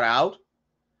show has brought out,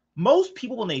 most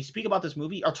people, when they speak about this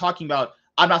movie, are talking about,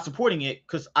 I'm not supporting it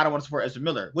because I don't want to support Ezra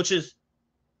Miller, which is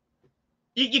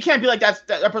you can't be like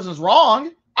that person's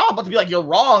wrong. I'm about to be like, you're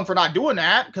wrong for not doing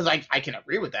that, because I can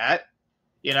agree with that.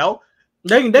 You know,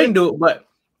 they can do it,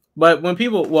 but when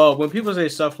people say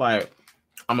stuff like,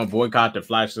 I'm gonna boycott the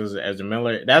Flash as Ezra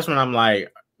Miller, that's when I'm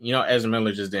like, Ezra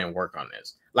Miller just didn't work on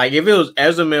this. Like, if it was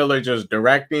Ezra Miller just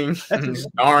directing,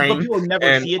 starring,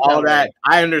 and see it all that,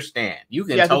 I understand. You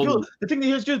can totally. The thing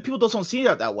is, people don't see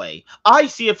it that way. I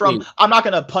see it from. I'm not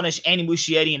gonna punish Andy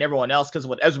Muschietti and everyone else because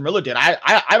what Ezra Miller did.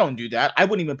 I don't do that. I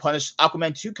wouldn't even punish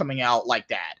Aquaman 2 coming out like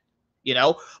that.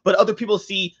 But other people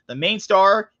see the main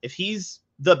star. If he's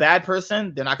the bad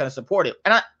person, they're not gonna support it.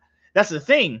 And that's the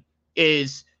thing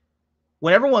is,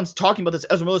 when everyone's talking about this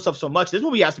Ezra Miller stuff so much, this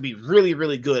movie has to be really,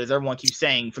 really good, as everyone keeps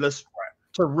saying, for this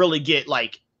to really get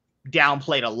like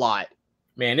downplayed a lot.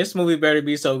 Man, this movie better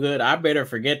be so good. I better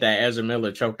forget that Ezra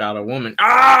Miller choked out a woman.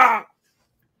 I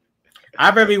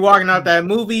better be walking out that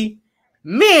movie.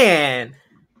 Man.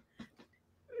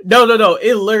 No.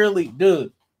 It literally,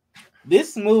 dude.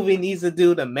 This movie needs to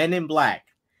do the Men in Black.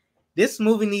 This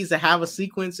movie needs to have a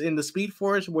sequence in the Speed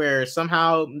Force where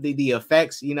somehow the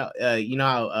effects,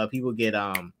 how people get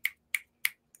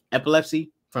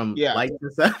epilepsy from lights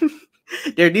and stuff.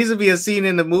 There needs to be a scene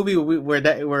in the movie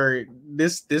where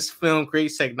this film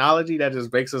creates technology that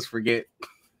just makes us forget.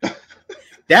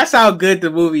 That's how good the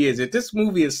movie is. If this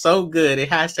movie is so good, it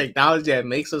has technology that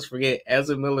makes us forget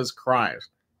Ezra Miller's crimes.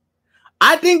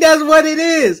 I think that's what it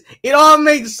is. It all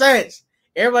makes sense.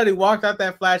 Everybody walked out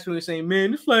that Flash movie saying,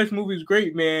 "Man, this Flash movie is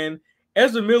great, man.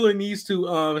 Ezra Miller needs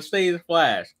to stay as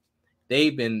Flash."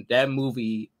 That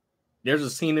movie. There's a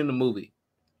scene in the movie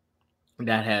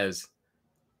that has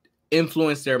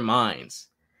influenced their minds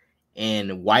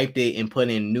and wiped it and put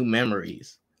in new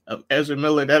memories of Ezra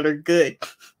Miller that are good.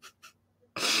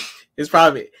 It's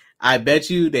probably, I bet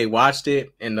you they watched it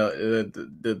and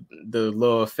the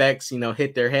little effects,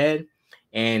 hit their head,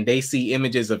 and they see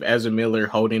images of Ezra Miller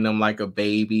holding them like a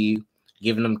baby,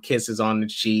 giving them kisses on the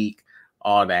cheek,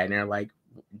 all that, and they're like,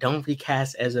 "Don't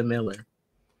recast Ezra Miller."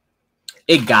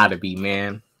 It gotta be,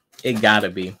 man. It gotta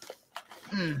be.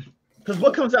 Because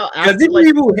what comes out after,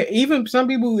 even some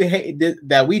people who hate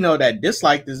that we know that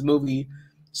dislike this movie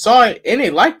saw it and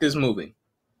they liked this movie.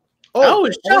 I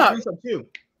was shocked.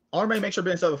 I want to make sure I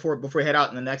bring this up before we head out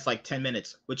in the next 10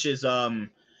 minutes, which is oh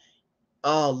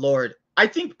Lord, I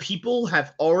think people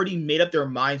have already made up their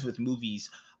minds with movies.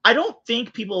 I don't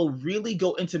think people really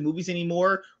go into movies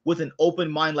anymore with an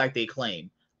open mind like they claim.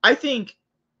 I think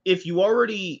if you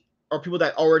already are people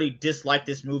that already dislike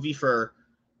this movie for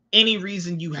any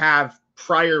reason you have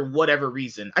prior, whatever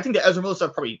reason, I think the Ezra Miller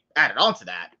stuff probably added on to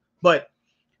that. But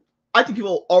I think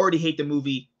people already hate the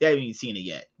movie. They haven't even seen it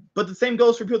yet. But the same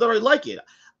goes for people that already like it.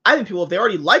 I think people, if they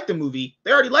already like the movie,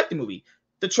 they already like the movie.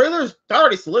 The trailers, they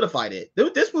already solidified it.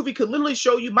 This movie could literally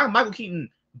show you Michael Keaton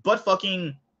butt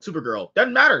fucking Supergirl.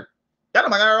 Doesn't matter. That don't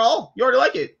matter at all. You already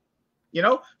like it.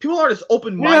 People aren't as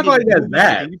open-minded as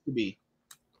they used to be.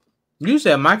 You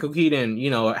said Michael Keaton,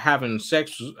 having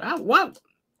sex. What?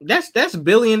 That's $1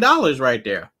 billion right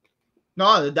there.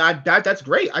 No, that's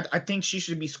great. I think she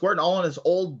should be squirting all on his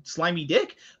old slimy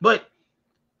dick. But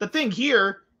the thing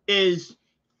here is,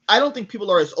 I don't think people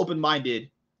are as open-minded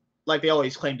like they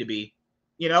always claim to be.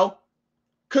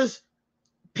 Because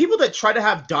people that try to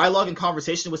have dialogue and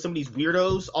conversation with some of these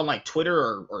weirdos on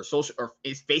Twitter or social or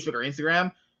Facebook or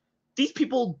Instagram, these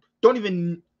people don't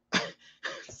even.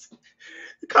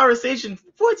 The conversation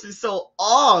points is so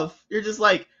off. You're just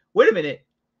like, wait a minute.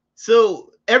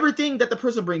 So everything that the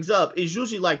person brings up is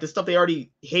usually the stuff they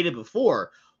already hated before.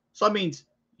 So that means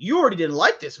you already didn't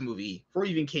like this movie before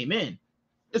you even came in.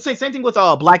 It's the same thing with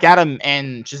Black Adam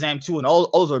and Shazam 2 and all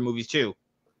those other movies too.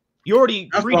 You already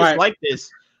dislike this.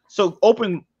 So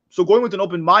going with an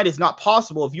open mind is not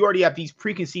possible if you already have these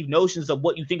preconceived notions of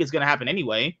what you think is going to happen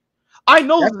anyway. I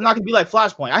know this is not going to be like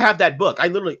Flashpoint. I have that book. I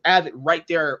literally have it right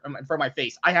there in front of my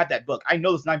face. I have that book. I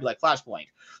know this is not going to be like Flashpoint.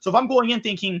 So if I'm going in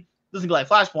thinking this is going to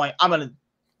be like Flashpoint, I'm going to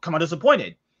come out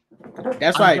disappointed.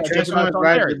 That's why Transformers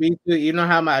Rise of the Beast, you know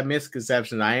how my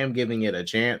misconception, I am giving it a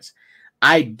chance.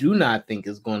 I do not think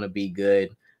it's going to be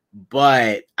good,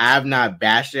 but I've not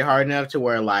bashed it hard enough to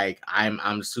where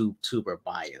I'm super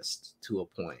biased to a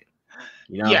point.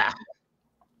 Yeah.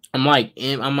 I'm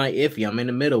iffy. I'm in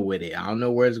the middle with it. I don't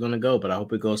know where it's gonna go, but I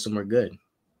hope it goes somewhere good.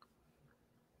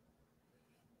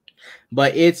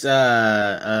 But it's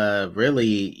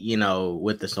really,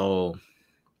 with this whole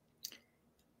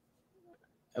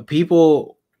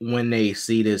people when they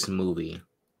see this movie,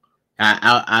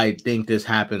 I think this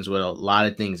happens with a lot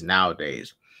of things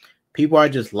nowadays. People are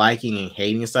just liking and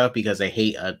hating stuff because they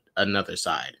hate another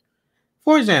side.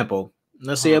 For example,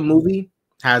 let's say a movie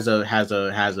has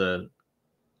a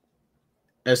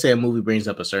let's say a movie brings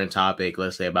up a certain topic,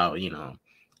 let's say about, I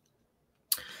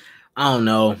don't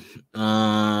know,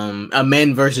 a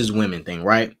men versus women thing,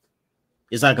 right?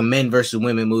 It's like a men versus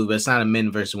women movie, but it's not a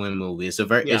men versus women movie. It's a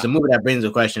movie that brings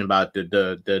a question about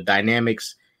the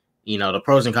dynamics, the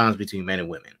pros and cons between men and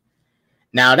women.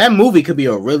 Now, that movie could be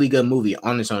a really good movie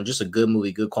on its own, just a good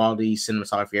movie, good quality,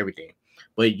 cinematography, everything.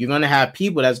 But you're going to have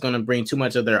people that's going to bring too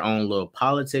much of their own little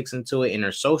politics into it and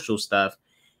their social stuff.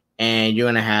 And you're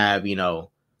going to have,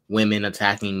 women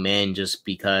attacking men just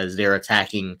because they're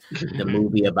attacking the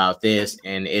movie about this.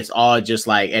 And it's all just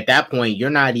like, at that point, you're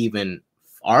not even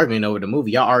arguing over the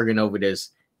movie. Y'all arguing over this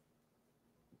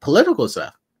political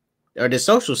stuff or the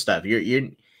social stuff.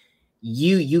 You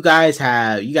guys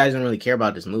don't really care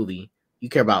about this movie. You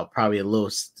care about probably a little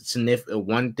significant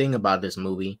one thing about this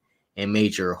movie and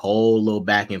made your whole little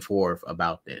back and forth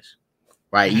about this,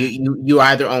 right? You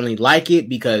either only like it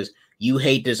because you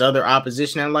hate this other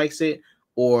opposition that likes it,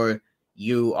 or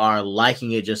you are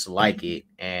liking it just to like it,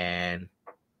 and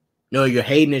no, you're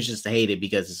hating it just to hate it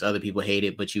because it's other people hate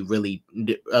it, but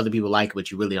other people like it, but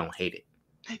you really don't hate it.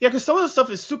 Yeah, because some of the stuff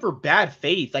is super bad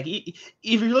faith. Like, if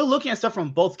you're really looking at stuff from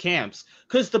both camps,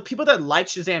 because the people that like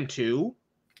Shazam 2,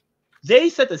 they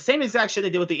said the same exact shit they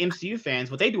did with the MCU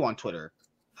fans, what they do on Twitter.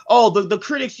 Oh, the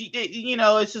critics,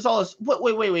 it's just all this.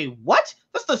 Wait, what?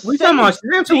 That's the same. We talking about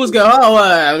Shazam 2 was good.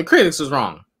 The critics was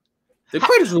wrong. The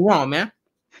critics was wrong, man.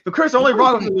 The critics are only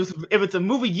wrong if it's a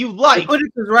movie you like. The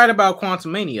critics was right about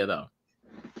Quantumania, though.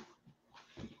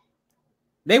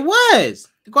 They was.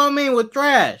 The Quantumania was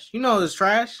trash. You know it's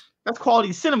trash. That's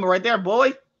quality cinema right there,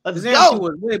 boy. Let's go. Shazam 2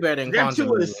 was way better than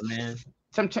Quantumania, man.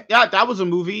 Yeah, that was a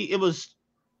movie. It was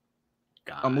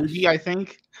a movie, I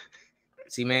think.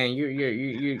 See, man,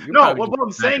 you're no. What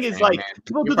I'm saying is, like,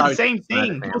 people do the same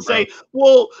thing. People say,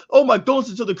 "Well, oh my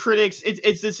goodness," to the critics,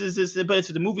 it's this, but it's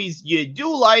the movies you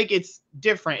do like. It's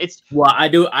different. It's I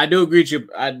do agree with you.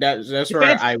 That's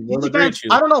where I will agree with you.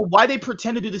 I don't know why they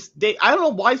pretend to do this. I don't know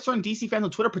why certain DC fans on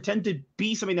Twitter pretend to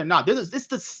be something they're not. It's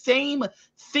the same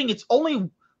thing. It's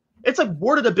like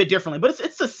worded a bit differently, but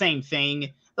it's the same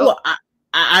thing. Well,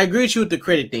 I agree with you with the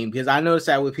critic thing because I noticed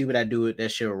that with people that do it,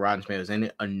 that shit with Rotten Tomatoes, and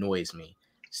it annoys me.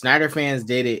 Snyder fans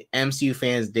did it. MCU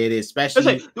fans did it,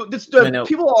 especially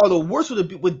people are the worst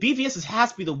with BVS. It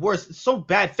has to be the worst. It's so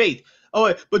bad faith. Oh,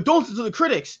 wait, but don't listen to the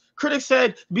critics. Critics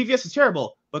said BVS is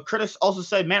terrible, but critics also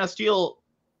said Man of Steel.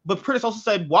 But critics also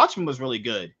said Watchmen was really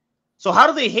good. So how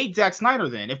do they hate Zack Snyder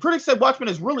then? If critics said Watchmen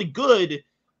is really good,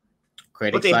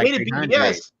 but they hated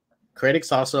BVS. Critics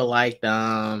also liked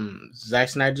Zack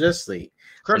Snyder Justice League.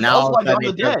 Critics also liked Dawn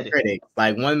of the Dead. Critics,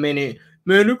 like 1 minute.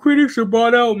 Man, the critics are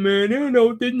bought out, man. They don't know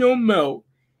what they know about.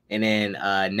 And then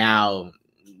now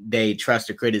they trust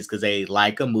the critics because they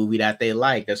like a movie that they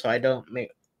like. That's why I don't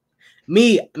make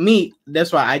me.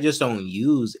 That's why I just don't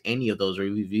use any of those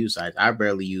review sites. I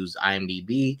barely use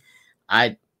IMDb.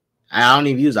 I don't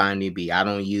even use IMDb. I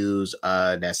don't use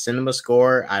that Cinema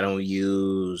Score. I don't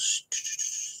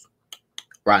use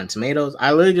Rotten Tomatoes.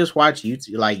 I literally just watch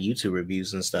YouTube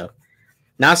reviews and stuff.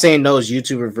 Not saying those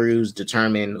YouTube reviews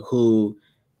determine who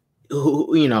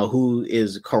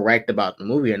is correct about the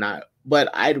movie or not, but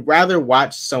I'd rather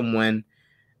watch someone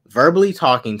verbally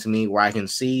talking to me where I can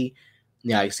see,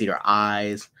 I can see their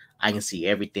eyes, I can see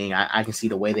everything, I can see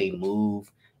the way they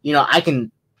move, I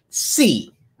can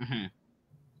see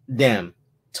them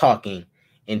talking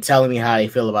and telling me how they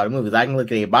feel about a movie. I can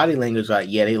look at their body language like,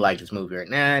 yeah, they like this movie, or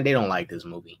nah, they don't like this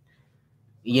movie.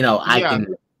 I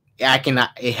can.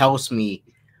 It helps me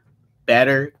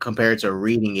better compared to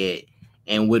reading it.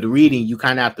 And with reading, you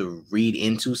kind of have to read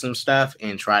into some stuff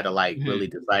and try to really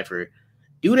decipher: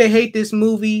 do they hate this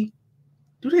movie?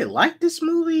 Do they like this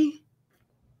movie?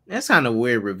 That's kind of a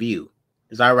weird review.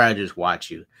 Because I'd rather just watch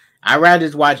you. I'd rather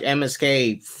just watch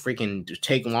MSK freaking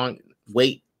take long.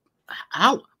 Wait,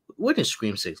 when did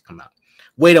Scream 6 come out?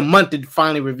 Wait a month to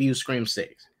finally review Scream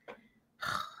 6.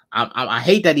 I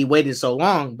hate that he waited so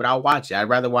long, but I'll watch it. I'd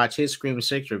rather watch his Scream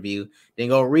 6 review than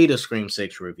go read a Scream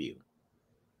 6 review.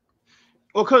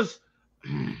 Well, because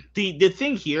the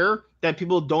thing here that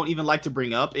people don't even like to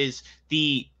bring up is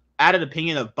the added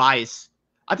opinion of bias.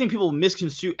 I think people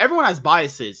misconstrue. Everyone has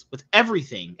biases with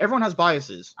everything. Everyone has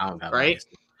biases, right?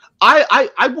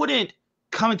 I wouldn't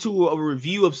come into a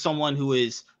review of someone who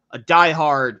is a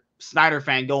diehard Snyder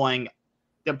fan going,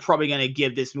 they're probably going to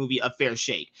give this movie a fair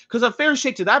shake. Because a fair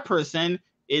shake to that person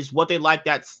is what they like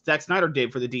that Zack Snyder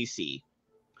did for the DC.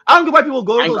 I don't know why people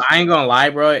go. I ain't going to lie,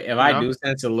 bro. If I do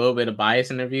sense a little bit of bias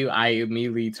in the review, I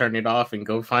immediately turn it off and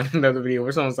go find another video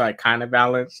where someone's like kind of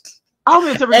balanced.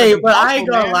 Hey, but I ain't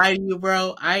going to lie to you,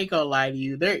 bro. I ain't going to lie to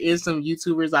you. There is some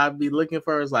YouTubers I'd be looking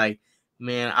for. It's like,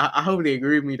 Man, I hope they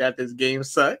agree with me that this game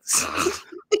sucks.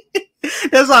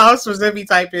 That's why I was specifically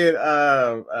type in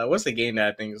what's the game that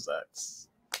I think sucks?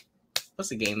 What's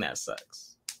the game that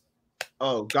sucks?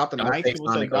 Oh, Gotham Knights.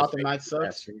 People say Gotham Knights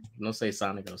sucks. Don't say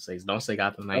Sonic 06. Don't say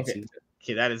Gotham Knights.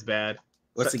 Okay, that is bad.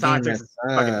 What's the game that's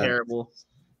fucking terrible?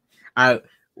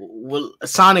 Well,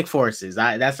 Sonic Forces.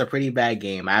 That's a pretty bad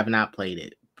game. I have not played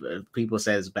it. But people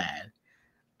say it's bad.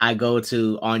 I go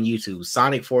to on YouTube.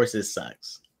 Sonic Forces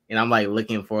sucks, and I'm like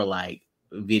looking for like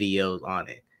videos on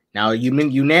it. Now,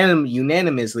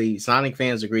 unanimously, Sonic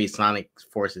fans agree Sonic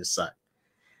Forces suck.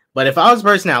 But if I was a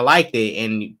person that liked it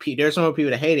and there's more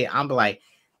people that hate it, I'm like,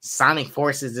 Sonic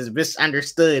Forces is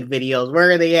misunderstood videos.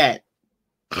 Where are they at?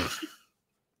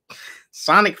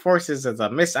 Sonic Forces is a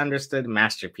misunderstood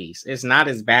masterpiece. It's not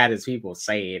as bad as people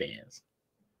say it is.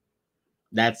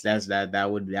 That's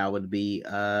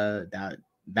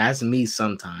me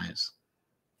sometimes.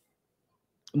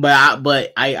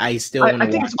 But I still I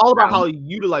think it's all about how you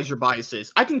utilize your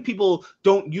biases. I think people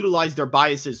don't utilize their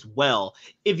biases well.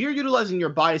 If you're utilizing your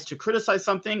bias to criticize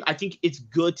something, I think it's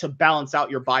good to balance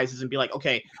out your biases and be like,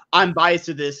 okay, I'm biased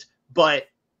to this, but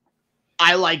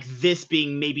I like this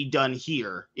being maybe done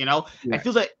here. You know, right. It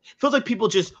feels like people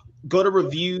just go to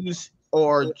reviews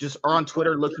or just are on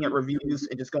Twitter looking at reviews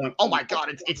and just going, oh my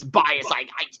god, it's biased.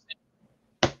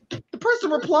 The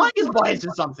person replying is biased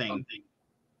in something.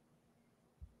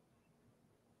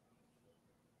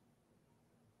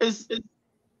 It's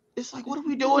like, what are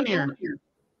we doing here?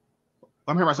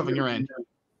 I'm hearing myself in your end.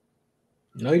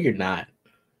 No, you're not.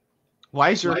 Why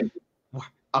is your...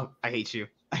 Oh, I hate you.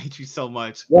 I hate you so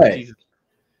much. What? Jesus.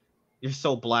 You're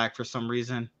so black for some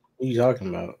reason. What are you talking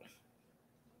about?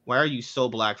 Why are you so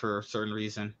black for a certain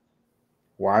reason?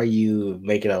 Why are you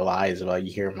making up lies about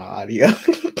you hearing my audio?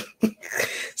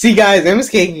 See, guys,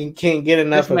 MSK can't get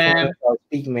enough this man. Of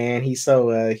speak, man. He's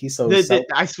so. I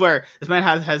swear, this man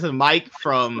has a mic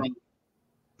from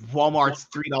Walmart's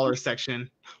 $3 section.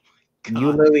 Oh,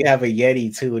 you literally have a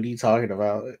Yeti too. What are you talking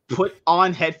about? Put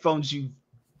on headphones, you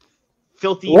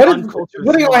filthy, uncultured.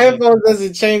 Putting on headphones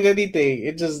doesn't change anything.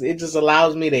 It just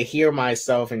allows me to hear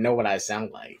myself and know what I sound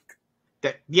like.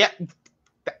 You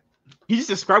just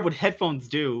described what headphones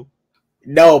do.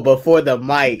 No, but for the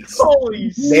mics, holy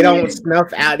they shit.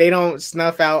 don't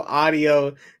snuff out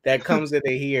audio that comes in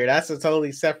the ear. That's a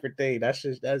totally separate thing.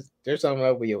 There's something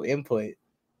up with your input.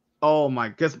 Oh my,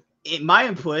 because in my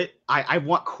input, I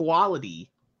want quality,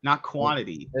 not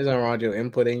quantity. There's nothing wrong with your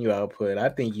input and your output. I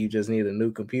think you just need a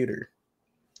new computer.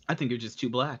 I think you're just too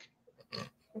black.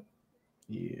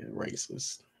 Yeah,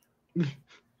 racist.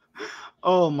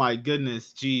 Oh my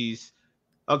goodness, jeez.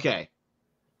 Okay.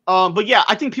 But yeah,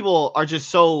 I think people are just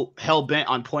so hell bent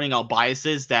on pointing out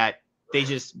biases that they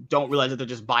just don't realize that they're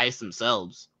just biased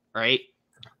themselves, right?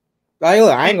 Like,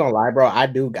 look, I ain't gonna lie, bro.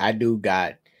 I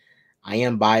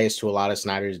am biased to a lot of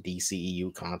Snyder's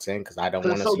DCEU content because I don't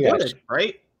want to see that shit.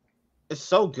 Right? It's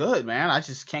so good, man. I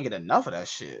just can't get enough of that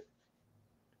shit.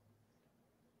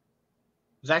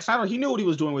 Zack Snyder, he knew what he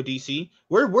was doing with DC.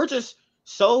 We're just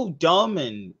so dumb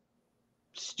and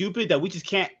stupid that we just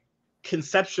can't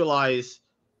conceptualize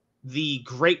the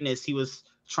greatness he was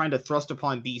trying to thrust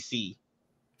upon DC.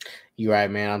 You're right,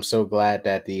 man. I'm so glad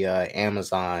that the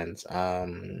Amazons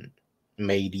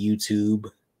made YouTube.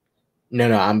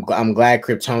 No, I'm glad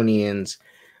Kryptonians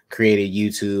created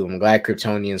YouTube. I'm glad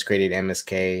Kryptonians created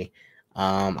MSK.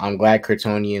 I'm glad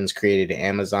Kryptonians created the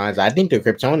Amazons. I think the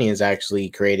Kryptonians actually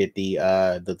created the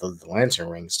Lantern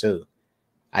Rings too.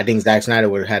 I think Zack Snyder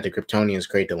would have had the Kryptonians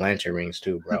create the Lantern Rings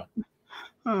too, bro.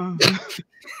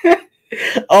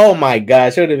 Oh my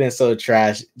gosh, it would have been so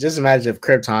trash. Just imagine if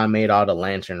Krypton made all the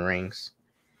Lantern Rings.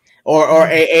 Or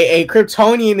a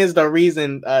Kryptonian is the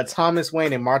reason Thomas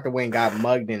Wayne and Martha Wayne got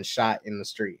mugged and shot in the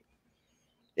street.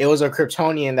 It was a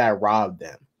Kryptonian that robbed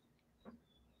them.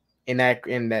 And that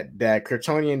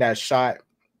Kryptonian that shot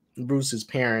Bruce's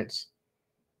parents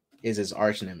is his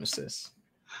arch nemesis.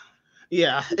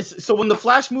 Yeah. So when the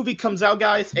Flash movie comes out,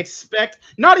 guys, expect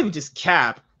not even just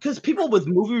Cap, because people with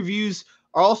movie reviews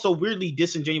are also weirdly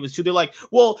disingenuous too. They're like,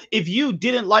 well, if you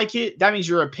didn't like it, that means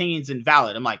your opinion's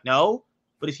invalid. I'm like, no.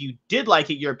 But if you did like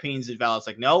it, your opinion's invalid. It's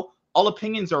like, no, all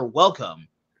opinions are welcome.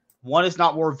 One is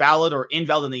not more valid or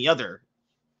invalid than the other.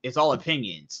 It's all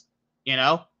opinions. You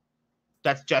know?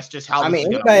 That's just how. I mean,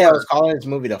 anybody else calling this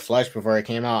movie The Flush before it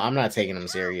came out, I'm not taking them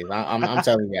serious. I'm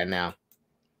telling you that now.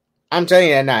 I'm telling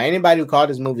you that now. Anybody who called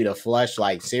this movie The Flush,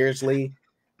 like seriously,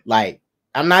 like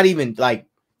I'm not even like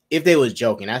if they was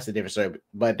joking, that's a different story.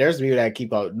 But there's people that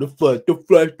keep out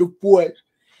the flush.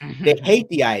 They hate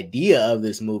the idea of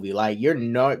this movie. Like you're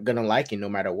not gonna like it no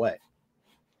matter what.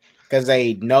 because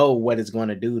they know what it's going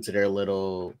to do to their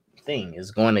little thing.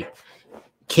 It's going to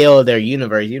kill their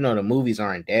universe. You know, the movies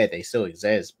aren't dead; they still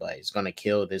exist, but it's going to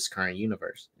kill this current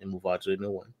universe and move on to a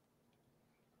new one.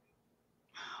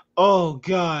 Oh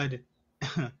God.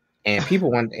 And people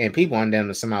want them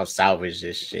to somehow salvage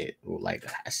this shit. Like,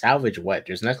 salvage what?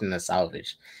 There's nothing to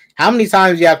salvage. How many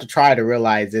times do you have to try to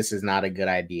realize this is not a good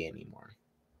idea anymore?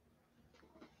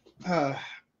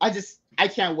 I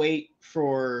can't wait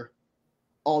for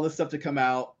all this stuff to come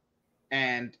out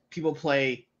and people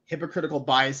play hypocritical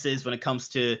biases when it comes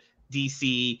to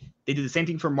DC. They do the same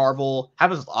thing for Marvel.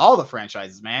 Happens with all the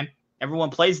franchises, man. Everyone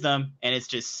plays them, and it's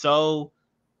just so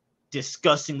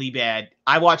disgustingly bad.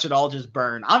 I watch it all just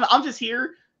burn. I'm just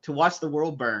here to watch the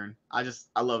world burn. I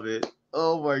love it.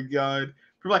 Oh my God.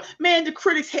 People are like, man, the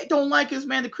critics don't like us,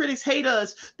 man. The critics hate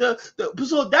us. So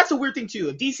that's a weird thing too.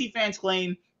 If DC fans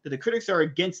claim that the critics are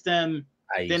against them,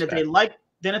 then if they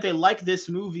like this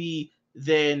movie,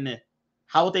 then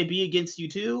how would they be against you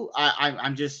too?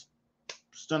 I'm just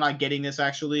still not getting this.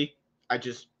 Actually, it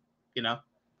just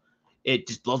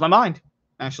blows my mind.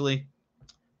 Actually,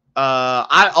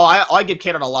 I give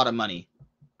K-Dot a lot of money.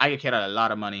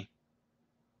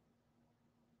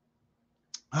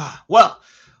 Well,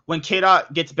 when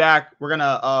K-Dot gets back, we're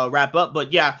gonna wrap up.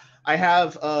 But yeah, I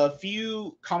have a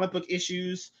few comic book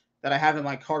issues that I have in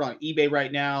my cart on eBay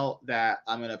right now that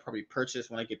I'm gonna probably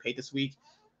purchase when I get paid this week.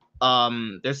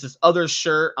 There's this other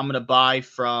shirt I'm gonna buy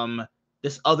from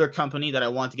this other company that I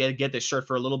want to get this shirt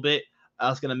for a little bit.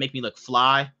 It's gonna make me look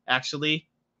fly. Actually,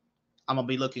 I'm gonna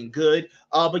be looking good.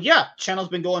 But yeah, channel's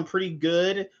been going pretty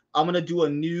good. I'm gonna do a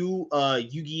new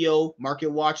Yu-Gi-Oh! Market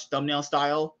Watch thumbnail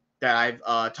style that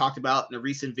I've talked about in a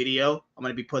recent video. I'm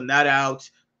gonna be putting that out,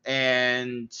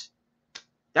 and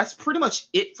that's pretty much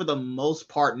it for the most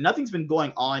part. Nothing's been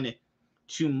going on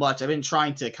too much. I've been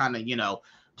trying to kind of,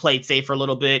 play it safe for a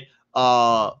little bit.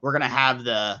 We're going to have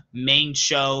the main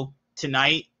show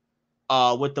tonight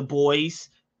with the boys,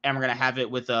 and we're going to have it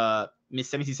with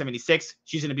Miss 1776.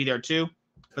 She's going to be there too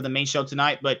for the main show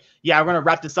tonight. But yeah, we're going to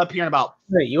wrap this up here in about...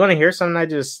 Wait, you want to hear something?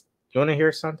 You want to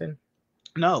hear something?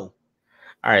 No.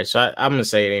 All right, so I'm going to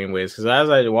say it anyways, because as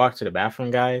I walked to the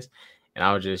bathroom, guys, and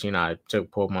I was just, I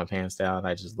pulled my pants down.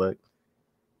 I just looked.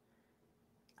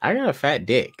 I got a fat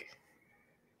dick.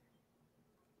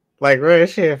 Like, bro,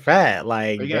 this shit fat.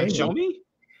 Like, are you going to show me?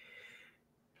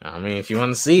 I mean, if you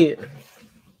want to see it.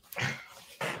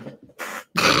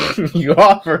 You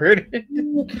offered.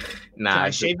 Nah, I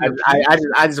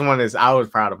just wanted to, I was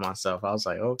proud of myself. I was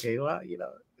like, okay, well,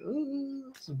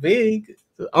 it's big.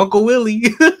 Uncle Willie.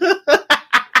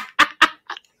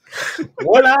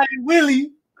 One-eyed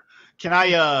Willie. Can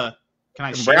I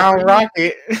brown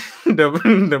rocket?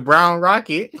 the brown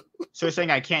rocket. So you're saying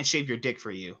I can't shave your dick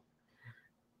for you?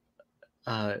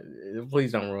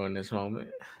 Please don't ruin this moment.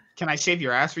 Can I shave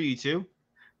your ass for you too?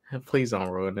 Please don't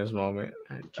ruin this moment.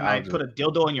 Can I put a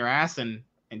dildo in your ass and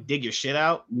dig your shit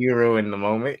out? You ruined the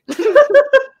moment.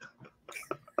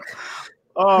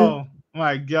 Oh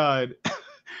my God.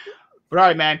 But all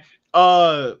right, man.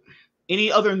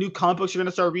 Any other new comic books you're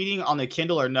gonna start reading on the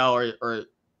Kindle or no? Or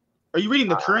are you reading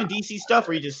the current DC stuff,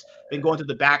 or you just been going through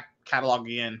the back catalog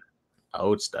again?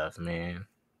 Old stuff, man.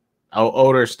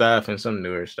 Older stuff and some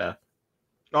newer stuff.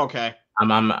 Okay.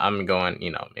 I'm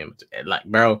going, like,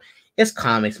 bro, it's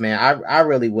comics, man. I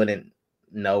really wouldn't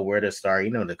know where to start.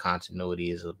 The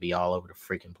continuities will be all over the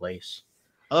freaking place.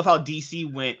 I love how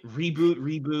DC went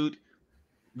reboot,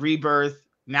 rebirth.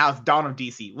 Now it's Dawn of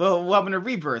DC. Well, what happened to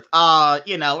rebirth?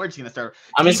 We're just gonna start.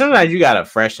 I mean, sometimes you gotta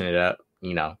freshen it up,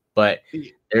 but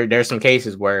there's some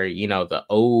cases where the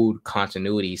old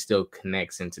continuity still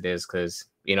connects into this because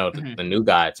the new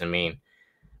gods. I mean,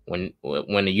 when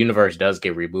the universe does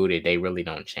get rebooted, they really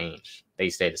don't change. They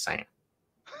stay the same.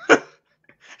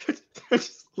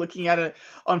 Just looking at it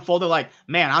unfold, like,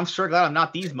 man, I'm sure glad I'm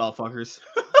not these motherfuckers.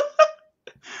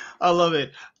 I love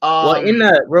it. Well,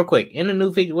 real quick, in the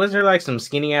new 50, was there like some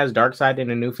skinny ass dark side in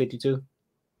the new 52?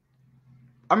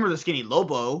 I remember the skinny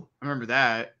Lobo. I remember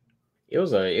that. It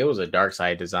was a dark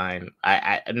side design.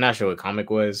 I'm not sure what comic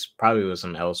was. Probably was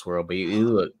some Elseworld, but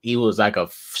he was like a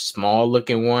small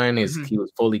looking one. He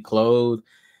was fully clothed.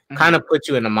 Kind of put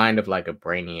you in the mind of like a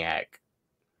Brainiac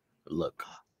look.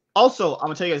 Also, I'm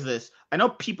gonna tell you guys this. I know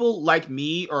people like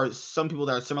me, or some people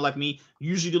that are similar like me,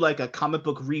 usually do like a comic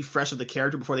book refresh of the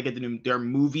character before they get their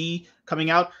movie coming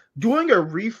out. Doing a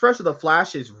refresh of the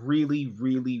Flash is really,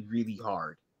 really, really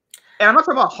hard. And I'm not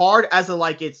talking about hard as a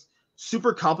like it's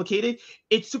super complicated.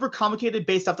 It's super complicated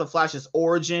based off the Flash's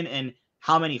origin and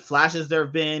how many Flashes there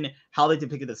have been, how they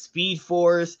depicted the Speed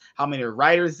Force, how many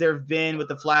writers there have been with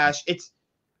the Flash.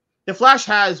 The Flash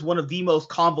has one of the most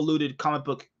convoluted comic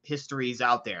book histories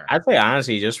out there. I'd say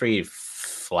honestly, just read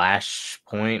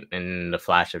Flashpoint and the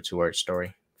Flash of Two Earth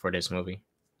story for this movie.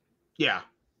 Yeah,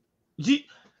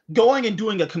 going and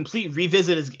doing a complete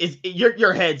revisit is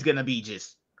your head's gonna be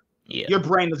just your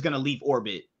brain is gonna leave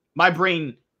orbit. My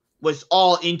brain was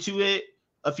all into it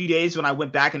a few days when I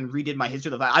went back and redid my history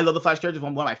of the Flash. I love the Flash character; it's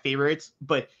one of my favorites,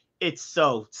 but it's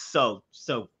so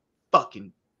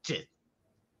fucking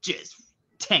just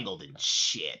tangled in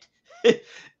shit.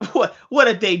 What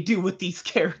did they do with these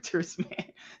characters, man?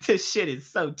 This shit is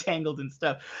so tangled and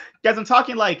stuff. Guys, I'm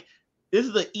talking like this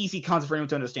is the easy concept for anyone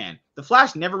to understand. The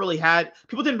Flash never really had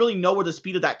people didn't really know where the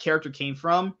speed of that character came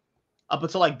from up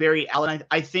until like Barry Allen,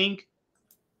 I think.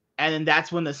 And then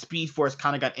that's when the Speed Force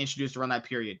kind of got introduced around that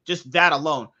period. Just that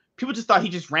alone. People just thought he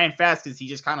just ran fast because he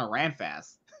just kind of ran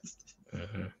fast.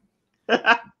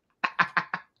 I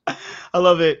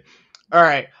love it. All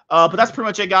right. But that's pretty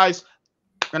much it, guys.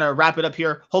 We're going to wrap it up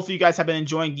here. Hopefully you guys have been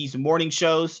enjoying these morning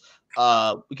shows.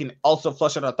 We can also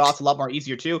flush out our thoughts a lot more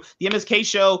easier, too. The MSK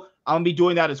show, I'm going to be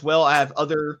doing that as well. I have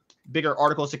other bigger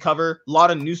articles to cover. A lot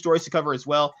of news stories to cover as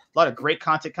well. A lot of great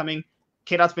content coming.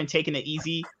 K-Dot's been taking it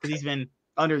easy because he's been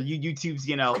under YouTube's,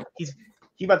 he's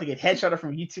about to get headshotted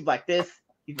from YouTube like this.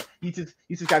 YouTube's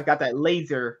got that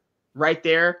laser right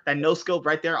there, that no scope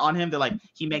right there on him. They're like,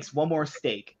 he makes one more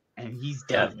mistake and he's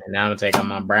done. Yeah, now I'm gonna take out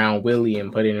my brown Willie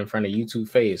and put it in front of YouTube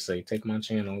face. So you take my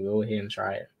channel, go ahead and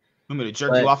try it. I'm gonna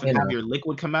jerk you off and have your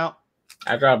liquid come out.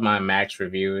 I dropped my Max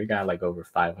review. It got like over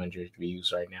 500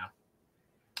 views right now.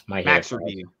 My Max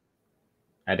review.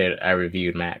 I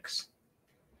reviewed Max.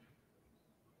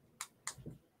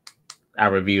 I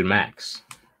reviewed Max.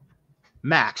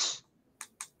 Max.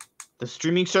 The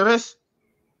streaming service?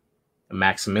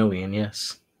 Maximilian,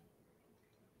 yes.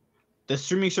 The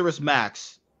streaming service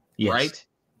Max. Yes. Right?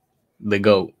 The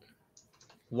GOAT.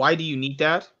 Why do you need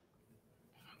that?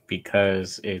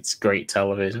 Because it's great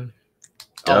television.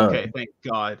 Oh, okay, thank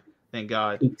God. Thank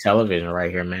God. Peak television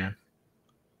right here, man.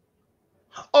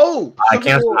 Oh! I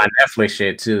canceled my Netflix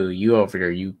shit too. You over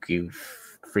here, you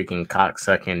freaking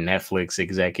cocksucking Netflix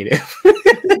executive.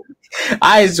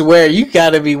 I swear you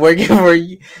gotta be working for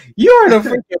you. You are the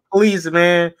freaking police,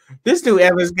 man. This dude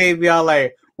Evans gave me all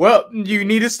like, well, you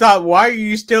need to stop. Why are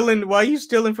you stealing? Why are you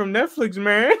stealing from Netflix,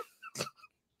 man?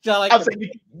 Like, I'm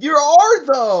saying, you are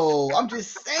though. I'm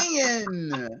just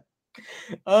saying.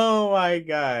 Oh my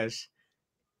gosh.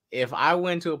 If I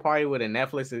went to a party with a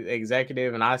Netflix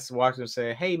executive and I walked and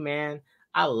said, hey man,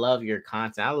 I love your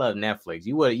content. I love Netflix.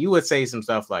 You would say some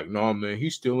stuff like, no, man,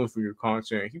 he's stealing for your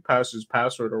content. He passes his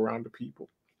password around to people.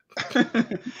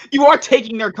 You are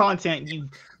taking their content, you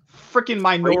freaking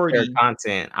minority. Their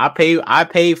content. I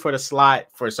pay for the slot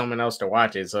for someone else to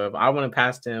watch it. So if I want to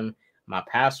pass them my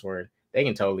password, they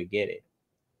can totally get it.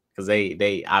 Because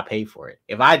I pay for it.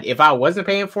 If I wasn't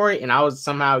paying for it and I was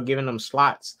somehow giving them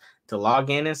slots to log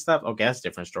in and stuff, okay, that's a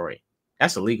different story.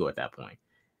 That's illegal at that point.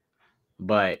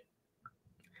 But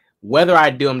whether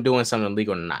I'm doing something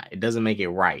illegal or not, it doesn't make it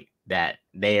right that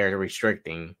they are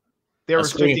restricting. They're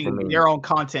restricting their own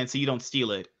content so you don't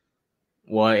steal it.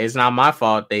 Well, it's not my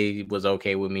fault they was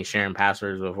okay with me sharing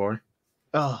passwords before.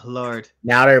 Oh, Lord.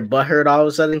 Now they're butthurt all of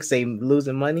a sudden because they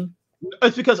losing money?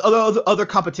 It's because other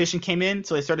competition came in,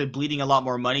 so they started bleeding a lot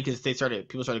more money because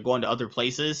people started going to other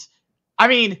places. I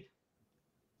mean,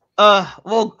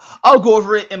 well, I'll go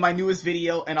over it in my newest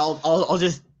video, and I'll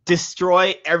just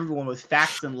destroy everyone with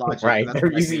facts and logic. Right.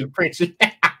 Easy preaching.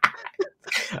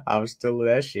 I was stealing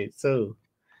that shit too.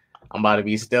 I'm about to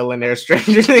be still in there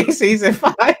Stranger Things season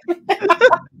 5.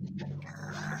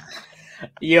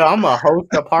 Yo, I'm gonna host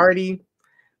a party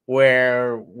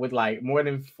where with like more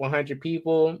than 100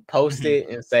 people post it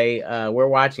and say, we're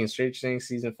watching Stranger Things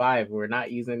season 5. We're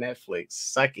not using Netflix.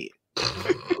 Suck it.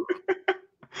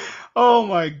 Oh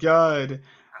my God.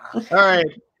 All right,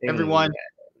 everyone.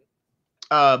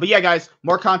 But yeah, guys,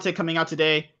 more content coming out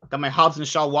today. Got my Hobbs and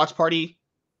Shaw watch party.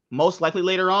 Most likely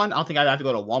later on. I don't think I have to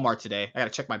go to Walmart today. I got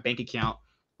to check my bank account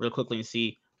real quickly and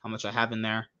see how much I have in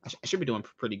there. I should be doing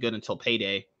pretty good until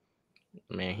payday.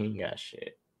 Man, he ain't got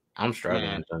shit. I'm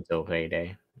struggling until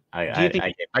payday. Can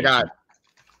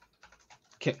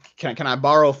I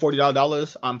borrow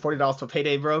 $40? I'm $40 till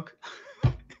payday broke.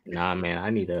 Nah, man,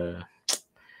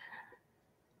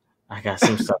 I got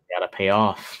some stuff I gotta pay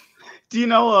off. Do you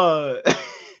know?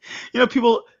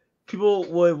 People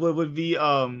would be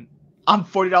I'm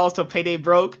 $40 till payday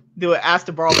broke. They would ask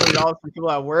to borrow $40 from people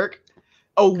at work.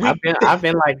 Oh, I've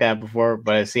been like that before,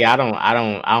 but see, I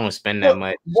don't spend that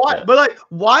much. Why? But like,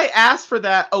 why ask for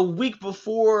that a week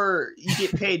before you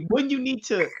get paid? When you need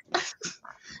to,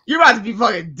 you're about to be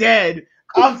fucking dead.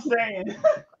 I'm saying.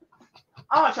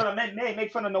 I'm not trying to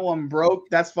make fun of no one broke.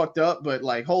 That's fucked up. But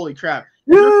like, holy crap!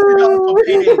 $40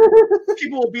 payday,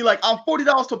 people will be like, "I'm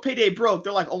 $40 to payday broke."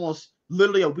 They're like almost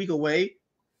literally a week away.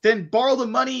 Then borrow the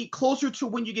money closer to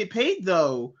when you get paid,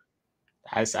 though.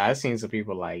 I've seen some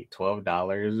people like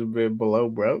 $12 a bit below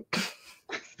broke.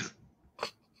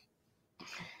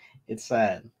 It's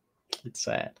sad. It's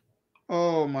sad.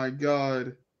 Oh my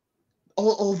god.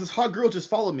 Oh, this hot girl just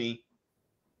followed me.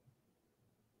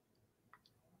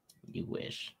 You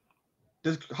wish.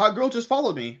 This hot girl just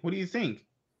followed me. What do you think?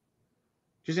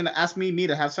 She's gonna ask me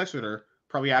to have sex with her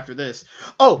probably after this.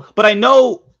 Oh, but I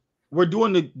know we're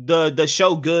doing the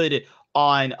show good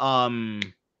on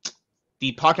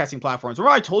the podcasting platforms.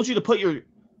 Remember I told you to put your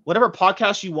whatever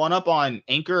podcast you want up on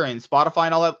Anchor and Spotify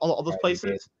and all those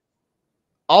places?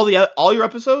 All your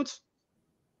episodes?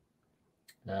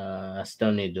 I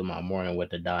still need to do my morning with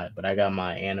the dot, but I got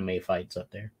my anime fights up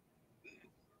there.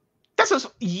 That's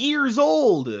just years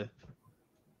old.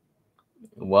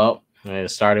 Well,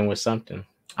 starting with something.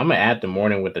 I'm gonna add the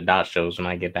morning with the dot shows when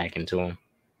I get back into them.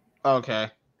 Okay.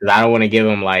 Because I don't want to give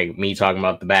them like me talking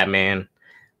about the Batman,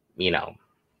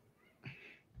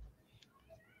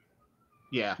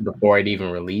 Yeah. Before it even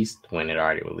released, when it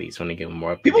already released, when they give them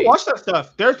more. People watch that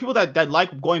stuff. There's people that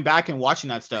like going back and watching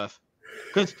that stuff.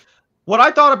 Because what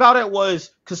I thought about it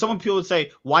was because people would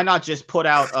say, why not just put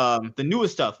out the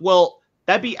newest stuff? Well,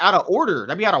 that'd be out of order.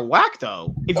 That'd be out of whack,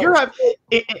 though. If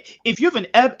you have an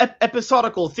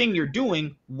episodical thing you're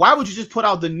doing, why would you just put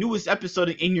out the newest episode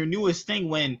in your newest thing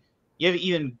when you haven't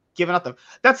even given out the?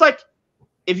 That's like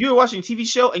if you were watching a TV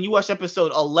show and you watched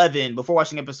episode 11 before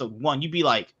watching episode 1, you'd be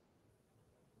like,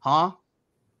 huh?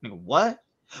 What?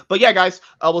 But yeah, guys,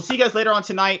 we'll see you guys later on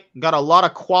tonight. Got a lot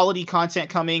of quality content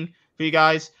coming for you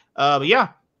guys. But yeah,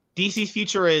 DC's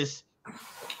future is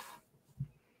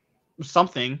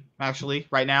something actually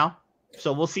right now.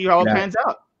 So we'll see how it pans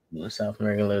out. South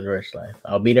American live the rich life.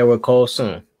 I'll be there with Cole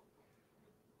soon.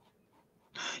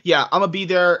 Yeah, I'm gonna be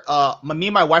there. Me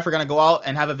and my wife are gonna go out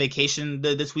and have a vacation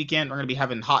this weekend. We're gonna be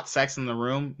having hot sex in the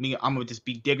room. I'm gonna just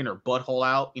be digging her butthole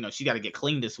out. She got to get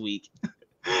clean this week.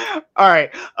 All right.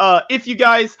 If you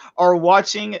guys are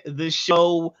watching the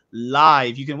show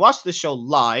live, you can watch the show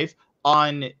live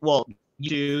on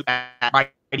YouTube at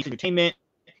Right Entertainment.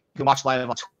 You can watch live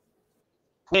on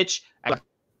Twitch at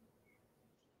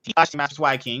Master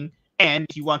Swag King. And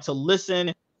if you want to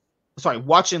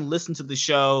watch and listen to the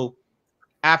show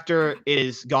after it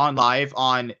is gone live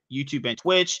on YouTube and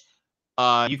Twitch,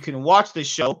 you can watch the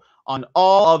show on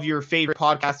all of your favorite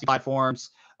podcasting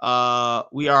platforms.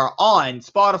 We are on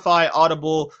Spotify,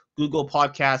 Audible, Google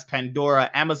Podcasts,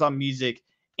 Pandora, Amazon Music,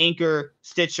 Anchor,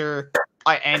 Stitcher,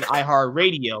 and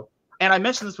iHeartRadio. And I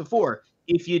mentioned this before.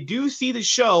 If you do see the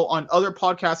show on other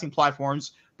podcasting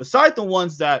platforms, besides the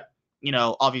ones that,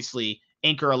 obviously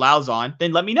Anchor allows on,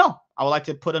 then let me know. I would like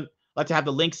to have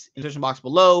the links in the description box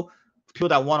below for people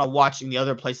that want to watch in the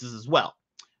other places as well.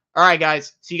 All right,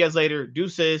 guys. See you guys later.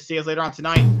 Deuces. See you guys later on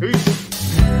tonight. Peace.